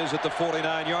Helm, that is, at the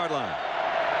 49-yard line.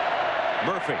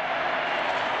 Murphy.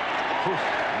 Whew,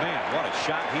 man, what a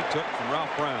shot he took from Ralph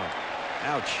Brown.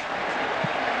 Ouch.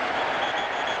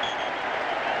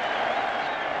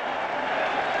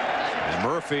 And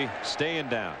Murphy staying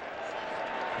down.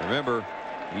 Remember,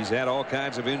 he's had all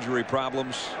kinds of injury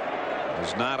problems.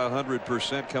 was not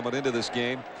 100% coming into this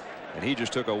game, and he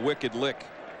just took a wicked lick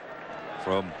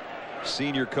from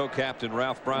senior co-captain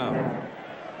Ralph Brown.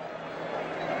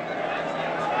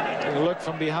 Take a look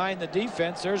from behind the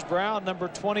defense. There's Brown, number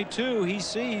 22. He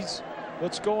sees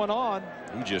what's going on.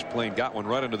 He just plain got one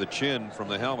right under the chin from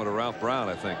the helmet of Ralph Brown,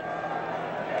 I think.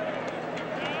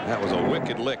 That was a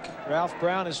wicked lick. Ralph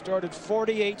Brown has started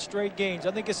 48 straight games.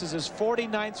 I think this is his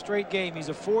 49th straight game. He's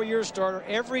a 4-year starter.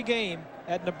 Every game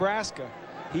at Nebraska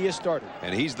he has started.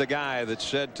 And he's the guy that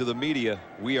said to the media,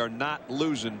 we are not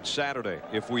losing Saturday.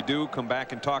 If we do, come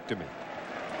back and talk to me.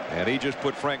 And he just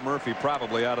put Frank Murphy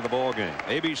probably out of the ball game.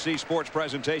 ABC Sports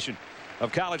presentation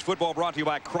of college football brought to you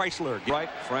by Chrysler. Right,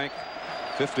 Frank,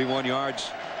 51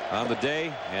 yards on the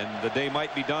day, and the day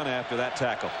might be done after that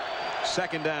tackle.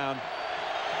 Second down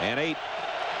and 8.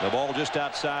 The ball just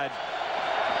outside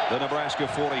the Nebraska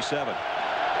 47.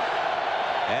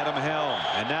 Adam Helm,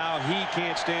 and now he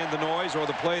can't stand the noise or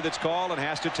the play that's called and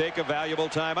has to take a valuable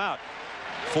timeout.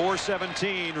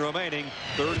 4:17 remaining,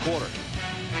 third quarter.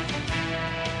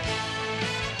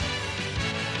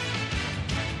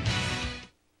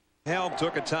 Helm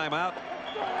took a timeout.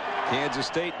 Kansas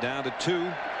State down to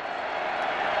 2.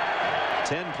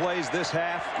 10 plays this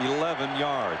half, 11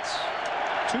 yards.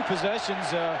 2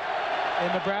 possessions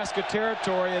in Nebraska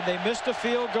territory, and they missed a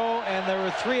field goal, and there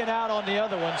were 3 and out on the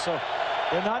other one. So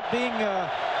they're not taking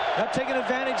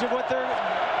advantage of what they're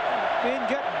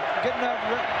getting that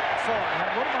for.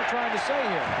 What am I trying to say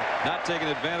here? Not taking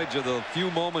advantage of the few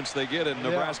moments they get in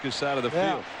Nebraska's side of the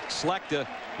field. Slechta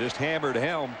just hammered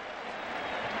Helm.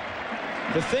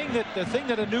 The thing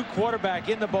that a new quarterback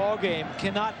in the ball game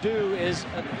cannot do is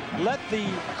let the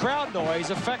crowd noise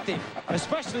affect him.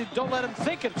 Especially don't let him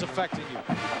think it's affecting you.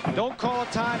 Don't call a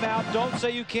timeout. Don't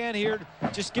say you can't hear.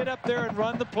 Just get up there and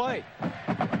run the play.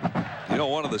 You know,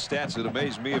 one of the stats that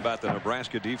amazed me about the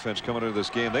Nebraska defense coming into this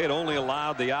game, they had only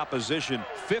allowed the opposition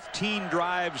 15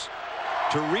 drives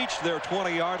to reach their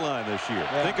 20-yard line this year.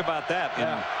 Yeah. Think about that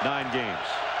in 9 games.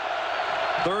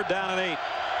 Third down and 8.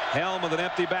 Helm with an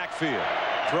empty backfield.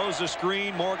 Throws the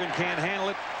screen. Morgan can't handle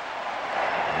it.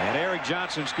 And Eric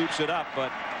Johnson scoops it up, but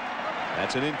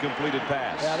that's an incompleted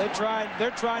pass. Yeah,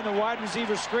 they're trying the wide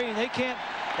receiver screen. They can't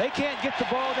get the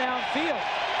ball downfield.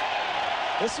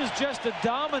 This is just a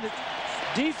dominant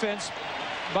defense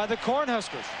by the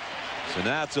Cornhuskers. So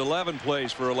now it's 11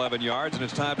 plays for 11 yards, and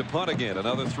it's time to punt again.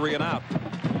 Another 3 and out.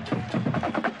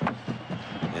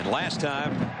 And last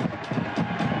time,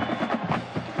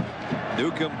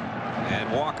 Newcomb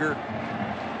and Walker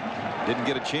didn't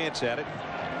get a chance at it.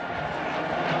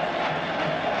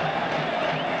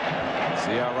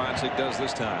 See how Ronsick does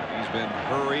this time. He's been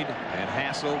hurried and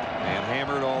hassled and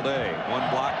hammered all day. One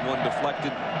block, one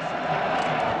deflected.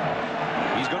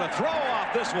 He's going to throw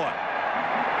off this one.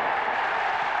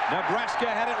 Nebraska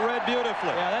had it read beautifully.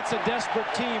 Yeah, that's a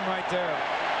desperate team right there.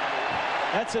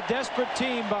 That's a desperate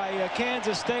team by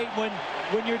Kansas State.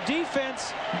 When your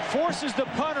defense forces the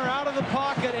punter out of the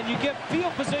pocket and you get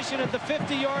field position at the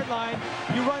 50-yard line,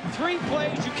 you run 3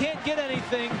 plays, you can't get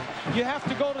anything. You have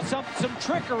to go to some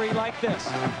trickery like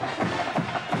this.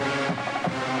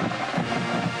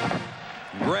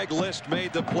 Greg List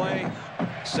made the play.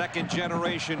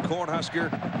 Second-generation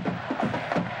Cornhusker.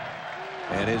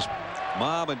 And his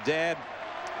mom and dad,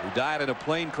 who died in a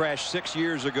plane crash 6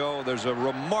 years ago. There's a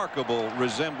remarkable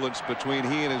resemblance between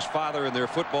he and his father in their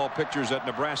football pictures at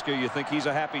Nebraska. You think he's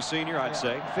a happy senior? I'd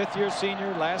say. 5th-year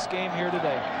senior, last game here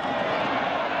today.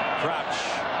 Crouch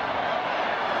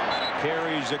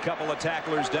carries a couple of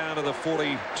tacklers down to the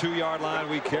 42-yard line.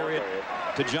 We carry it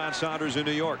to John Saunders in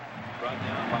New York.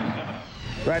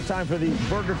 Right time for the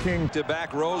Burger King. To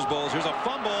back Rose Bowls. Here's a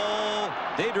fumble.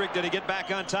 Daedrick, did he get back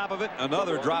on top of it?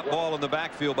 Another drop ball in the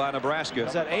backfield by Nebraska.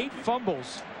 Is that 8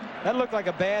 fumbles? That looked like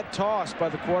a bad toss by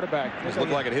the quarterback. It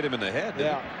looked like it hit him in the head.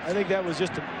 Yeah, I think that was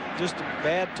just a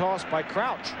bad toss by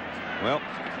Crouch. Well,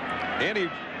 any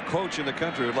coach in the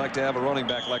country would like to have a running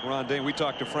back like Ron Dayne. We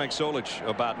talked to Frank Solich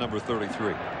about number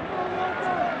 33.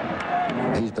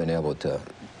 He's been able to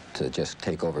just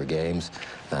take over games,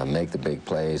 make the big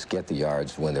plays, get the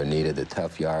yards when they're needed, the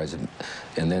tough yards, and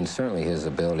then certainly his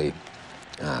ability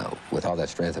with all that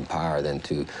strength and power then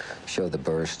to show the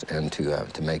burst and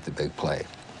to make the big play.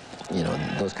 You know,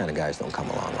 those kind of guys don't come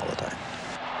along all the time.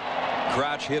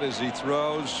 Crouch hit as he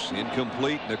throws,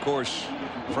 incomplete, and of course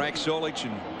Frank Solich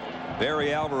and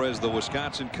Barry Alvarez, the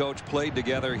Wisconsin coach, played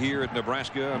together here at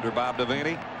Nebraska under Bob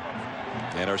Devaney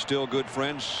and are still good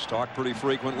friends, talk pretty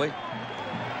frequently.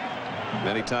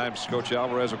 Many times Coach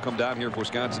Alvarez will come down here if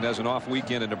Wisconsin has an off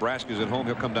weekend and Nebraska's at home.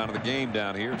 He'll come down to the game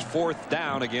down here. It's 4th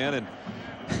down again, and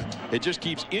It just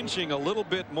keeps inching a little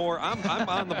bit more. I'm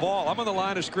on the ball. I'm on the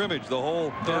line of scrimmage the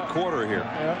whole third quarter here.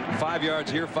 5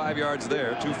 yards here, 5 yards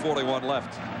there. 2:41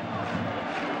 left.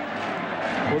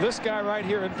 Well, this guy right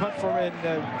here in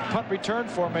punt return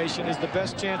formation is the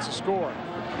best chance to score,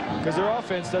 because their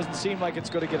offense doesn't seem like it's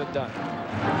going to get it done.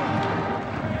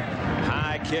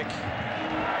 High kick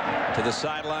to the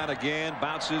sideline again.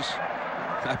 Bounces.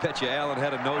 I bet you Allen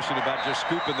had a notion about just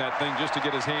scooping that thing just to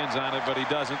get his hands on it, but he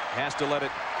doesn't. Has to let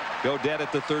it go dead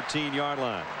at the 13-yard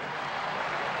line.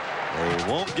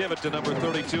 They won't give it to number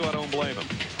 32. I don't blame him.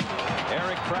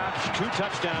 Eric Crouch, 2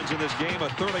 touchdowns in this game. A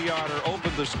 30-yarder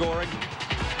opened the scoring.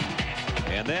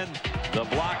 And then the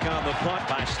block on the punt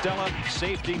by Stella.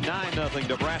 Safety, 9-0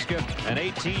 Nebraska. An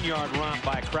 18-yard romp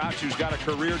by Crouch, who's got a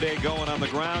career day going on the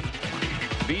ground.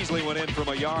 Beasley went in from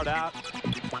a yard out.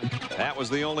 That was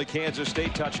the only Kansas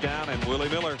State touchdown, and Willie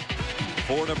Miller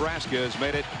for Nebraska has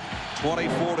made it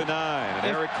 24-9. And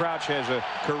Eric Crouch has a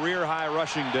career-high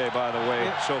rushing day, by the way,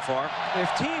 so far.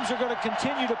 If teams are going to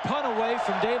continue to punt away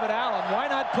from David Allen, why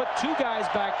not put 2 guys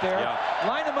back there,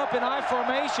 line them up in I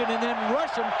formation, and then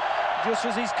rush them just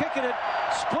as he's kicking it,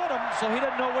 split him so he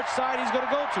doesn't know which side he's going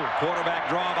to go to. Quarterback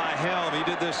draw by Helm. He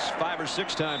did this 5 or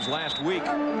 6 times last week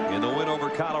in the win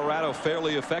over Colorado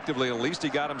fairly effectively. At least he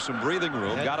got him some breathing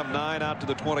room. Got him 9 out to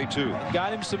the 22.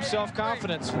 Got him some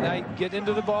self-confidence. Now you get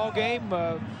into the ball game.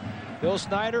 Bill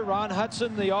Snyder, Ron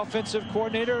Hudson, the offensive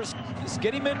coordinators,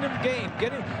 get him in the game.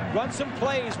 Run some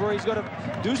plays where he's going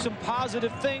to do some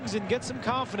positive things and get some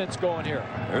confidence going here.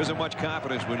 There isn't much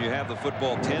confidence when you have the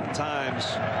football 10 times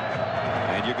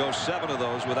and you go 7 of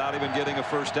those without even getting a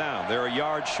first down. They're a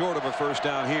yard short of a first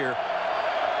down here.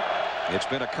 It's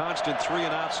been a constant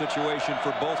 3-and-out situation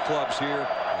for both clubs here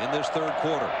in this third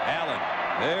quarter. Allen,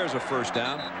 there's a first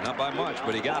down. Not by much,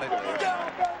 but he got it.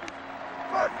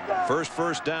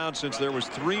 First down since there was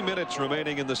 3 minutes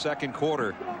remaining in the second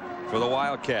quarter for the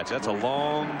Wildcats. That's a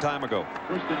long time ago.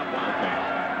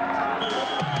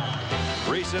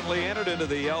 Recently entered into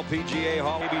the LPGA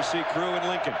Hall ABC crew in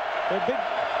Lincoln.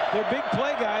 Their big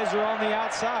play guys are on the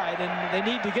outside, and they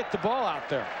need to get the ball out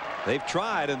there. They've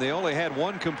tried, and they only had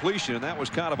 1 completion, and that was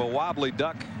kind of a wobbly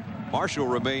duck. Marshall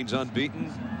remains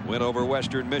unbeaten. Win over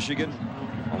Western Michigan.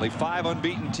 Only 5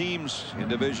 unbeaten teams in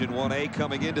Division 1A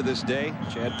coming into this day.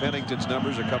 Chad Pennington's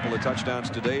numbers, a couple of touchdowns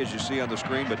today, as you see on the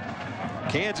screen. But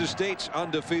Kansas State's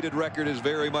undefeated record is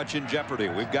very much in jeopardy.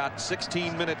 We've got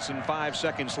 16 minutes and 5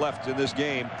 seconds left in this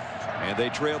game, and they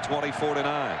trail 24-9.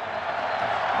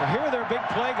 Well, here are their big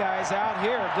play guys out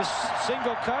here. Just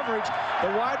single coverage, the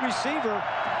wide receiver,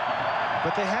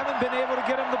 but they haven't been able to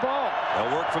get him the ball.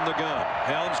 They'll work from the gun.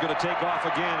 Helm's going to take off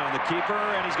again on the keeper,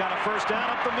 and he's got a first down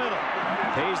up the middle.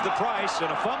 Pays the price, and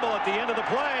a fumble at the end of the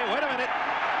play. Wait a minute.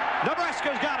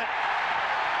 Nebraska's got it.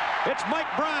 It's Mike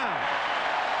Brown.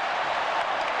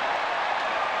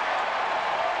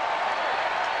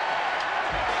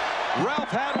 Ralph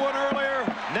had one earlier.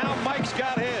 Now Mike's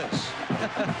got his.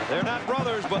 They're not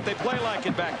brothers, but they play like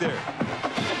it back there.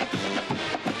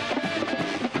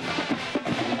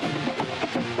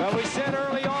 Well, we said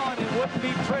early on it wouldn't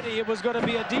be pretty. It was going to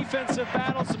be a defensive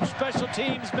battle, some special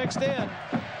teams mixed in.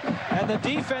 And the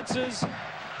defenses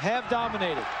have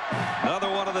dominated. Another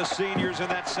one of the seniors in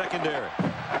that secondary.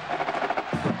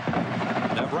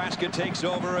 Nebraska takes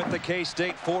over at the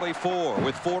K-State 44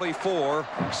 with 44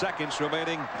 seconds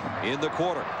remaining in the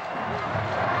quarter.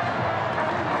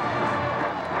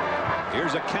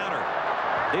 Here's a counter.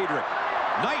 Diedrich.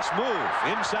 Nice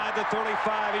move inside the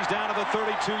 35. He's down to the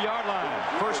 32-yard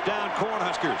line. First down,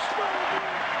 Cornhuskers.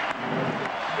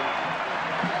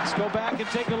 Let's go back and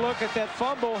take a look at that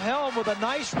fumble. Helm with a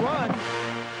nice run.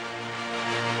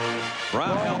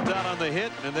 Brown helped out on the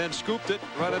hit and then scooped it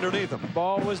right underneath him.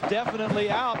 Ball was definitely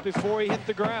out before he hit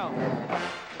the ground.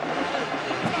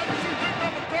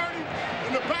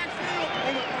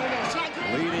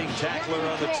 Leading tackler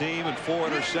on the team and 4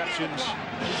 interceptions.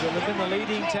 He's been the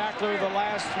leading tackler the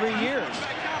last 3 years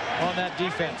on that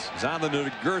defense. He's on the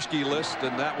Nagurski list,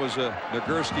 and that was a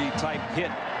Nagurski-type hit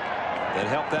that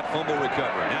helped that fumble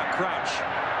recovery. Now Crouch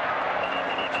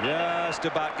just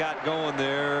about got going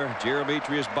there.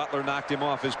 Jeremetrius Butler knocked him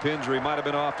off his pins, or he might have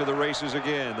been off to the races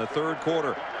again. The third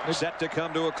quarter set to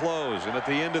come to a close, and at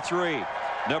the end of 3,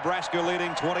 Nebraska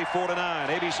leading 24-9.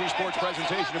 ABC Sports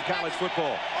presentation of college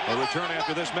football. A return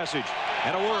after this message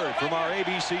and a word from our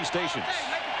ABC stations.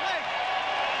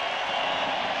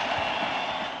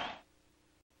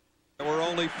 There were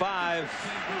only 5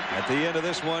 at the end of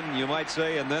this one, you might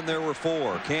say, and then there were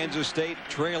 4. Kansas State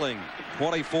trailing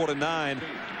 24-9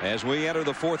 as we enter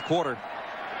the fourth quarter.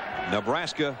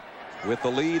 Nebraska with the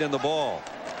lead and the ball.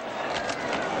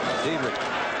 Diedrich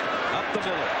up the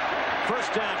middle.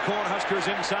 First down,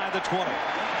 Cornhuskers inside the 20.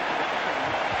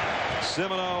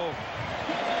 Semino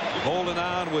holding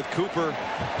on with Cooper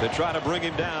to try to bring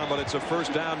him down, but it's a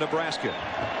first down, Nebraska.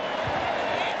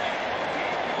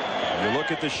 You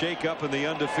look at the shakeup and the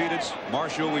undefeateds.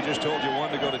 Marshall, we just told you, one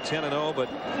to go to 10-0, but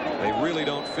they really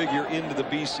don't figure into the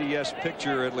BCS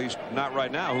picture, at least not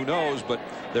right now. Who knows? But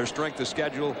their strength of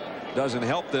schedule doesn't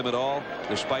help them at all,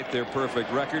 despite their perfect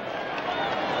record.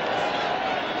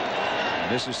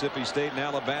 Mississippi State and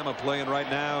Alabama playing right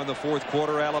now in the fourth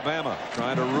quarter. Alabama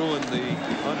trying to ruin the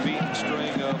unbeaten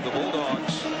string of the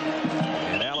Bulldogs,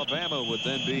 and Alabama would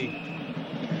then be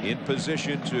in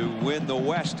position to win the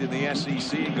West in the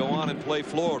SEC and go on and play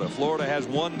Florida. Florida has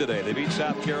won today. They beat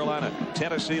South Carolina.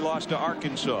 Tennessee lost to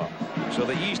Arkansas. So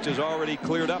the East is already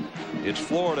cleared up. It's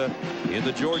Florida in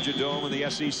the Georgia Dome in the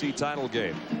SEC title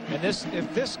game. And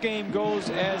if this game goes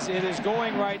as it is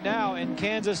going right now and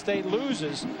Kansas State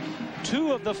loses,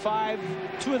 two of the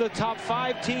top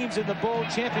 5 teams in the Bowl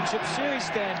Championship Series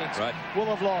standings will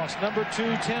have lost. Number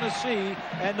 2 Tennessee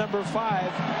and number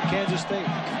 5 Kansas State.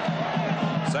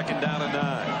 Second down and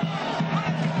 9.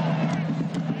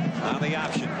 On the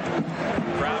option.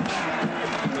 Crouch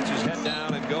puts his head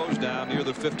down and goes down near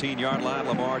the 15-yard line.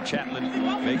 Lamar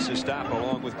Chapman makes a stop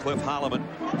along with Cliff Holloman.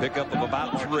 Pickup of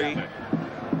about 3.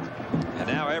 And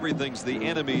now everything's the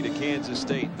enemy to Kansas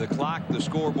State. The clock, the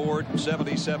scoreboard,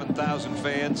 77,000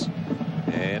 fans.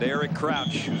 And Eric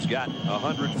Crouch, who's got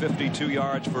 152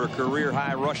 yards for a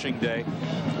career-high rushing day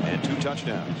and 2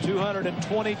 touchdowns.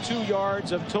 222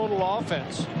 yards of total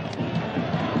offense.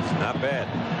 It's not bad.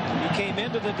 He came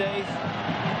into the day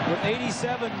with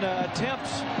 87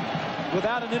 attempts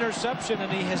without an interception, and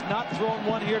he has not thrown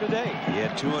one here today. He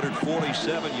had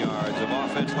 247 yards of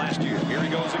offense last year. Here he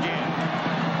goes again.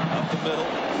 Up the middle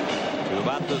to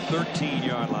about the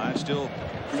 13-yard line. Still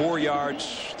 3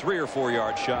 or 4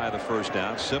 yards shy of the first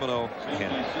down. Semino,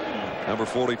 number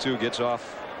 42, gets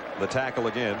off the tackle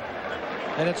again.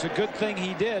 And it's a good thing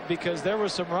he did, because there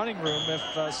was some running room if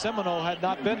Semino had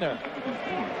not been there.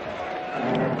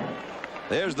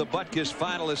 There's the Butkus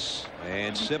finalists,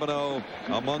 and Semino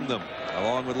among them,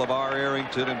 along with LeVar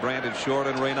Arrington and Brandon Short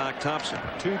and Raynoch Thompson.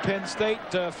 2 Penn State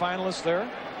finalists there.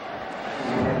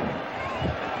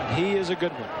 He is a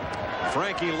good one.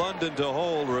 Frankie London to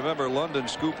hold. Remember, London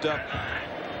scooped up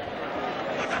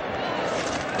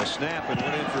the snap and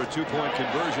went in for a 2-point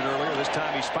conversion earlier. This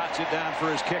time he spots it down for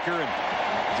his kicker, and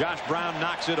Josh Brown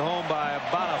knocks it home by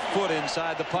about a foot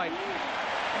inside the pipe.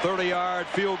 30-yard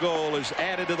field goal is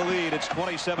added to the lead. It's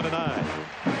 27-9.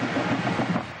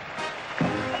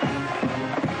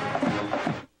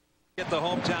 Get the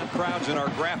hometown crowds in our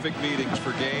graphic meetings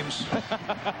for games. 5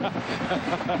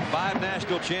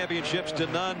 national championships to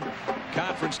none.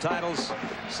 Conference titles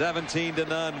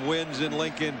 17-0 wins in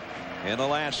Lincoln. In the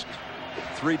last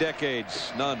 3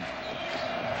 decades, none.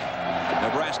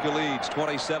 Nebraska leads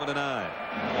 27-9.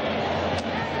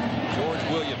 George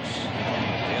Williams,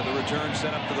 and the return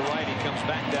set up to the right. He comes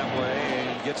back that way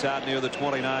and gets out near the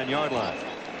 29-yard line.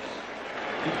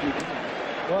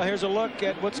 Well, here's a look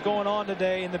at what's going on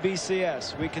today in the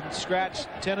BCS. We can scratch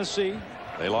Tennessee.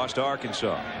 They lost to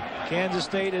Arkansas. Kansas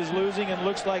State is losing and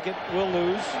looks like it will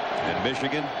lose. And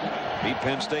Michigan beat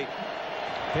Penn State.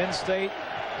 Penn State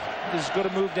is going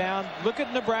to move down. Look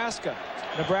at Nebraska.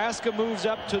 Nebraska moves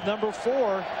up to number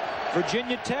 4.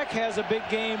 Virginia Tech has a big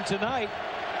game tonight.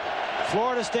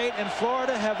 Florida State and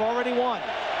Florida have already won.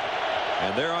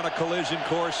 And they're on a collision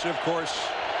course, of course,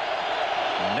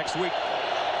 next week.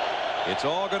 It's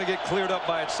all going to get cleared up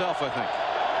by itself, I think.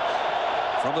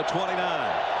 From the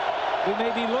 29. We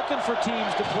may be looking for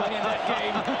teams to play in that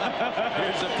game.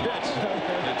 Here's a pitch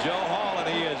to Joe Hall, and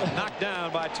he is knocked down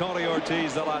by Tony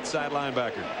Ortiz, the outside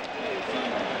linebacker.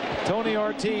 Tony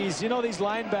Ortiz, you know, these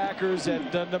linebackers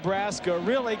at Nebraska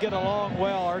really get along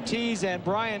well. Ortiz and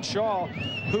Brian Shaw,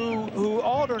 who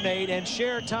alternate and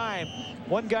share time.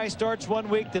 One guy starts one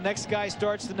week, the next guy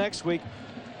starts the next week.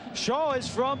 Shaw is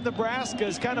from Nebraska,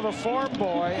 is kind of a farm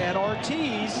boy, and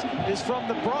Ortiz is from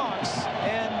the Bronx,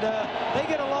 and they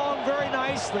get along very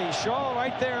nicely. Shaw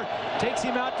right there takes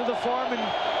him out to the farm and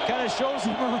kind of shows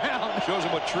him around. Shows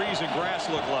him what trees and grass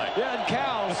look like. Yeah, and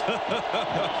cows.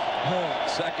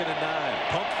 2nd and 9.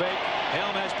 Pump fake.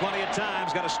 Helm has plenty of time.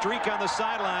 He's got a streak on the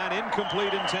sideline.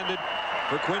 Incomplete intended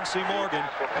for Quincy Morgan.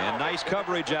 And nice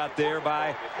coverage out there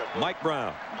by Mike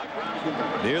Brown.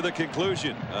 Near the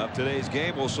conclusion of today's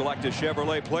game, we'll select a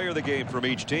Chevrolet player of the game from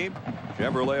each team.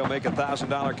 Chevrolet will make a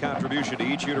 $1,000 contribution to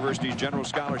each university's general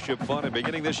scholarship fund. And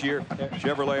beginning this year,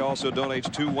 Chevrolet also donates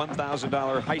 2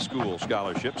 $1,000 high school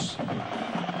scholarships.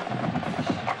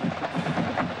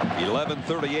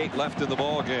 11:38 left in the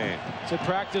ball game. To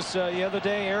practice the other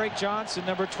day, Eric Johnson,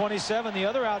 number 27, the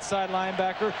other outside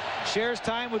linebacker, shares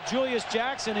time with Julius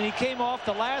Jackson, and he came off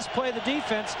the last play of the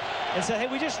defense and said, hey,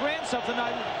 we just ran something,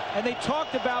 and they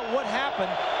talked about what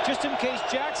happened just in case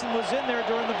Jackson was in there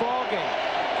during the ball game.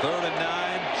 3rd and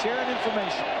 9. Sharing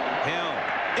information. Helm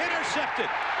intercepted,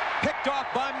 picked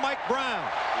off by Mike Brown.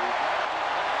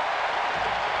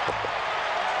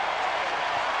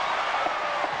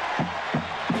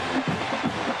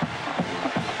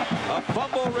 A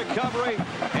fumble recovery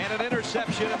and an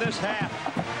interception in this half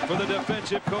for the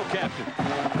defensive co-captain.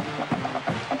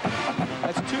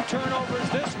 That's 2 turnovers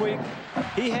this week.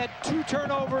 He had 2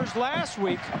 turnovers last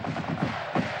week.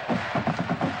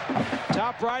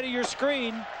 Top right of your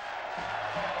screen.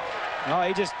 Oh,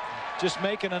 he just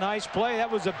making a nice play. That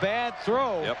was a bad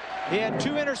throw. Yep. He had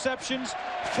 2 interceptions,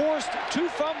 forced 2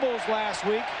 fumbles last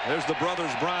week. There's the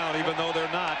brothers Brown, even though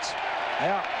they're not.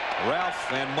 Yeah.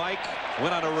 Ralph and Mike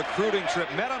went on a recruiting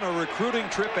trip, met on a recruiting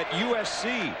trip at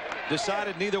USC.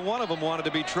 Decided neither one of them wanted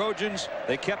to be Trojans.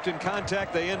 They kept in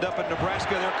contact. They end up at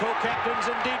Nebraska. Their co-captains,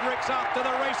 and Diedrich's off to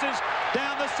the races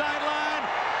down the sideline.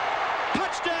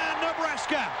 Touchdown,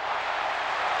 Nebraska.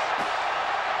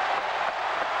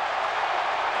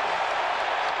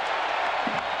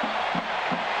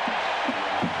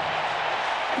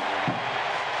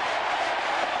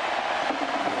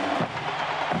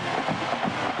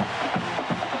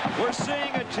 We're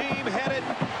seeing a team headed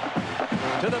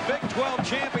to the Big 12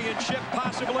 championship,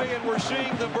 possibly, and we're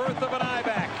seeing the birth of an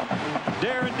I-back.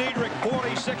 Darren Diedrich,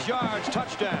 46 yards,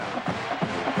 touchdown.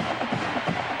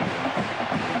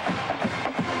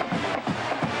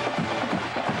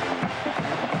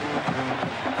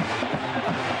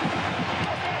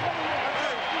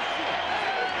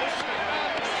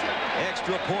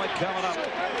 Extra point coming up.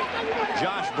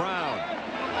 Josh Brown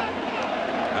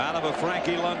out of a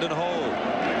Frankie London hole.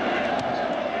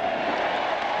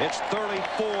 It's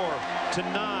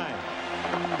 34-9.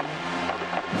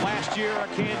 Last year, a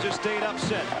Kansas State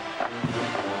upset.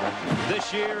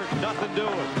 This year, nothing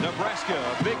doing. Nebraska,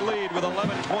 a big lead with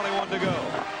 11:21 to go.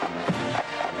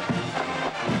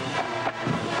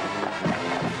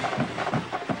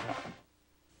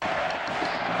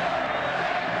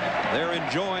 They're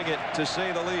enjoying it, to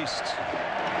say the least.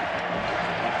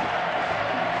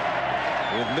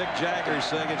 With Mick Jagger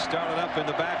saying it started up in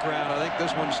the background. I think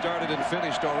this one started and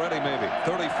finished already, maybe.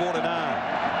 34-9.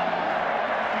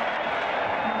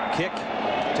 Kick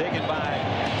taken by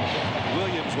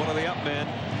Williams, one of the up men.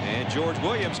 And George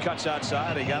Williams cuts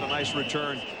outside. He got a nice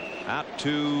return out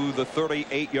to the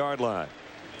 38-yard line.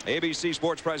 ABC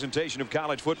Sports presentation of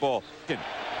college football.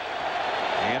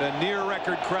 And a near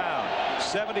record crowd.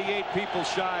 78 people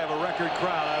shy of a record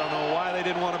crowd. I don't know why they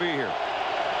didn't want to be here.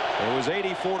 It was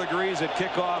 84 degrees at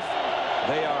kickoff.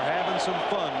 They are having some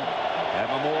fun at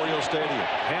Memorial Stadium.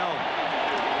 Helm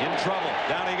in trouble.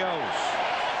 Down he goes.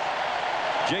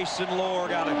 Jason Lohr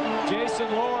got him.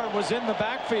 Jason Lohr was in the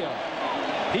backfield.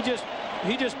 He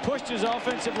just pushed his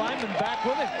offensive lineman back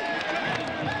with him.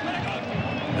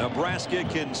 Nebraska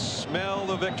can smell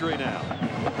the victory now.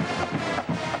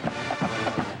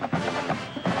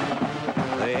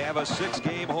 They have a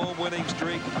 6-game home winning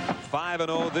streak.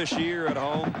 5-0 this year at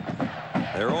home.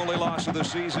 Their only loss of the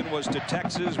season was to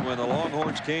Texas when the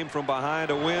Longhorns came from behind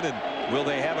to win. And will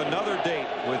they have another date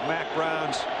with Mack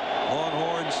Brown's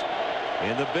Longhorns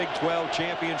in the Big 12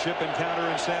 championship encounter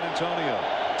in San Antonio?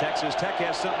 Texas Tech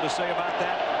has something to say about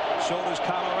that. So does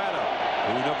Colorado,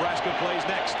 who Nebraska plays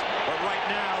next. But right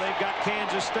now they've got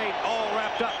Kansas State all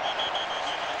wrapped up.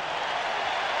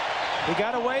 He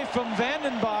got away from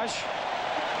Vanden Bosch.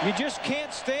 You just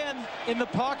can't stand in the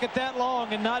pocket that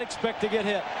long and not expect to get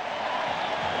hit.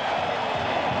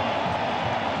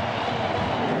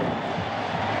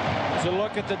 So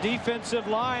look at the defensive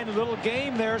line. A little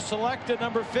game there. Selected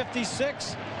number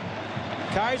 56.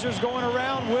 Kaiser's going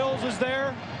around. Wills is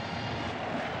there.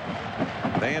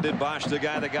 Vanden Bosch, the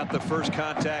guy that got the first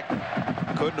contact,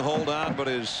 couldn't hold on, but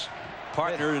his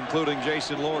partner, including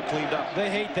Jason Lohr, cleaned up. They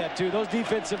hate that too. Those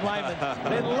defensive linemen,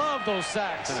 they love those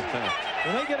sacks.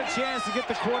 When they get a chance to get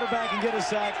the quarterback and get a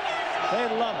sack, they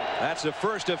love it. That's the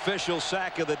first official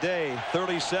sack of the day.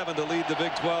 37 to lead the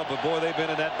Big 12. But boy, they've been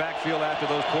in that backfield after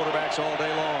those quarterbacks all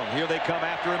day long. Here they come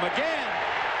after him again.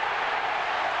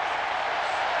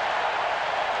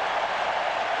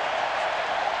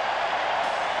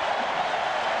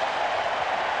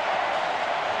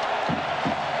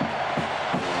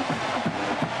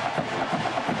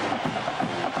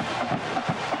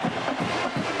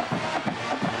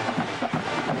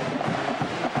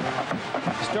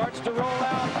 Starts to roll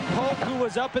out. Polk, who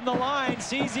was up in the line,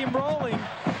 sees him rolling,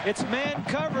 It's man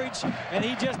coverage, and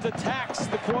he just attacks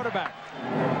the quarterback.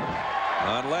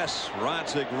 Unless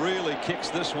Ronsick really kicks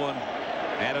this one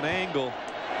at an angle,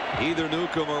 either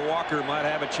Newcomb or Walker might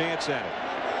have a chance at it.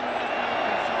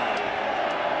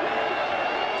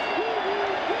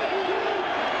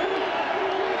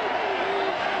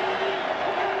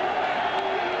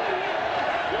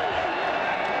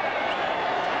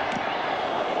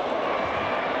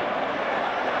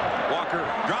 Walker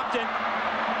dropped it.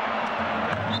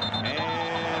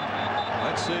 And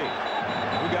let's see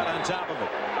who got on top of it.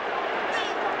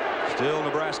 Still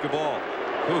Nebraska ball.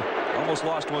 Ooh, almost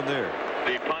lost one there.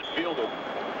 The punt fielded.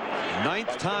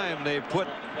 9th time they've put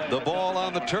the ball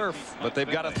on the turf, but they've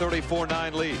got a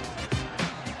 34-9 lead.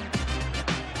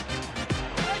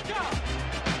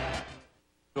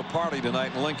 A party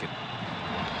tonight in Lincoln.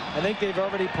 I think they've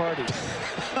already partied.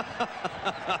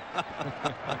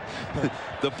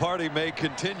 The party may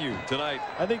continue tonight.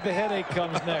 I think the headache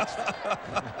comes next.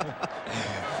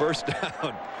 First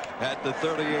down at the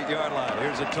 38-yard line.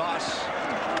 Here's a toss.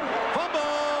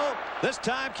 Fumble! This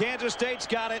time Kansas State's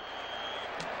got it.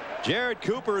 Jared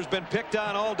Cooper has been picked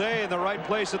on all day in the right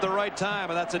place at the right time,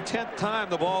 and that's the 10th time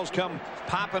the ball's come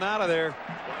popping out of there.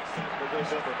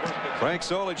 Frank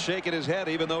Solich shaking his head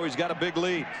even though he's got a big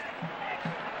lead.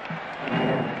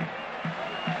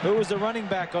 Who was the running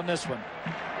back on this one?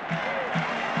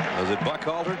 Was it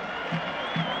Buckhalter?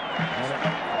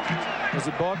 Was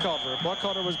it Buckhalter?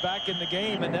 Buckhalter was back in the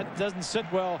game, and that doesn't sit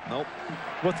well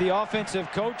with the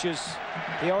offensive coaches.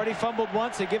 He already fumbled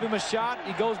once. They give him a shot.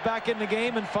 He goes back in the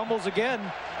game and fumbles again.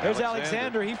 There's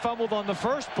Alexander. He fumbled on the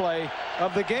first play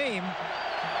of the game,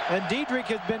 and Diedrich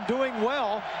has been doing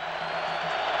well.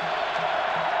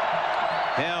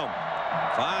 Helm.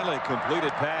 Finally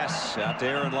completed pass out to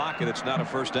Aaron Lockett. It's not a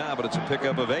first down, but it's a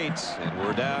pickup of 8, and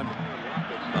we're down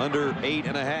under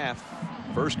 8.5.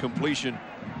 First completion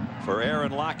for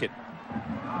Aaron Lockett.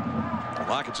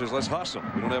 Lockett says, let's hustle.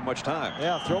 We don't have much time.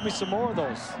 Yeah, throw me some more of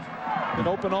those. Been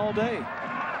open all day.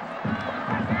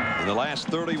 In the last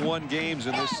 31 games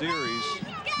in this series,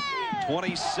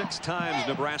 26 times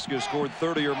Nebraska scored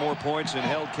 30 or more points and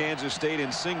held Kansas State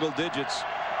in single digits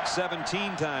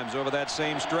 17 times over that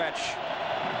same stretch.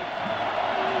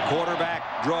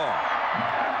 Quarterback draw.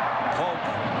 Polk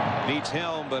meets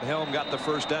Helm, but Helm got the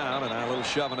first down, and a little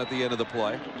shoving at the end of the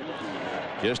play.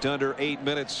 Just under 8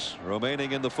 minutes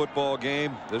remaining in the football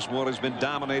game. This one has been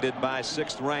dominated by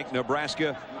 6th-ranked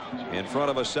Nebraska. In front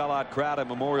of a sellout crowd at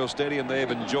Memorial Stadium, they've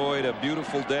enjoyed a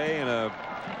beautiful day and a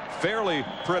fairly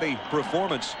pretty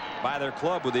performance by their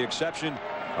club, with the exception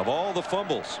of all the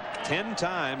fumbles. 10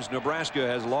 times Nebraska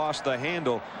has lost the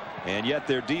handle, and yet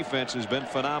their defense has been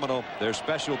phenomenal. Their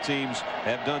special teams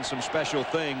have done some special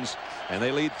things, and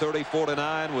they lead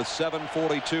 34-9 with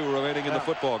 7:42 remaining in the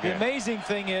football game. The amazing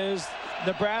thing is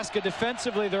Nebraska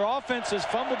defensively, their offense has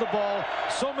fumbled the ball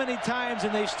so many times,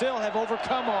 and they still have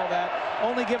overcome all that,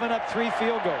 only giving up 3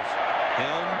 field goals.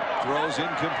 Helm throws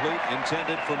incomplete,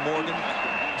 intended for Morgan.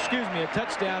 Excuse me, a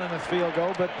touchdown and a field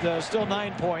goal, but still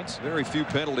 9 points. Very few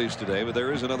penalties today, but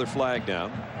there is another flag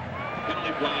down.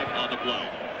 Penalty flag on the play.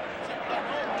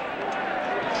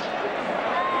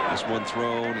 This one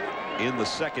thrown in the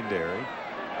secondary.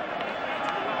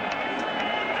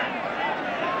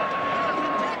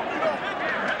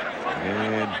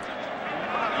 And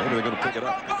maybe they're going to pick it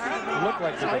up. It looked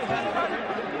like they're going to pick it up.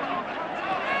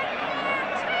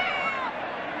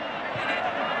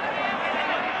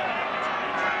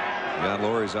 John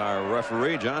Laurie's our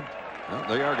referee. John, well,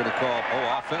 they are going to call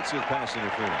offensive pass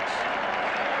interference.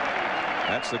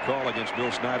 That's the call against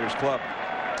Bill Snyder's club.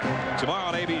 Tomorrow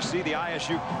on ABC, the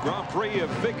ISU Grand Prix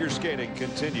of figure skating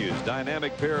continues.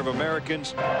 Dynamic pair of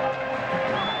Americans.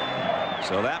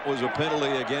 So that was a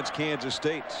penalty against Kansas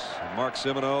State. Mark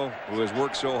Semino, who has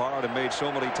worked so hard and made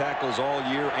so many tackles all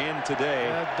year and today.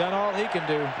 Done all he can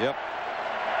do. Yep.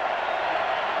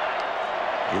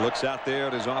 He looks out there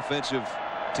at his offensive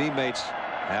teammates.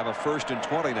 Have a 1st and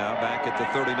 20 now, back at the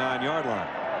 39-yard line.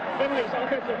 Penalties,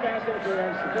 offensive pass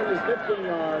interference, penalties 15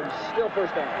 yards, still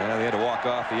first down. Yeah, they had to walk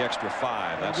off the extra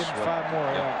 5. That's getting what, 5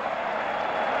 more. Yeah.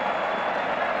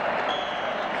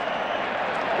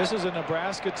 This is a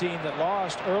Nebraska team that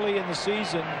lost early in the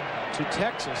season to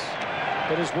Texas,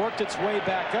 but has worked its way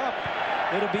back up.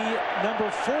 It'll be number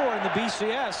 4 in the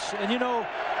BCS, and you know,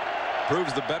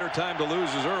 proves the better time to lose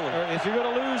is early. If you're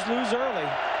going to lose early.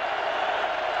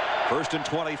 1st and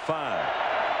 25.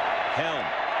 Helm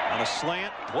on a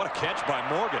slant. What a catch by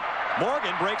Morgan.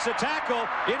 Morgan breaks a tackle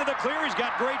into the clear. He's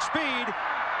got great speed.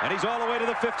 And he's all the way to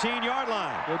the 15-yard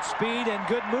line. Good speed and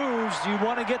good moves. You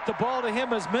want to get the ball to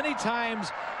him as many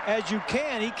times as you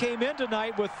can. He came in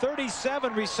tonight with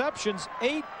 37 receptions,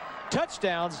 8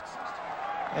 touchdowns,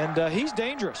 and he's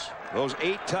dangerous. Those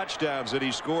 8 touchdowns that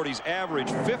he scored, he's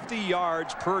averaged 50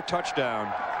 yards per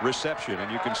touchdown reception,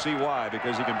 and you can see why,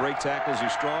 because he can break tackles,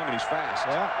 he's strong, and he's fast.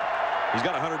 Yeah. He's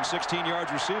got 116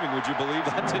 yards receiving. Would you believe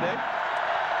that today?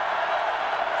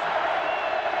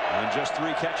 On just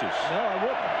 3 catches. No, I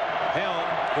wouldn't. Helm,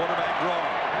 quarterback draw.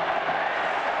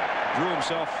 Drew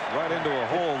himself right into a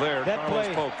hole there. That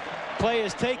play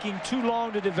is taking too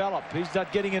long to develop. He's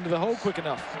not getting into the hole quick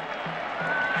enough.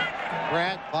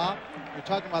 Brad, Bob, you're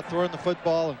talking about throwing the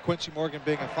football and Quincy Morgan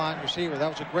being a fine receiver. That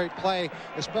was a great play,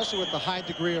 especially with the high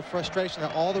degree of frustration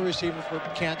that all the receivers for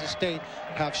Kansas State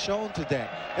have shown today.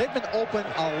 They've been open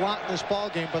a lot in this ball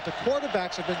game, but the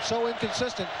quarterbacks have been so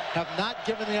inconsistent, have not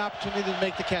given the opportunity to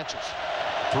make the catches.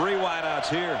 3 wideouts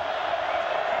here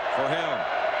for him.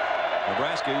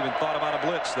 Nebraska even thought about a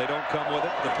blitz. They don't come with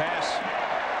it. The pass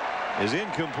is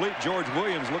incomplete. George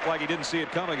Williams looked like he didn't see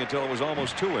it coming until it was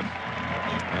almost to him.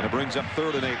 And it brings up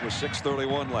 3rd and 8 with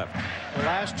 6:31 left.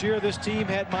 Last year this team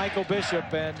had Michael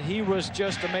Bishop, and he was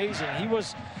just amazing. He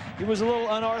was a little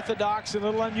unorthodox and a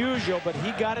little unusual, but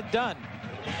he got it done.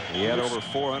 He had over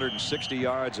 460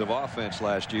 yards of offense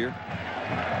last year.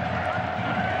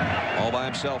 All by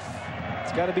himself.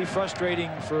 It's got to be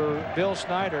frustrating for Bill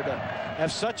Snyder to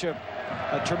have such a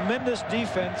tremendous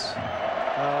defense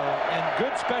and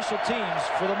good special teams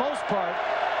for the most part,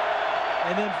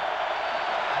 and then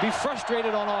be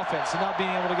frustrated on offense and not being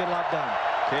able to get a lot done.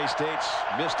 K-State's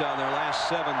missed on their last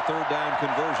 7 third-down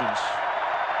conversions.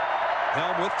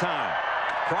 Helm with time.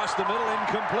 Across the middle,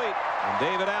 incomplete. And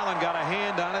David Allen got a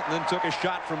hand on it and then took a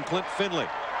shot from Clint Finley.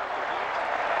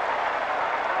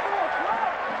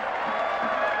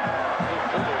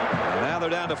 And now they're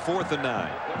down to 4th and 9.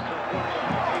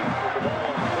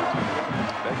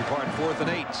 Beg your pardon, 4th and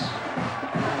 8.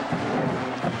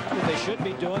 What they should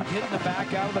be doing, hitting the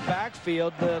back out of the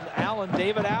backfield.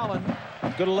 David Allen,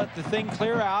 going to let the thing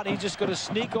clear out. He's just going to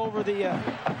sneak over the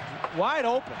wide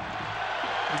open.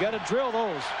 You got to drill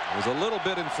those. It was a little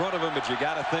bit in front of him, but you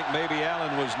got to think maybe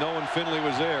Allen was knowing Finley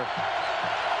was there.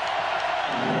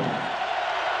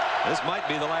 This might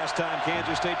be the last time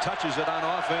Kansas State touches it on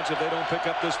offense if they don't pick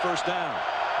up this 1st down.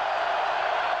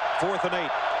 4th and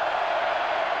 8.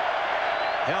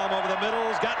 Helm over the middle,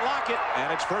 has got Lockett,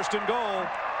 and it's 1st and goal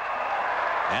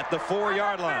at the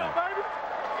 4-yard line.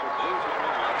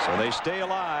 So they stay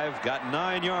alive, got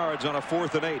 9 yards on a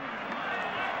 4th and 8.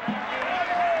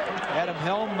 Adam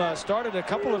Helm started a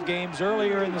couple of games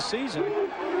earlier in the season.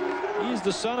 He's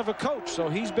the son of a coach, so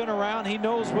he's been around. He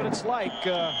knows what it's like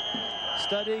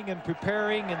studying and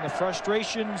preparing and the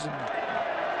frustrations. And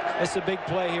it's a big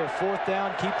play here. 4th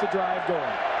down, keep the drive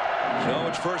going. So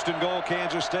it's 1st and goal,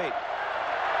 Kansas State.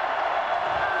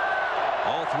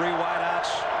 All 3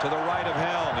 wideouts to the right of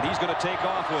Helm, and he's going to take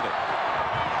off with it.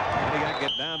 And he got to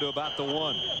get down to about the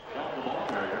 1.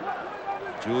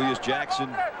 Julius Jackson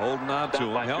holding on to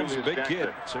him. Helm's a big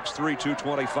kid, 6'3",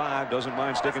 225, doesn't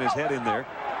mind sticking his head in there.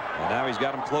 And now he's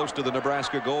got him close to the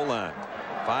Nebraska goal line.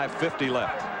 5:50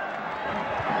 left.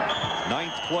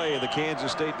 9th play of the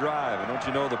Kansas State drive. And don't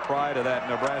you know the pride of that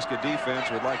Nebraska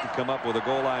defense would like to come up with a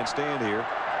goal line stand here.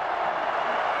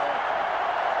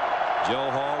 Joe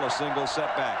Hall, a single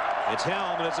setback. It's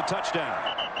Helm, and it's a touchdown.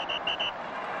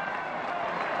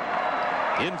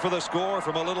 In for the score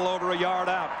from a little over a yard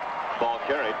out. Ball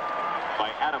carried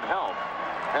by Adam Helm.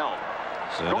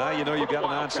 So now you know you've got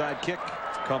an onside kick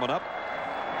coming up.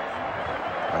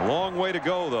 A long way to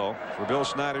go, though, for Bill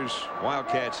Snyder's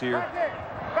Wildcats here.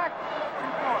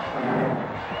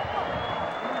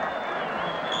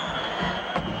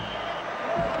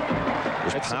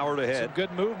 Just powered ahead. Some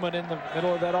good movement in the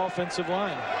middle of that offensive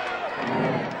line.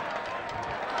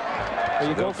 So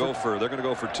they're going to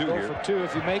go for 2 here. Go for 2.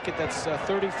 If you make it, that's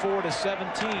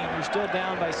 34-17. You're still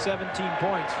down by 17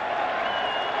 points.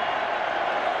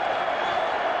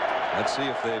 Let's see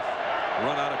if they've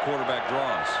run out of quarterback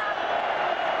draws.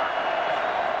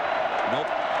 Nope.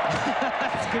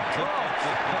 That's a good call.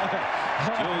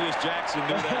 Julius Jackson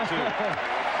knew that too.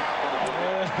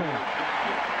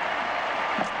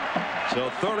 So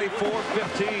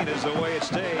 34-15 is the way it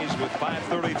stays with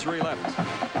 5:33 left.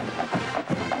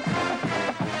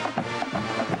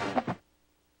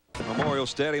 Memorial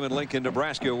Stadium in Lincoln,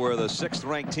 Nebraska, where the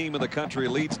 6th-ranked team in the country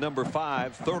leads number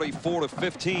 5,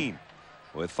 34-15.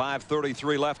 With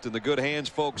 5:33 left in the good hands,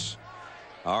 folks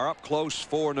are up close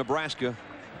for Nebraska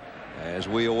as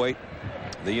we await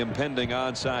the impending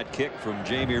onside kick from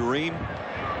Jamie Ream.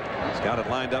 He's got it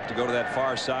lined up to go to that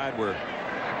far side where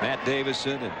Matt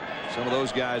Davison and some of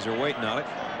those guys are waiting on it.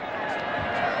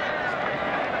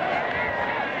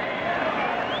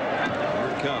 Here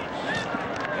it comes.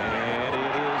 And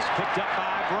it is picked up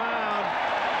by Brown.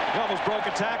 He almost broke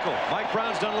a tackle. Mike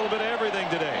Brown's done a little bit of everything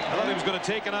today. I thought he was going to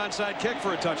take an onside kick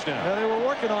for a touchdown. Well, they were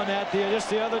working on that just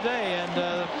the other day, and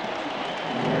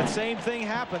that same thing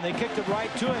happened. They kicked it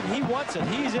right to him. He wants it.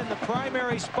 He's in the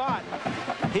primary spot.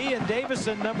 He and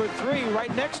Davison, number 3,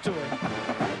 right next to him.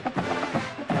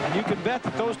 And you can bet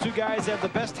that those two guys have the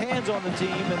best hands on the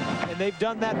team, and they've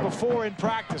done that before in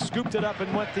practice. Scooped it up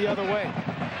and went the other way.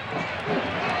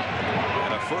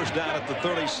 And a first down at the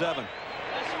 37.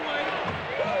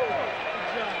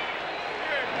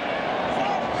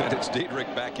 And it's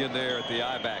Diedrich back in there at the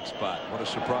I-back spot. What a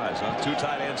surprise, huh? 2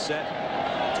 tight end set.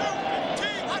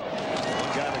 One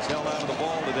guy that's held out of the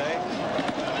ball today.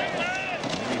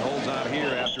 And he holds on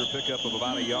here after a pickup of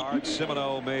about a yard.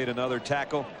 Simoneau made another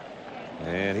tackle.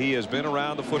 And he has been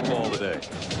around the football today.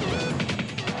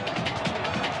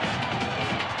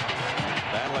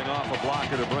 Battling off a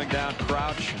blocker to bring down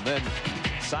Crouch, and then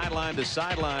sideline to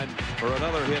sideline for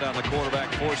another hit on the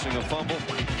quarterback, forcing a fumble.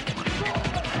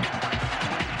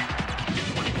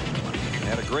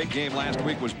 Had a great game last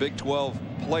week, was Big 12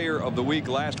 Player of the Week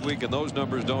last week, and those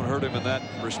numbers don't hurt him in that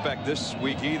respect this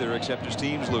week either, except his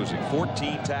team's losing.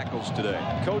 14 tackles today.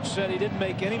 Coach said he didn't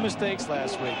make any mistakes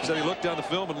last week. He said he looked down the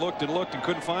film and looked and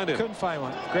couldn't find it. Couldn't find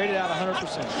one. Graded out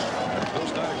 100%. Bill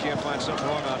Snyder can't find something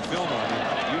wrong on film on you.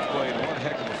 You've played one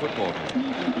heck of a football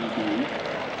game.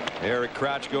 Eric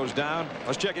Crouch goes down.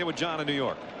 Let's check in with John in New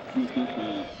York.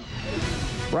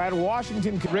 Brad,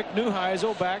 Washington. Rick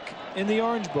Neuheisel back in the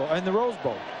Orange Bowl and the Rose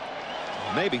Bowl.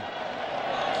 Maybe.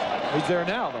 He's there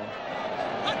now, though.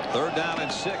 3rd down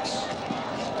and 6.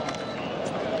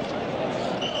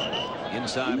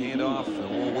 Inside handoff, and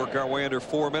we'll work our way under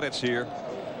 4 minutes here.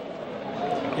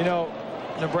 You know,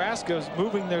 Nebraska's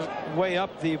moving their way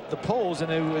up the polls,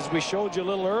 and as we showed you a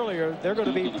little earlier, they're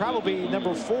going to be probably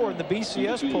number 4 in the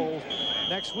BCS poll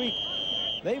next week.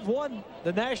 They've won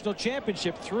the national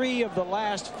championship 3 of the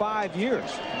last 5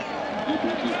 years.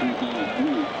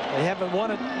 They haven't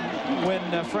won it when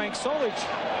Frank Solich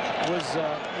was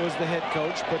the head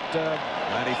coach, but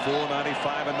 94,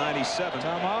 95, and 97.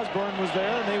 Tom Osborne was there,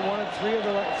 and they won it 3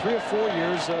 or 4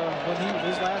 years when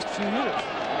his last few years.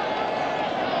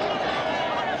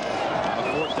 On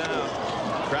a 4th down,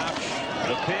 Crouch,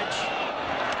 the pitch.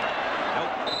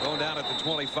 Nope, going down at the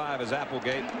 25 is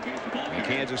Applegate, and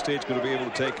Kansas State's going to be able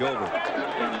to take over.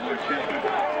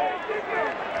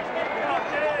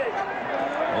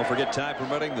 Don't forget, time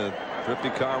permitting, the Thrifty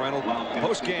Car Rental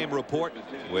post-game report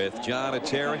with John and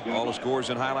Terry. All the scores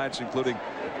and highlights, including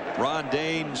Ron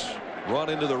Dane's run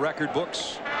into the record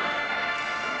books.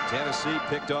 Tennessee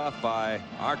picked off by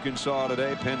Arkansas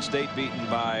today. Penn State beaten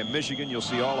by Michigan. You'll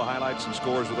see all the highlights and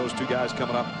scores with those two guys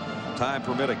coming up, time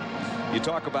permitting. You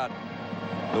talk about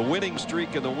the winning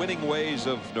streak and the winning ways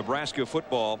of Nebraska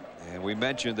football, and we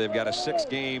mentioned they've got a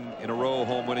 6-game-in-a-row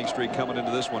home winning streak coming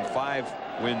into this one. 5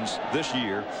 wins this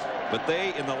year, but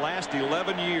they, in the last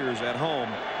 11 years at home,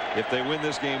 if they win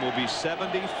this game, will be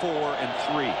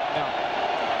 74-3. Yeah.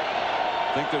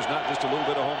 Think there's not just a little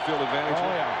bit of home field advantage?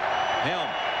 Oh, yeah. Helm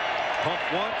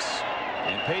pumped once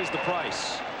and pays the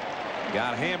price.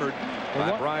 Got hammered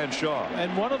by Brian Shaw.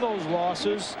 And one of those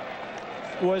losses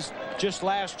was just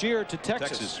last year to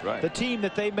Texas, right. The team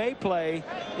that they may play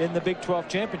in the Big 12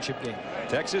 championship game.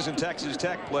 Texas and Texas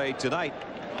Tech play tonight.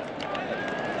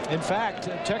 In fact,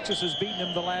 Texas has beaten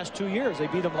them the last 2 years. They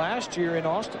beat them last year in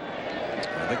Austin.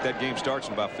 I think that game starts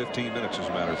in about 15 minutes, as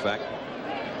a matter of fact.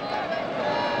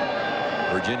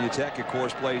 Virginia Tech, of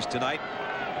course, plays tonight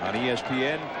on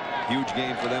ESPN. Huge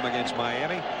game for them against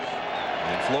Miami.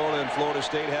 And Florida and Florida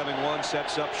State, having won,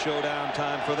 sets up showdown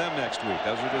time for them next week.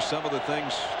 Those are just some of the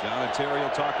things John and Terry will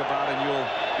talk about, and you'll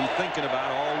be thinking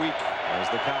about all week as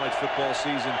the college football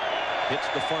season hits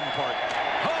the fun part.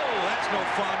 Oh, that's no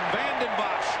fun. Vanden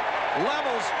Bosch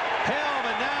levels Helm,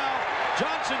 and now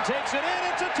Johnson takes it in.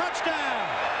 It's a touchdown.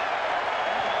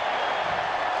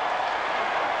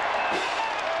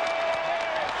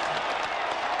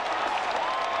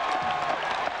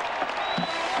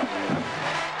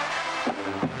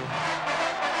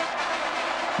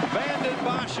 Vanden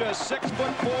Bosch, a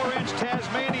 6'4"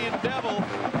 Tasmanian devil,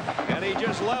 and he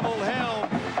just leveled Helm,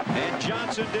 and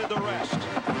Johnson did the rest.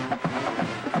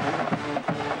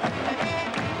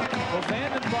 Well,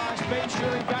 Vanden Bosch made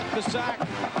sure he got the sack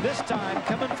this time,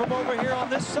 coming from over here on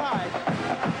this side.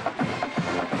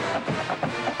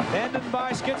 Vanden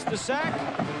Bosch gets the sack,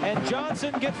 and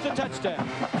Johnson gets the touchdown.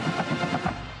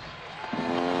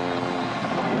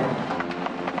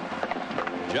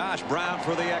 Josh Brown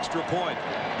for the extra point.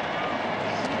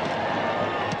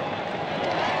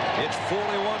 It's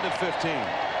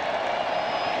 41-15.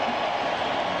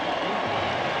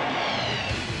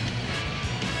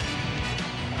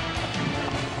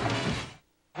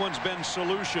 One's been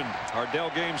Solution, our Dell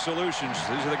Game Solutions.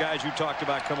 These are the guys you talked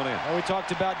about coming in. Well, we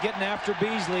talked about getting after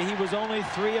Beasley. He was only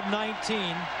 3 of 19,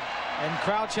 and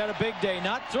Crouch had a big day.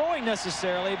 Not throwing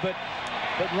necessarily, but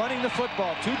running the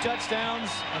football. 2 touchdowns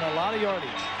and a lot of yardage.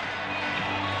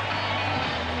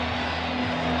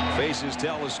 Faces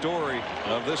tell the story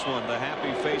of this one. The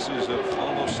happy faces of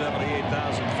almost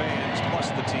 78,000 fans plus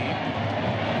the team.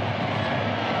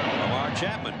 Lamar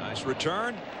Chapman, nice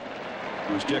return.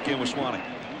 Let's check in with Swanee.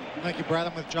 Thank you, Brad.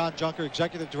 I'm with John Junker,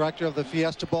 Executive Director of the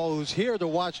Fiesta Bowl, who's here to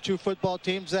watch 2 football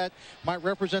teams that might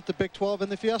represent the Big 12 in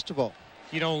the Fiesta Bowl.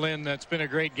 You know, Lynn, that's been a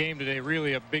great game today.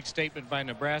 Really a big statement by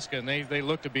Nebraska, and they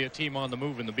look to be a team on the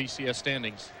move in the BCS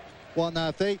standings. Well, now,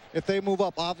 if they move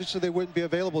up, obviously they wouldn't be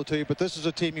available to you, but this is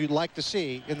a team you'd like to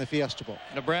see in the Fiesta Bowl.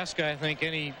 Nebraska, I think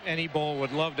any bowl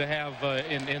would love to have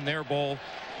in their bowl.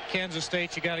 Kansas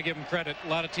State, you got to give them credit. A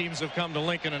lot of teams have come to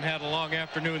Lincoln and had a long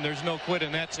afternoon. There's no quit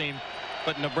in that team.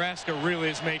 But Nebraska really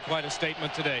has made quite a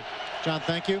statement today. John,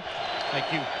 thank you.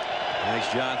 Thank you. Thanks,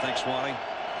 John. Thanks, Swanee.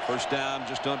 First down,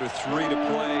 just under 3 to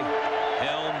play.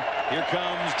 Helm, here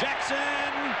comes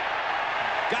Jackson.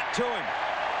 Got to him.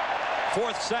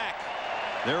 4th sack.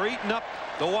 They're eating up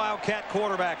the Wildcat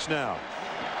quarterbacks now.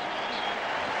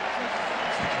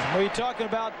 When you're talking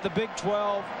about the Big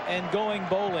 12 and going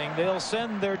bowling, they'll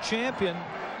send their champion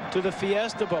to the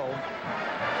Fiesta Bowl.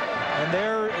 And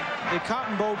the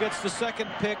Cotton Bowl gets the 2nd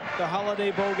pick, the Holiday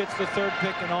Bowl gets the 3rd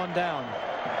pick, and on down.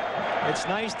 It's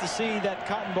nice to see that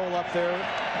Cotton Bowl up there.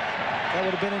 That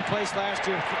would have been in place last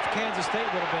year. Kansas State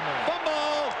would have been there.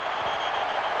 Fumble!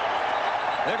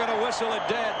 They're going to whistle it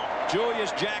dead.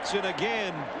 Julius Jackson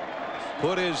again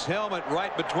put his helmet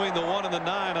right between the 1 and the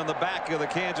 9 on the back of the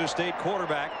Kansas State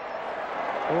quarterback.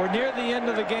 We're near the end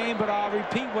of the game, but I'll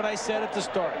repeat what I said at the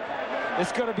start.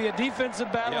 It's going to be a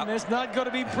defensive battle, and it's not going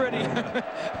to be pretty.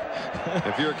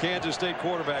 If you're a Kansas State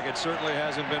quarterback, it certainly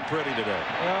hasn't been pretty today.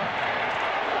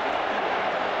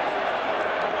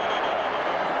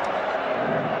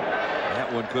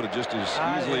 That one could have just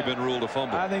as easily been ruled a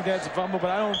fumble. I think that's a fumble, but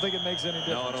I don't think it makes any difference.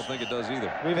 No, I don't think it does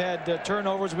either. We've had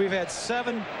turnovers. We've had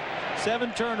seven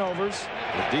turnovers.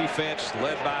 The defense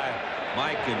led by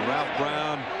Mike and Ralph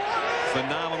Brown.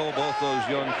 Phenomenal, both those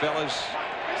young fellas.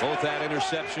 Both had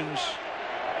interceptions,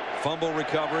 fumble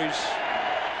recoveries.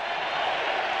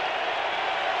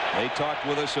 They talked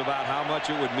with us about how much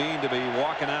it would mean to be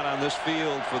walking out on this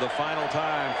field for the final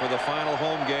time, for the final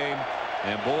home game.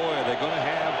 And boy, are they going to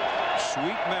have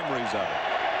sweet memories of it.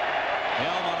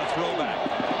 Helm on a throwback.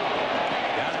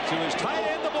 Got it to his tight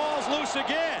end. The ball's loose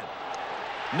again.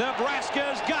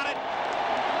 Nebraska's got it.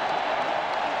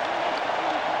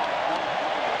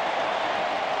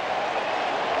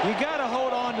 You got to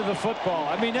hold on to the football.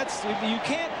 I mean, you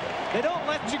can't. They don't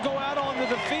let you go out onto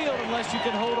the field unless you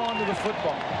can hold on to the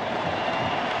football.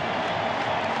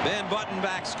 Ben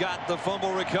Buttonback's got the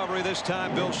fumble recovery this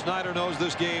time. Bill Schneider knows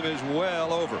this game is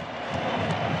well over.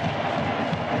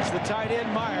 It's the tight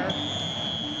end Meyer.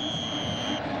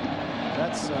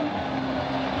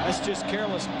 That's just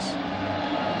carelessness.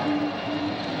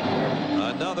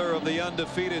 Another of the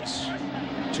undefeateds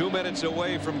 2 minutes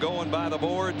away from going by the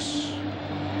boards.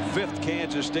 5th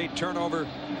Kansas State turnover.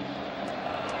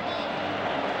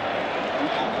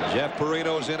 Jeff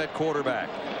Perino's in at quarterback.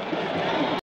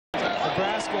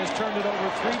 Nebraska has turned it over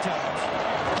 3 times.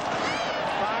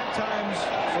 5 times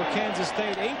for Kansas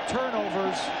State. 8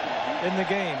 turnovers in the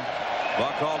game.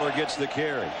 Buckhalter gets the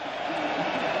carry.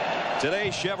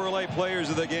 Today's Chevrolet players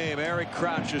of the game. Eric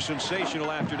Crouch, a sensational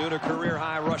afternoon, a career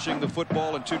high rushing the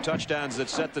football and 2 touchdowns that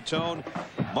set the tone.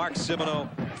 Mark Simino,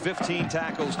 15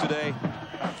 tackles today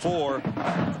for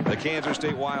the Kansas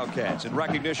State Wildcats. In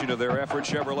recognition of their efforts,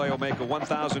 Chevrolet will make a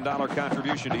 $1,000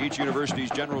 contribution to each university's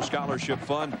general scholarship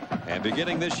fund. And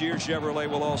beginning this year, Chevrolet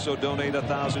will also donate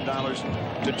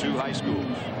 $1,000 to 2 high schools.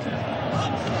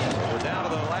 We're down to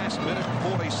the last minute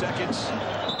and 40 seconds.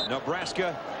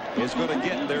 Nebraska is going to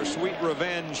get their sweet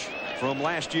revenge from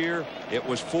last year. It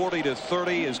was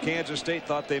 40-30 as Kansas State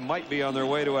thought they might be on their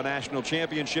way to a national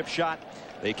championship shot.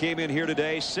 They came in here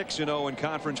today 6-0 in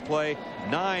conference play,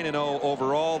 9-0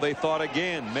 overall. They thought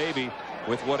again, maybe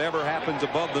with whatever happens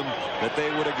above them, that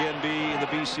they would again be in the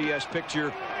BCS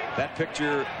picture. That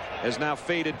picture has now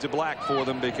faded to black for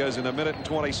them, because in a minute and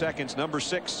 20 seconds, number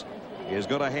 6 is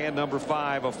going to hand number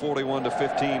 5 a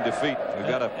 41-15 defeat. We've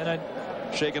got a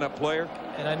shaken up player.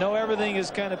 And I know everything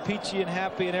is kind of peachy and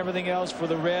happy and everything else for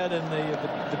the Red and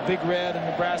the Big Red and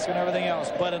Nebraska and everything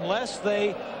else. But unless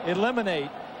they eliminate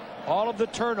all of the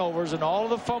turnovers and all of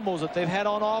the fumbles that they've had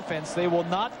on offense, they will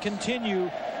not continue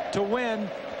to win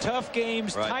tough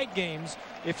games, tight games,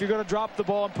 if you're going to drop the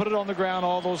ball and put it on the ground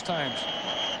all those times.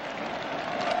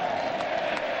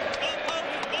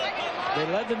 They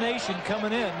led the nation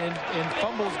coming in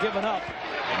fumbles given up.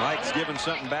 Mike's giving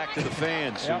something back to the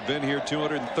fans who've been here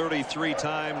 233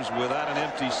 times without an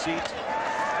empty seat.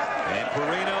 And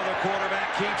Perino, the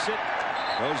quarterback, keeps it.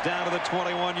 Goes down to the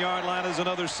 21-yard line as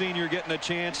another senior getting a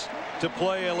chance to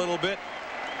play a little bit.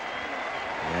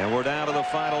 And we're down to the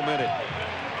final minute.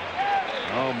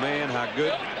 Oh, man, how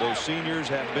good those seniors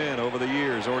have been over the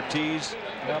years. Ortiz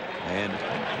and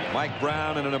Mike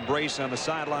Brown in an embrace on the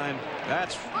sideline.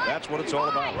 That's what it's all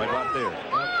about right there.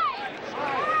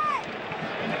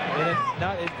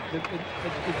 And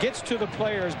it gets to the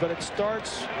players, but it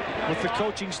starts with the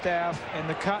coaching staff and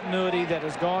the continuity that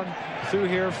has gone through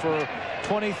here for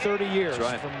 20, 30 years.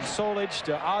 From Solich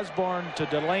to Osborne to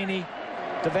Delaney,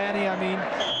 Devaney,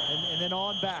 and then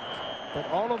on back. But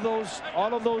all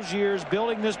of those years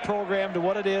building this program to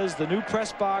what it is, the new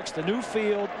press box, the new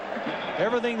field,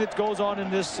 everything that goes on in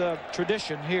this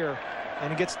tradition here,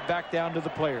 and it gets back down to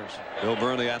the players. Bill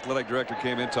Byrne, the athletic director,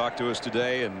 came in, talked to us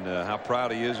today, and how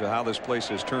proud he is of how this place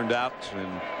has turned out,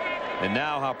 and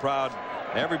now how proud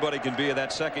everybody can be of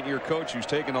that second-year coach who's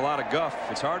taken a lot of guff.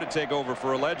 It's hard to take over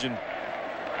for a legend,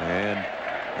 and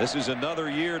this is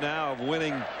another year now of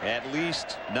winning at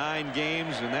least 9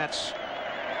 games, and that's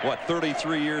what,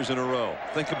 33 years in a row.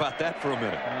 Think about that for a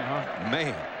minute.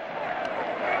 Man.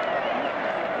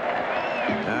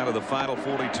 Now to the final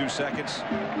 42 seconds.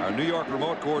 Our New York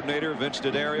remote coordinator, Vince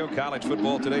D'Addario. College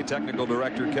Football Today technical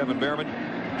director, Kevin Behrman.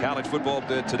 College Football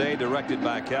Today directed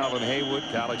by Calvin Haywood.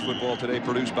 College Football Today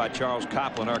produced by Charles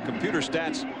Coplin. Our computer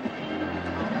stats: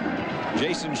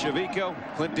 Jason Shavico,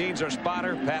 Clint Deans, our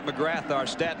spotter, Pat McGrath, our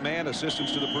stat man,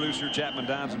 assistants to the producer Chapman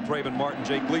Downs and Praven Martin,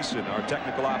 Jake Gleason, our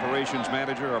technical operations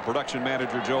manager, our production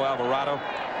manager Joe Alvarado,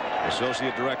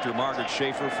 associate director Margaret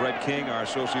Schaefer, Fred King, our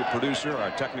associate producer,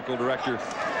 our technical director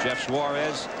Jeff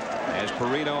Suarez. As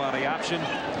Perino on the option,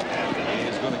 he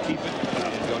is going to keep it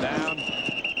and go down,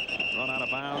 run out of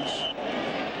bounds.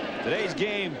 Today's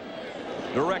game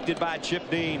directed by Chip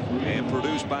Dean and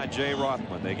produced by Jay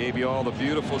Rothman. They gave you all the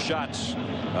beautiful shots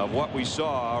of what we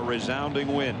saw, a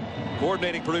resounding win.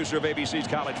 Coordinating producer of ABC's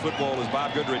College Football is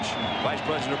Bob Goodrich. Vice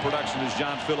President of Production is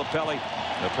John Filippelli.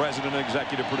 The President and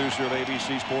Executive Producer of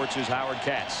ABC Sports is Howard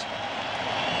Katz.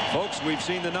 Folks, we've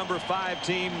seen the number 5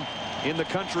 team in the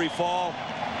country fall,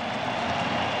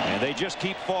 and they just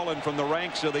keep falling from the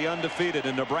ranks of the undefeated.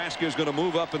 And Nebraska is going to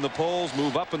move up in the polls,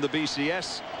 move up in the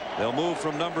BCS. They'll move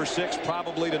from number 6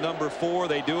 probably to number 4.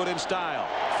 They do it in style.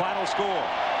 Final score: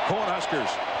 Cornhuskers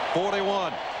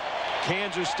 41,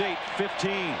 Kansas State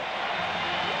 15.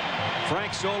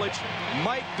 Frank Solich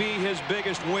might be his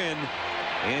biggest win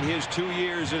in his 2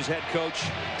 years as head coach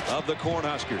of the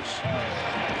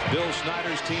Cornhuskers. Bill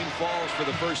Snyder's team falls for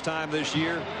the first time this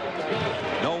year.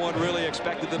 No one really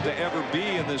expected them to ever be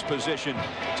in this position,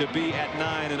 to be at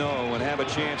 9-0 and have a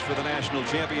chance for the national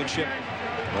championship.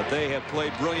 But they have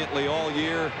played brilliantly all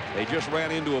year. They just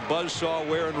ran into a buzzsaw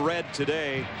wearing red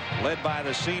today, led by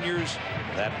the seniors,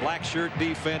 that black shirt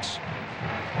defense.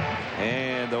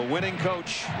 And the winning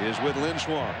coach is with Lynn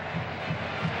Swan.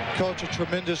 Coach, a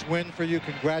tremendous win for you.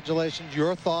 Congratulations.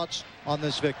 Your thoughts on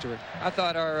this victory? I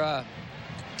thought our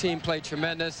team played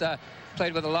tremendous.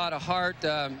 Played with a lot of heart.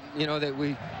 You know, that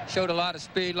we showed a lot of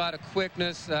speed, a lot of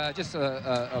quickness, just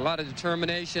a lot of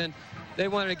determination. They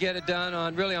wanted to get it done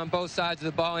on both sides of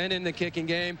the ball and in the kicking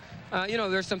game. You know,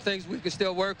 there's some things we could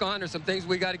still work on. There's some things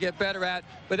we got to get better at.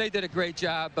 But they did a great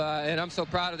job, and I'm so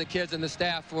proud of the kids and the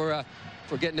staff for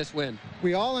getting this win.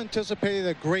 We all anticipated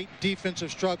a great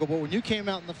defensive struggle, but when you came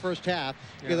out in the first half,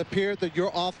 it appeared that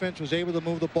your offense was able to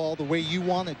move the ball the way you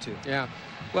wanted to. Yeah.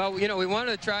 Well, you know, we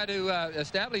wanted to try to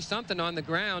establish something on the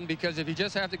ground, because if you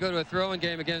just have to go to a throwing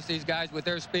game against these guys with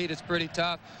their speed, it's pretty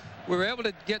tough. We were able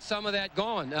to get some of that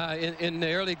going in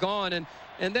the early going,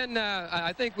 and then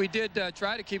I think we did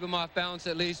try to keep them off balance,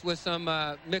 at least with some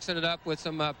mixing it up with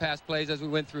some pass plays as we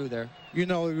went through there. You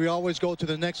know, we always go to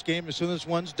the next game as soon as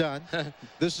one's done.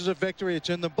 This is a victory. It's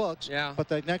in the books. Yeah. But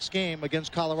the next game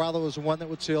against Colorado is the one that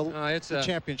would seal the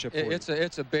championship for you.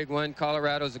 It's a big one.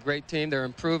 Colorado's a great team. They're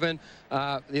improving.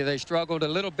 They struggled a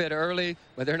little bit early,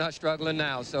 but they're not struggling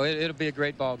now. So it'll be a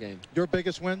great ball game. Your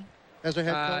biggest win as a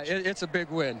head coach? It's a big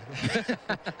win.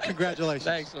 Congratulations.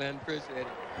 Thanks, Lynn. Appreciate it.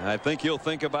 I think you'll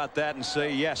think about that and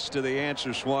say yes to the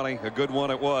answer, Swanee. A good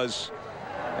one it was.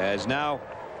 as now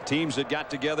teams that got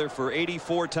together for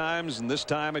 84 times, and this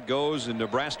time it goes in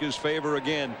Nebraska's favor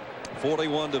again.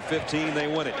 41-15, they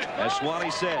win it. As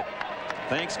Swanee said,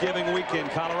 Thanksgiving weekend,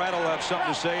 Colorado will have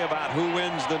something to say about who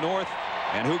wins the North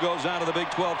and who goes on to the Big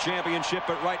 12 championship.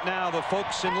 But right now, the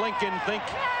folks in Lincoln think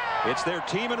it's their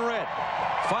team in red.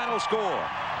 Final score: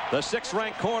 the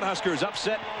 6th-ranked Cornhuskers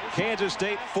upset Kansas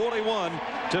State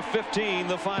 41-15,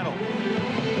 the final.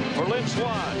 For Lynn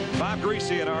Swan, Bob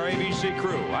Greasy, and our ABC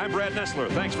crew, I'm Brad Nessler.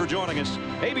 Thanks for joining us.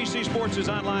 ABC Sports is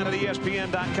online at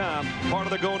ESPN.com, part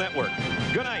of the Go Network.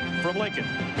 Good night from Lincoln.